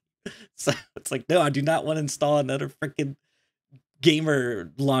game. So it's like, no, I do not want to install another freaking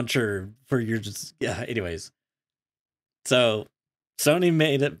gamer launcher for your anyways. So Sony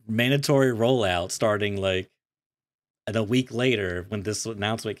made it mandatory rollout starting like a week later when this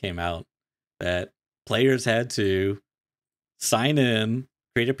announcement came out that players had to sign in,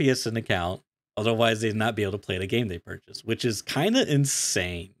 create a PSN account, otherwise they'd not be able to play the game they purchased, which is kind of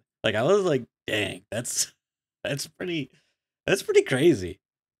insane. Like I was like, dang, that's pretty crazy.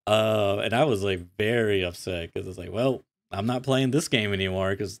 And I was like very upset because it's like, well, I'm not playing this game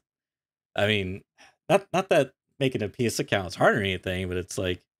anymore because, I mean, not that making a PS account is hard or anything, but it's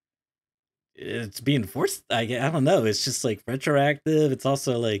like it's being forced. I don't know. It's just like retroactive. It's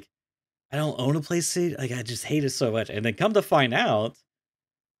also like I don't own a PlayStation. Like I just hate it so much. And then come to find out,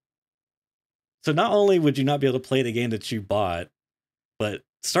 so not only would you not be able to play the game that you bought, but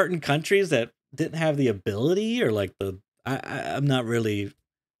certain countries that didn't have the ability or like I'm not really.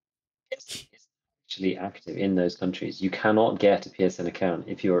 It's actually active in those countries. You cannot get a PSN account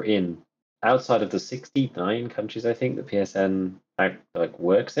if you're in outside of the 69 countries, I think, the PSN like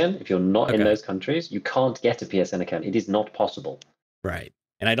works in. If you're not in those countries, you can't get a PSN account. It is not possible. Right.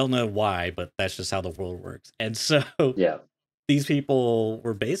 And I don't know why, but that's just how the world works. And so yeah, these people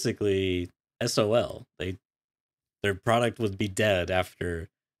were basically SOL. Their product would be dead after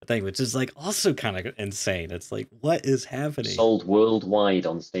a thing, which is like also kind of insane. It's like, what is happening? Sold worldwide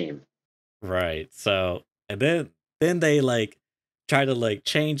on Steam. Right. So, and then they like try to like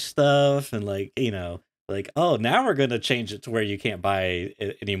change stuff and like, like, oh, now we're going to change it to where you can't buy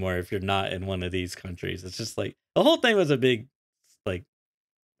it anymore if you're not in one of these countries. It's just like the whole thing was a big, like,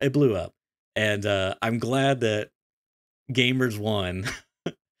 it blew up. And I'm glad that gamers won.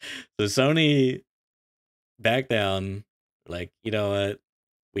 So Sony backed down, like, you know what?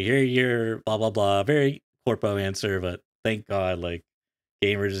 We hear your blah, blah, blah. Very corpo answer, but thank God, like,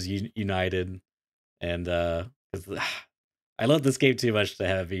 gamers is united. And cause, I love this game too much to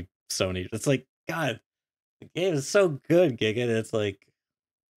have be Sony. It's like, God, the game is so good, Giga. It's like,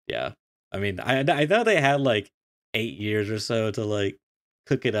 yeah. I mean, I know they had like 8 years or so to like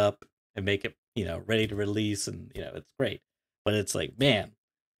cook it up and make it, ready to release, and it's great. But it's like, man,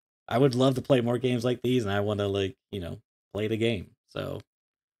 I would love to play more games like these, and I want to like, play the game. So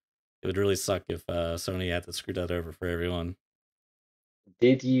it would really suck if Sony had to screw that over for everyone.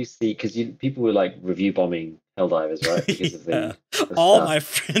 Did you see? Because people were like review bombing Helldivers, right? Because of the all stuff. my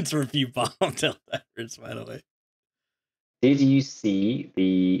friends review bombed Helldivers, by the way. Did you see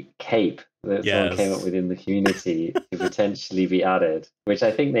the cape that someone came up with in the community to potentially be added? Which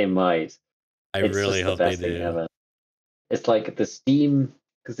I think they might. I really hope they do. Ever. It's like the Steam,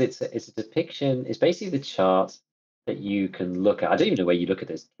 because it's a depiction. It's basically the chart that you can look at. I don't even know where you look at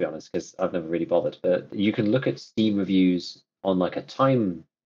this, to be honest, because I've never really bothered. But you can look at Steam reviews on like a time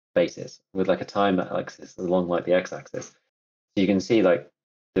basis with like a time axis along like the x-axis. So you can see like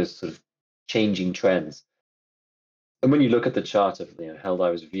there's sort of changing trends. And when you look at the chart of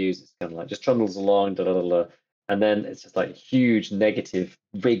Helldivers reviews, it's kind of like just trundles along, and then it's just like huge negative,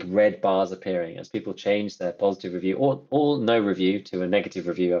 big red bars appearing as people change their positive review or no review to a negative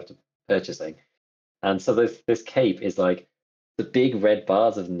review after purchasing. And so this cape is like the big red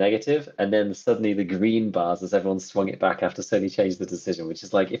bars of negative, and then suddenly the green bars as everyone swung it back after Sony changed the decision, which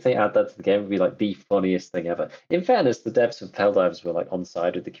is like, if they add that to the game, it would be like the funniest thing ever. In fairness, the devs of Helldivers were like on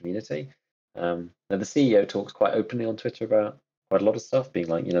side with the community. And the CEO talks quite openly on Twitter about quite a lot of stuff, being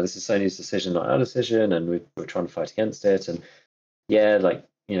like, this is Sony's decision, not our decision, and we're trying to fight against it. And yeah, like,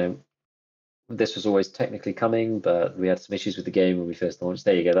 this was always technically coming, but we had some issues with the game when we first launched.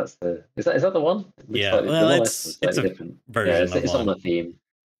 There you go. Is that the one? Yeah, well, it's a different version yeah, of it's on one. the theme.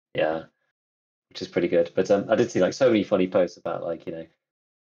 Yeah, which is pretty good. But I did see like so many funny posts about like,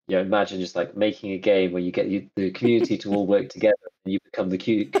 imagine just like making a game where you get the community to all work together and you become the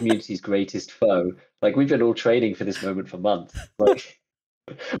community's greatest foe. Like, we've been all training for this moment for months. Like,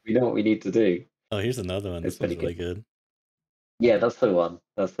 we know what we need to do. Oh, here's another one. It's This one's pretty really good. Yeah, that's the one.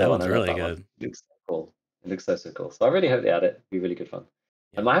 That's the That one. one's I love really that one. good. It looks so cool. It looks so cool. So I really hope they add it. It'll be really good fun.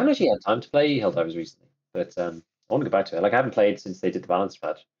 Yeah. I haven't actually had time to play Helldivers recently, but I want to go back to it. Like, I haven't played since they did the balance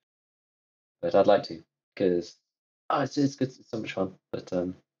patch, but I'd like to, because it's good. It's so much fun. But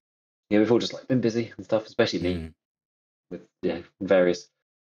we've all just like been busy and stuff, especially me, with various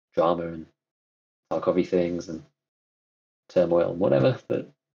drama and Tarkov things and turmoil and whatever.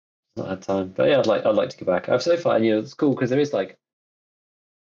 But not had time. But yeah, I'd like to go back. I've so far, it's cool because there is like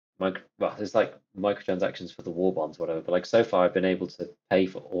there's like microtransactions for the war bonds, whatever. But like, so far, I've been able to pay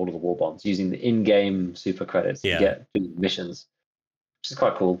for all of the war bonds using the in-game super credits to get missions, which is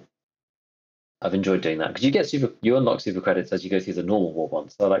quite cool. I've enjoyed doing that because you unlock super credits as you go through the normal war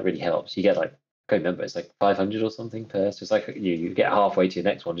bonds. So that like really helps. You get like, I can't remember, it's like 500 or something per. So it's like you get halfway to your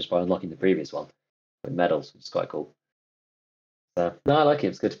next one just by unlocking the previous one with medals, which is quite cool. So no, I like it.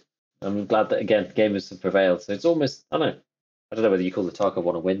 It's good. I'm glad that again gamers have prevailed. So it's almost, I don't know whether you call the Tarkov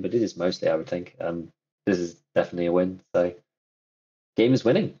one a win, but it is mostly, I would think. This is definitely a win. So gamers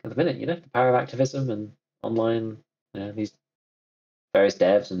winning at the minute. The power of activism and online. These various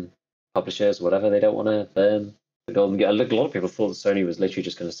devs and publishers, whatever, they don't want to burn the golden goose. Look, a lot of people thought that Sony was literally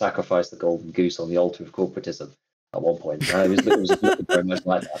just going to sacrifice the golden goose on the altar of corporatism at one point. No, it was looking very much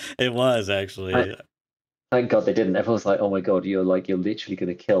like that. It was actually. Thank God they didn't. Everyone's like, "Oh my God, you're literally going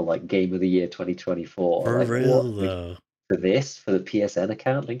to kill like Game of the Year 2024." For like, real what? though. For the PSN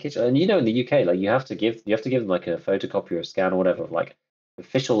account linkage, and in the UK, like you have to give them like a photocopy or a scan or whatever of like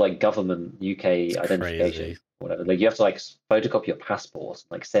official like government UK identification, crazy. whatever. Like you have to like photocopy your passport,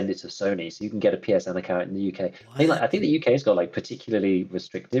 like send it to Sony so you can get a PSN account in the UK. I think the UK's got like particularly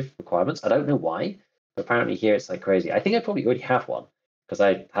restrictive requirements. I don't know why, but apparently here it's like crazy. I think I probably already have one because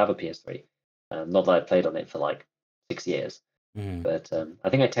I have a PS3. Not that I played on it for like 6 years, but I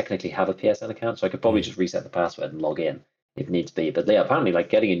think I technically have a PSN account, so I could probably just reset the password and log in if needs be. But yeah, apparently like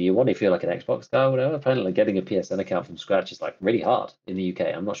getting a new one if you're like an Xbox guy or whatever, apparently like getting a PSN account from scratch is like really hard in the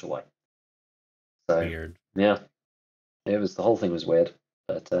UK. I'm not sure why. So Weird. Yeah, the whole thing was weird,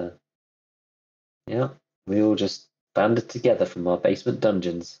 but yeah, we all just banded together from our basement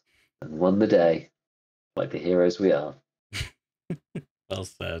dungeons and won the day like the heroes we are. Well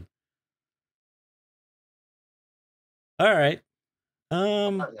said. All right.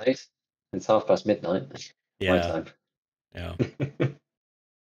 It's midnight. Yeah. My time. Yeah.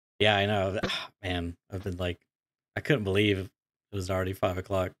 Yeah, I know. Man, I've been like, I couldn't believe it was already 5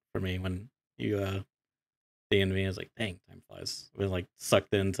 o'clock for me when you DM'd me. I was like, dang, time flies. I've been like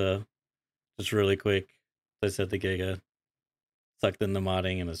sucked into just really quick. I said the Giga, sucked into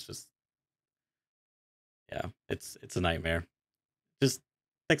modding, and it's just, yeah, it's a nightmare. Just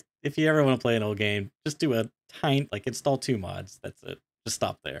like, if you ever want to play an old game, just do a tiny, like, install 2 mods. That's it. Just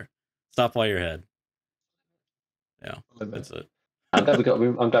stop there. Stop while you're ahead. Yeah, that's it. I'm glad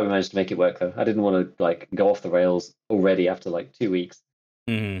we managed to make it work though. I didn't want to like go off the rails already after like 2 weeks.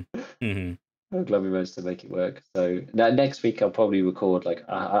 I'm glad we managed to make it work. So next week I'll probably record like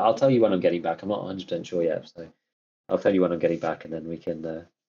I'll tell you when I'm getting back. I'm not 100% sure yet, so I'll tell you when I'm getting back, and then we can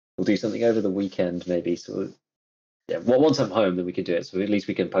we'll do something over the weekend maybe. So yeah, well, once I'm home, then we can do it. So at least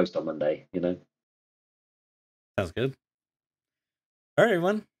we can post on Monday. Sounds good. All right,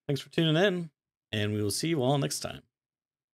 everyone. Thanks for tuning in, and we will see you all next time.